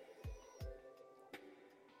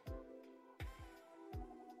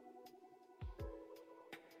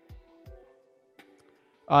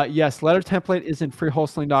 Yes, letter template is in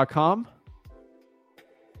freewholesaling.com.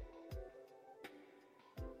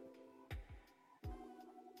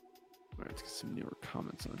 All right, let's get some newer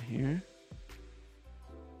comments on here.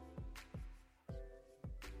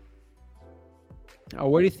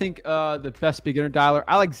 What do you think the best beginner dialer?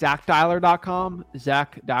 I like ZachDialer.com.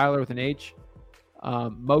 Zach Dialer with an H.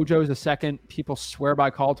 Mojo is a second. People swear by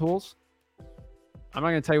call tools. I'm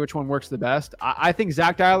not going to tell you which one works the best. I think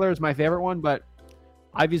Zach Dialer is my favorite one, but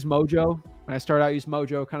I've used Mojo. When I started out, I used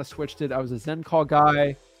Mojo, kind of switched it. I was a Zen call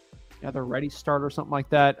guy. Yeah, they're Ready Start or something like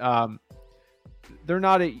that. They're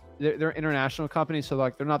an international company, so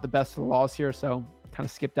like they're not the best of the laws here, so kind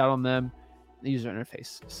of skipped out on them. The user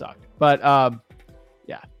interface sucked. But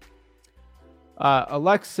yeah.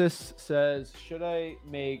 Alexis says, should I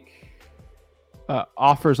make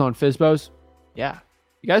offers on FSBOs? Yeah.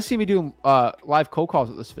 You guys see me doing live cold calls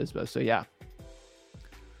with this FSBO, so yeah.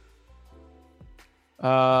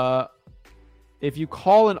 If you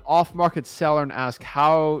call an off-market seller and ask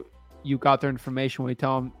how you got their information, we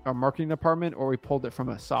tell them our marketing department or we pulled it from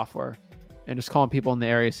a software, and just calling people in the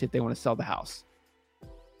area, see if they want to sell the house.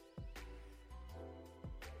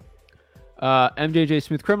 MJJ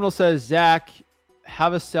Smooth Criminal says, Zach,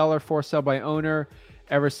 have a seller for sale by owner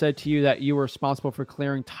ever said to you that you were responsible for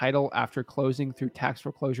clearing title after closing through tax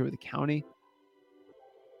foreclosure with the county?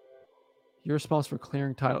 You're responsible for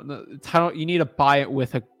clearing title. No, title, you need to buy it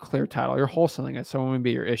with a clear title. You're wholesaling it, so it won't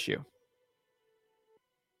be your issue.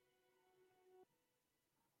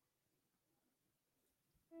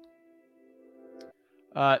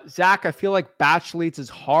 Zach, I feel like batch leads is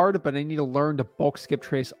hard, but I need to learn to bulk skip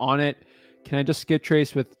trace on it. Can I just skip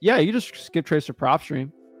trace with? Yeah, you just skip trace with prop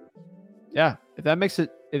stream. Yeah, if that makes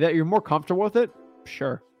it, if that you're more comfortable with it,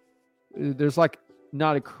 sure. There's like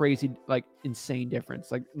not a crazy, like insane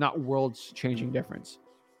difference, like not worlds changing difference.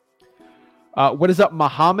 What is up,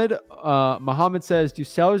 Muhammad? Muhammad says, do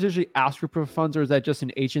sellers usually ask for proof of funds, or is that just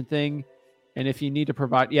an agent thing? And if you need to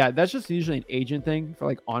provide, yeah, that's just usually an agent thing for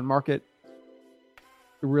like on market.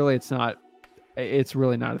 Really, it's not. It's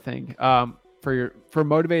really not a thing. For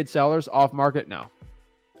motivated sellers off market, no.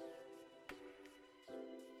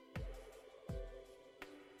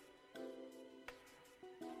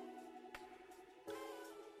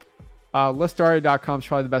 Listarted.com is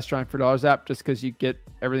probably the best trying for dollars app just because you get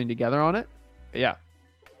everything together on it. But yeah.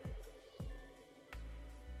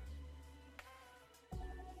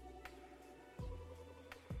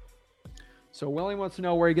 So Willie wants to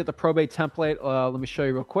know where you get the probate template. Let me show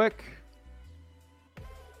you real quick.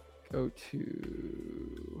 Go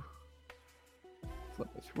to flip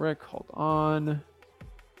with Rick. Hold on.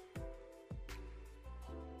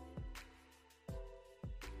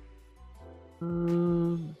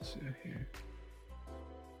 Let's see here.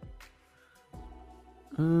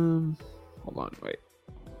 Hold on, wait.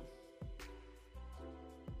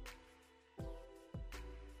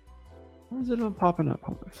 Why is it not popping up?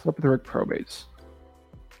 Flip with Rick probates.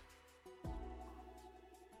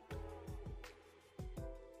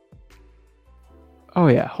 Oh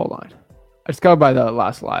yeah, hold on. I just got by the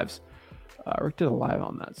last lives. Rick did a live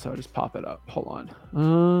on that, so I just pop it up. Hold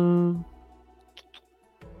on.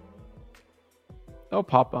 Oh,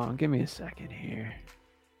 pop on. Give me a second here.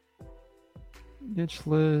 Niche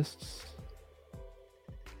lists.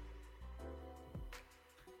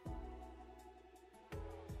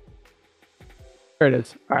 There it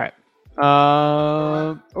is. All right.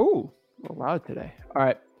 Oh, a little loud today. All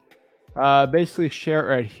right. Basically share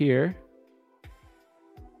it right here.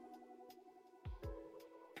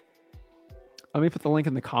 Let me put the link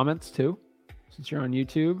in the comments too. Since you're on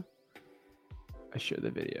YouTube, I share the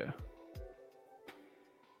video.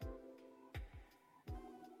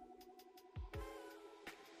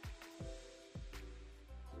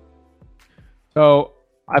 So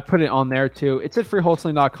I put it on there too. It's at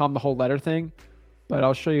freewholesaling.com, the whole letter thing, but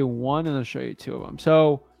I'll show you one and I'll show you two of them.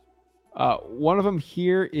 So one of them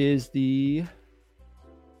here is the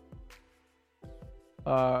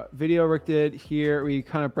video Rick did here, where he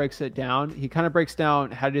kind of breaks it down. He kind of breaks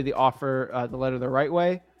down how to do the offer, the letter the right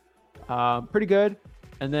way. Pretty good.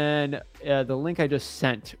 And then the link I just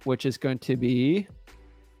sent, which is going to be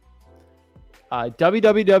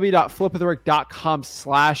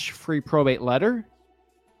www.flipwithrick.com/free probate letter.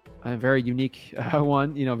 A very unique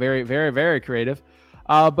one, very, very, very creative.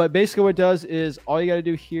 But basically what it does is all you got to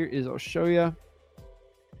do here is I'll show you.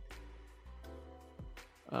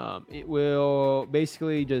 It will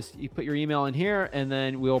basically just, you put your email in here and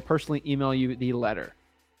then we'll personally email you the letter.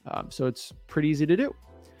 So it's pretty easy to do.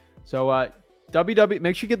 So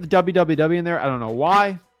make sure you get the www in there. I don't know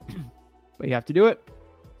why, but you have to do it.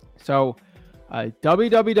 So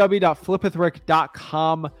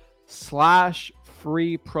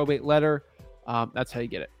www.flipwithrick.com/free probate letter. That's how you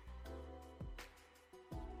get it.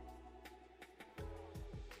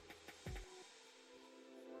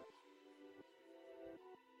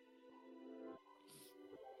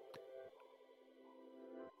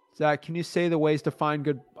 Zach, can you say the ways to find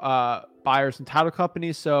good buyers and title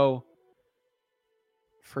companies? So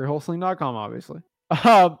freewholesaling.com, obviously,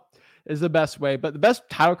 is the best way. But the best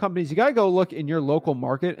title companies, you got to go look in your local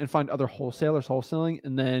market and find other wholesalers wholesaling,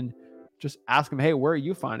 and then just ask them, hey, where are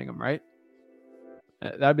you finding them, right?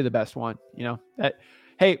 That'd be the best one,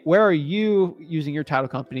 hey, where are you using your title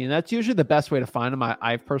company? And that's usually the best way to find them,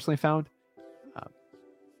 I've personally found.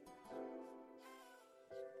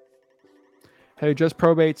 Hey, just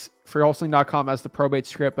probates, freewholesaling.com as the probate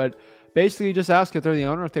script, but basically you just ask if they're the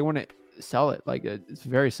owner, if they want to sell it. Like, it's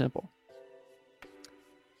very simple.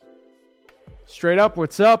 Straight up,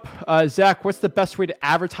 what's up? Zach, what's the best way to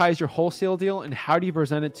advertise your wholesale deal, and how do you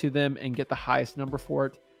present it to them and get the highest number for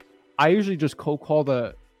it? I usually just cold call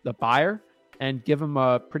the buyer and give them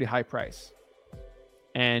a pretty high price.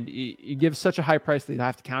 And you give such a high price that they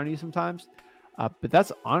have to counter you sometimes. But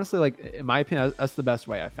that's honestly, like, in my opinion, that's the best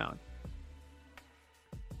way I found.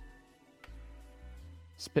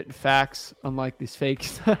 Spitting facts, unlike these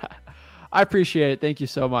fakes. I appreciate it. Thank you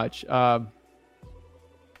so much. No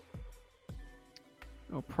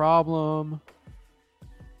problem.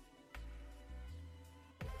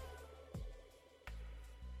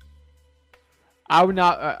 I would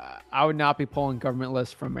not be pulling government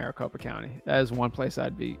lists from Maricopa County. That is one place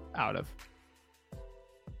I'd be out of.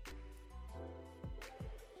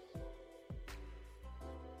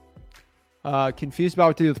 Confused about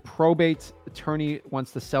what to do with probate attorney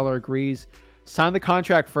once the seller agrees. Sign the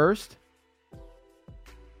contract first,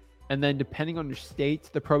 and then depending on your state,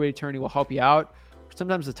 the probate attorney will help you out.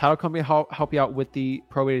 Sometimes the title company help you out with the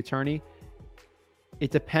probate attorney.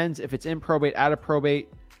 It depends if it's in probate, out of probate,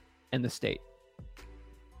 and the state.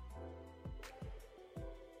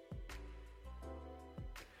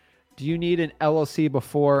 Do you need an LLC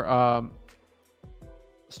before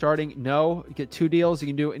starting? No. You get 2 deals. You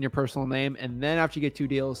can do it in your personal name. And then after you get 2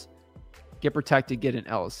 deals, get protected, get an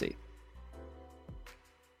LLC.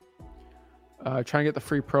 Try and get the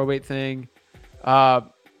free probate thing.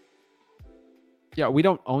 Yeah, we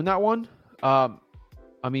don't own that one. I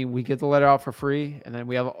mean, we get the letter out for free, and then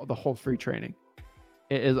we have the whole free training.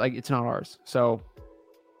 It is like, it's not ours. So,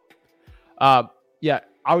 yeah,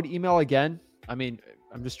 I would email again. I mean,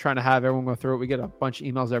 I'm just trying to have everyone go through it. We get a bunch of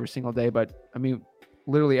emails every single day, but I mean,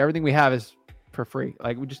 literally everything we have is for free.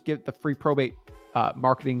 Like, we just get the free probate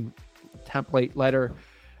marketing template letter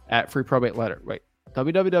at free probate letter. Wait,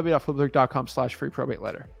 www.flipwithrick.com/free probate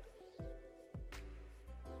letter.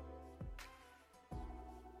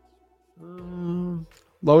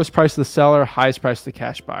 Lowest price to the seller, highest price to the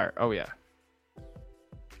cash buyer. Oh yeah.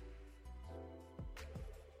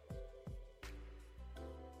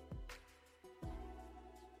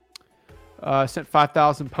 Sent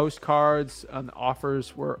 5,000 postcards, and the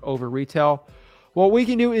offers were over retail. What we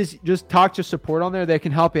can do is just talk to support on there. They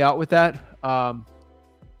can help you out with that. And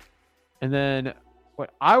then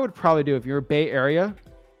what I would probably do, if you're a Bay Area,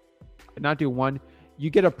 not do one, you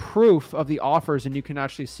get a proof of the offers and you can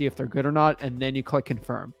actually see if they're good or not. And then you click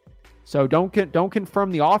confirm. So don't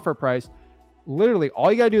confirm the offer price. Literally,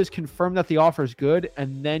 all you got to do is confirm that the offer is good.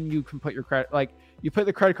 And then you can put your credit, like you put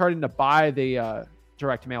the credit card in to buy the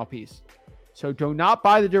direct mail piece. So do not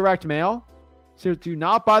buy the direct mail. So do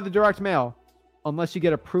not buy the direct mail unless you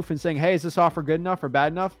get a proof and saying, hey, is this offer good enough or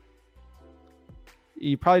bad enough?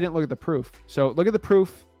 You probably didn't look at the proof. So look at the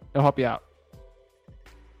proof. It'll help you out.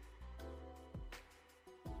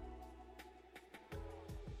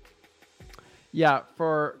 Yeah,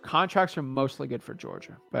 for contracts are mostly good for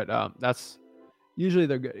Georgia, but that's usually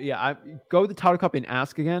they're good. Yeah, go to the title company and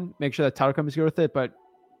ask again. Make sure that title company's good with it, but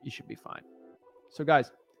you should be fine. So guys,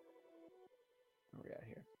 where are we at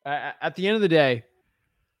here? At the end of the day,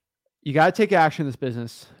 you got to take action in this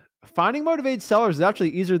business. Finding motivated sellers is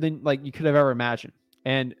actually easier than like you could have ever imagined.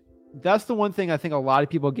 And that's the one thing I think a lot of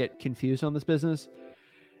people get confused on this business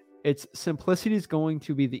It's simplicity is going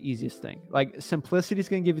to be the easiest thing. Like simplicity is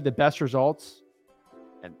going to give you the best results.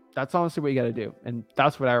 And that's honestly what you got to do. And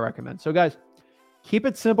that's what I recommend. So guys, keep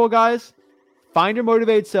it simple, guys. Find your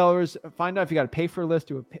motivated sellers. Find out if you got to pay for a list,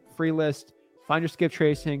 do a free list, find your skip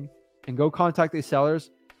tracing, and go contact these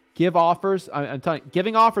sellers. Give offers. I'm telling you,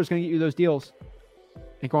 giving offers is going to get you those deals.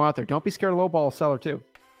 And go out there. Don't be scared to lowball a seller too.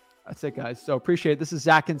 That's it, guys. So appreciate it. This is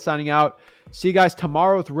Zach signing out. See you guys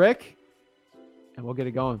tomorrow with Rick, and we'll get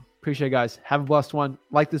it going. Appreciate it, guys. Have a blessed one.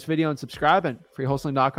 Like this video and subscribe, and freewholesaling.com.